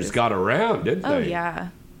ancestors members. got around, didn't they? Oh, yeah.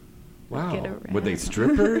 Wow. Were they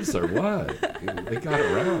strippers or what? They got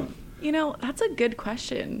around. You know, that's a good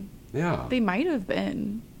question. Yeah. They might have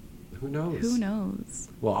been. Who knows? Who knows?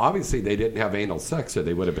 Well, obviously they didn't have anal sex, or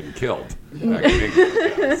they would have been killed.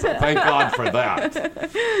 Yeah, so thank God for that.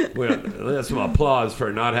 Well, there's some applause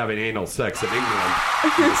for not having anal sex in England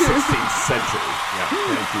in the 16th century. Yeah,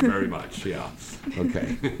 thank you very much. Yeah,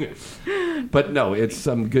 okay. But no, it's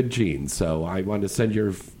some good genes. So I want to send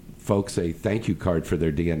your folks a thank you card for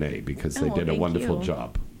their DNA because they did a wonderful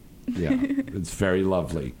job. Yeah, it's very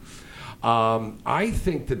lovely. I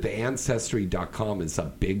think that the Ancestry.com is a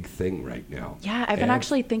big thing right now. Yeah, I've been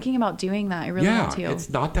actually thinking about doing that. I really want to.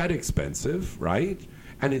 It's not that expensive, right?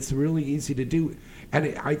 And it's really easy to do.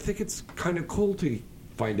 And I think it's kind of cool to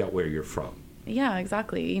find out where you're from. Yeah,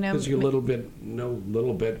 exactly. Because you know a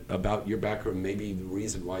little bit about your background, maybe the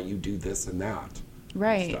reason why you do this and that.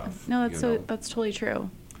 Right. Stuff, no, that's totally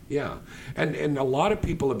true. Yeah. And a lot of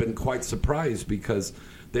people have been quite surprised because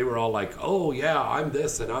they were all like, oh, yeah, I'm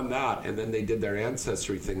this and I'm that. And then they did their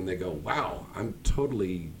Ancestry thing and they go, wow, I'm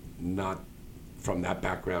totally not from that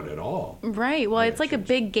background at all. Right. Well, it's like a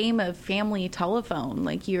big game of family telephone.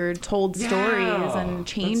 Like you're told stories and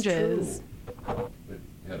changes. That's true. You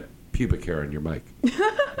had a pubic hair in your mic.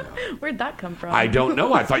 Where'd that come from? I don't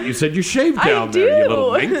know. I thought you said you shaved down there, you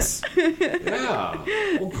little minx. Yeah.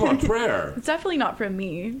 Au contraire. It's definitely not from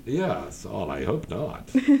me. Yes. Oh, I hope not.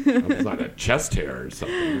 It's not a chest hair or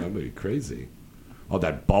something. That would be crazy. Oh,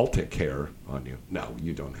 that Baltic hair on you. No,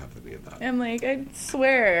 you don't have any of that. I'm like, I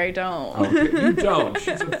swear I don't. Okay, you don't.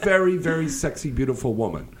 She's a very, very sexy, beautiful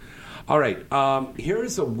woman. All right.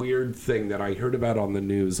 Here's a weird thing that I heard about on the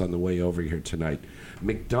news on the way over here tonight.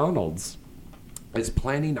 McDonald's is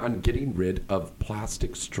planning on getting rid of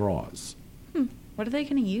plastic straws. What are they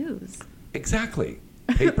going to use? Exactly.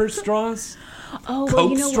 Paper straws? Oh, Coke well,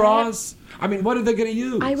 you know straws? What? I mean, what are they going to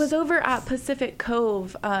use? I was over at Pacific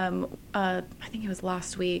Cove, I think it was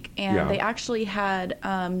last week, and they actually had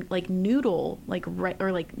noodle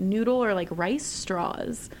or rice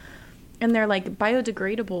straws, and they're like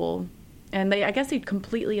biodegradable. And I guess they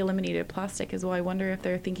completely eliminated plastic as well. I wonder if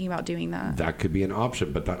they're thinking about doing that. That could be an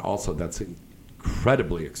option, but that's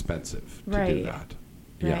incredibly expensive to do that.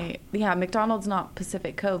 Right. Yeah, McDonald's not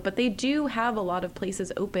Pacific Cove, but they do have a lot of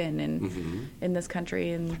places open in this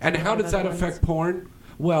country. And how does that affect porn?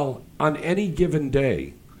 Well, on any given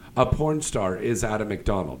day, a porn star is at a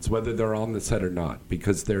McDonald's, whether they're on the set or not,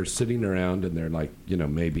 because they're sitting around and they're like,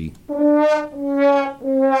 maybe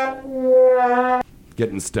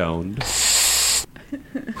getting stoned.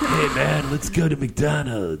 Hey, man, let's go to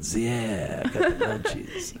McDonald's. Yeah, got the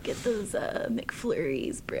lunches. Get those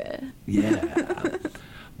McFlurries, bruh. Yeah.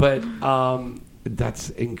 But that's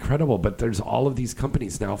incredible. But there's all of these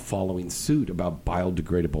companies now following suit about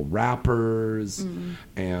biodegradable wrappers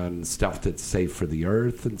and stuff that's safe for the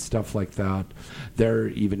earth and stuff like that. They're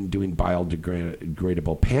even doing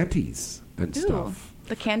biodegradable panties and stuff.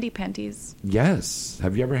 The candy panties. Yes.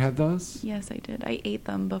 Have you ever had those? Yes, I did. I ate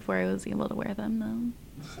them before I was able to wear them, though.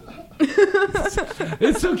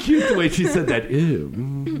 It's so cute the way she said that. Ew.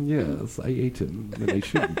 Yes, I ate them, and I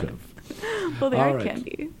shouldn't have. Well, they are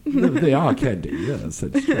candy. No, they are candy. Yes,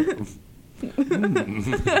 that's true.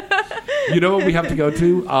 You know what we have to go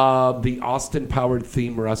to? The Austin Powered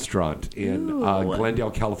Theme Restaurant in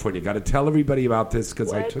Glendale, California. Got to tell everybody about this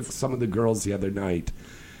because I took some of the girls the other night.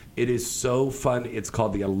 It is so fun. It's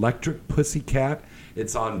called the Electric Pussycat.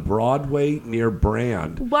 It's on Broadway near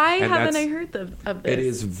Brand. Why haven't I heard of this? It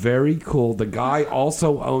is very cool. The guy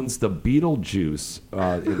also owns the Beetlejuice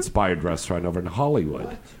inspired restaurant over in Hollywood.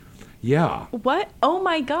 What? Yeah. What? Oh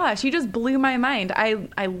my gosh! You just blew my mind.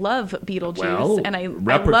 I love Beetlejuice, and I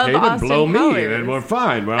replicate love Austin blow Powers. me, and we're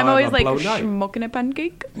fine. I'm always like smoking a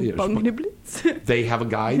pancake, bong niblets. They have a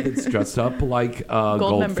guy that's dressed up like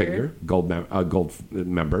Goldfinger, gold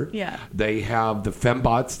member. Yeah. They have the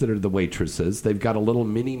fembots that are the waitresses. They've got a little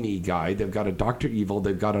mini-me guy. They've got a Dr. Evil.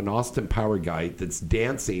 They've got an Austin Power guy that's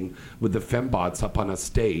dancing with the fembots up on a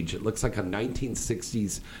stage. It looks like a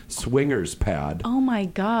 1960s swingers pad. Oh my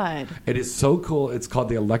god. It is so cool. It's called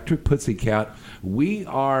the Electric Pussycat. We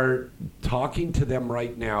are talking to them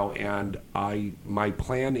right now, and my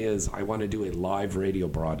plan is I want to do a live radio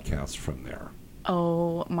broadcast from there.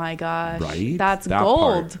 Oh my gosh. Right? That's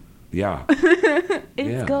gold. Part. Yeah.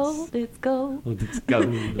 It's gold. It's gold. It's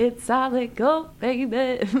gold. It's solid gold,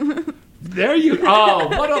 baby. There you Oh,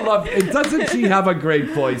 what a love. Doesn't she have a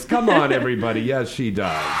great voice? Come on, everybody. Yes, she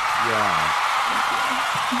does. Yeah.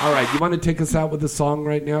 All right, you want to take us out with a song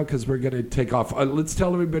right now? Because we're going to take off. Let's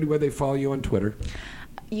tell everybody where they follow you on Twitter.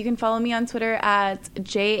 You can follow me on Twitter at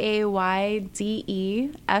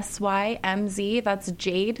JAYDESYMZ. That's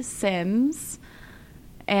Jade Sims.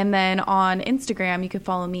 And then on Instagram, you can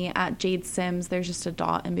follow me at Jade Sims. There's just a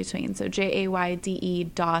dot in between. So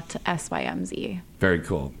JAYDE.SYMZ. Very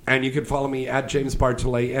cool. And you can follow me at James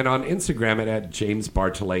Bartolet and on Instagram at James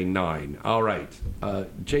Bartolet9. All right.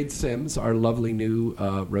 Jade Sims, our lovely new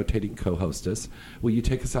rotating co-hostess. Will you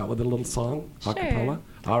take us out with a little song? Sure. Acapella?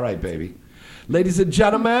 All right, baby. Ladies and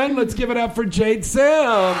gentlemen, let's give it up for Jade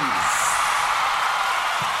Sims.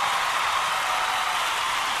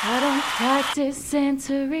 I don't practice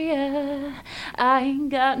Santeria. I ain't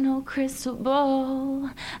got no crystal ball.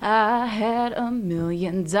 I had $1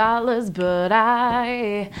 million, but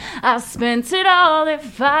I spent it all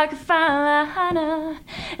if I could find Lana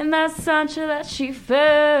and that Sancho that she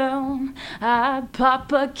found. I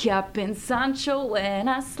pop a cap in Sancho when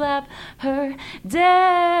I slap her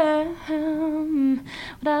down.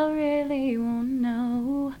 What I really want to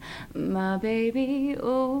know, my baby,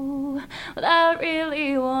 oh, what I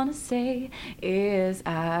really want to say is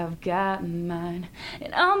I've got mine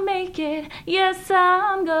and I'll make it. Yes,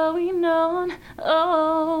 I'm going on.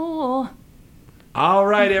 Oh. All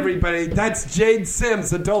right, everybody. That's Jade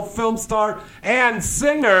Sims, adult film star and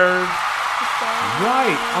singer.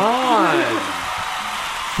 Right on.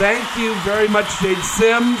 Thank you very much, Jade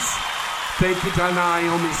Sims. Thank you to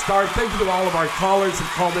Naomi Starr. Thank you to all of our callers who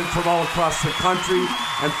called in from all across the country.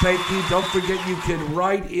 And thank you. Don't forget you can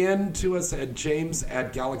write in to us at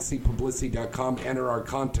james@galaxypublicity.com. Enter our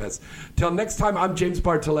contest. Till next time, I'm James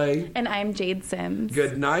Bartolet. And I'm Jade Sims.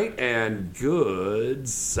 Good night and good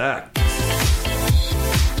sex.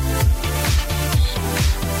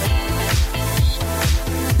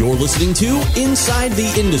 You're listening to Inside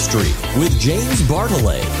the Industry with James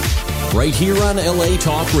Bartolet, right here on LA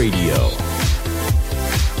Talk Radio.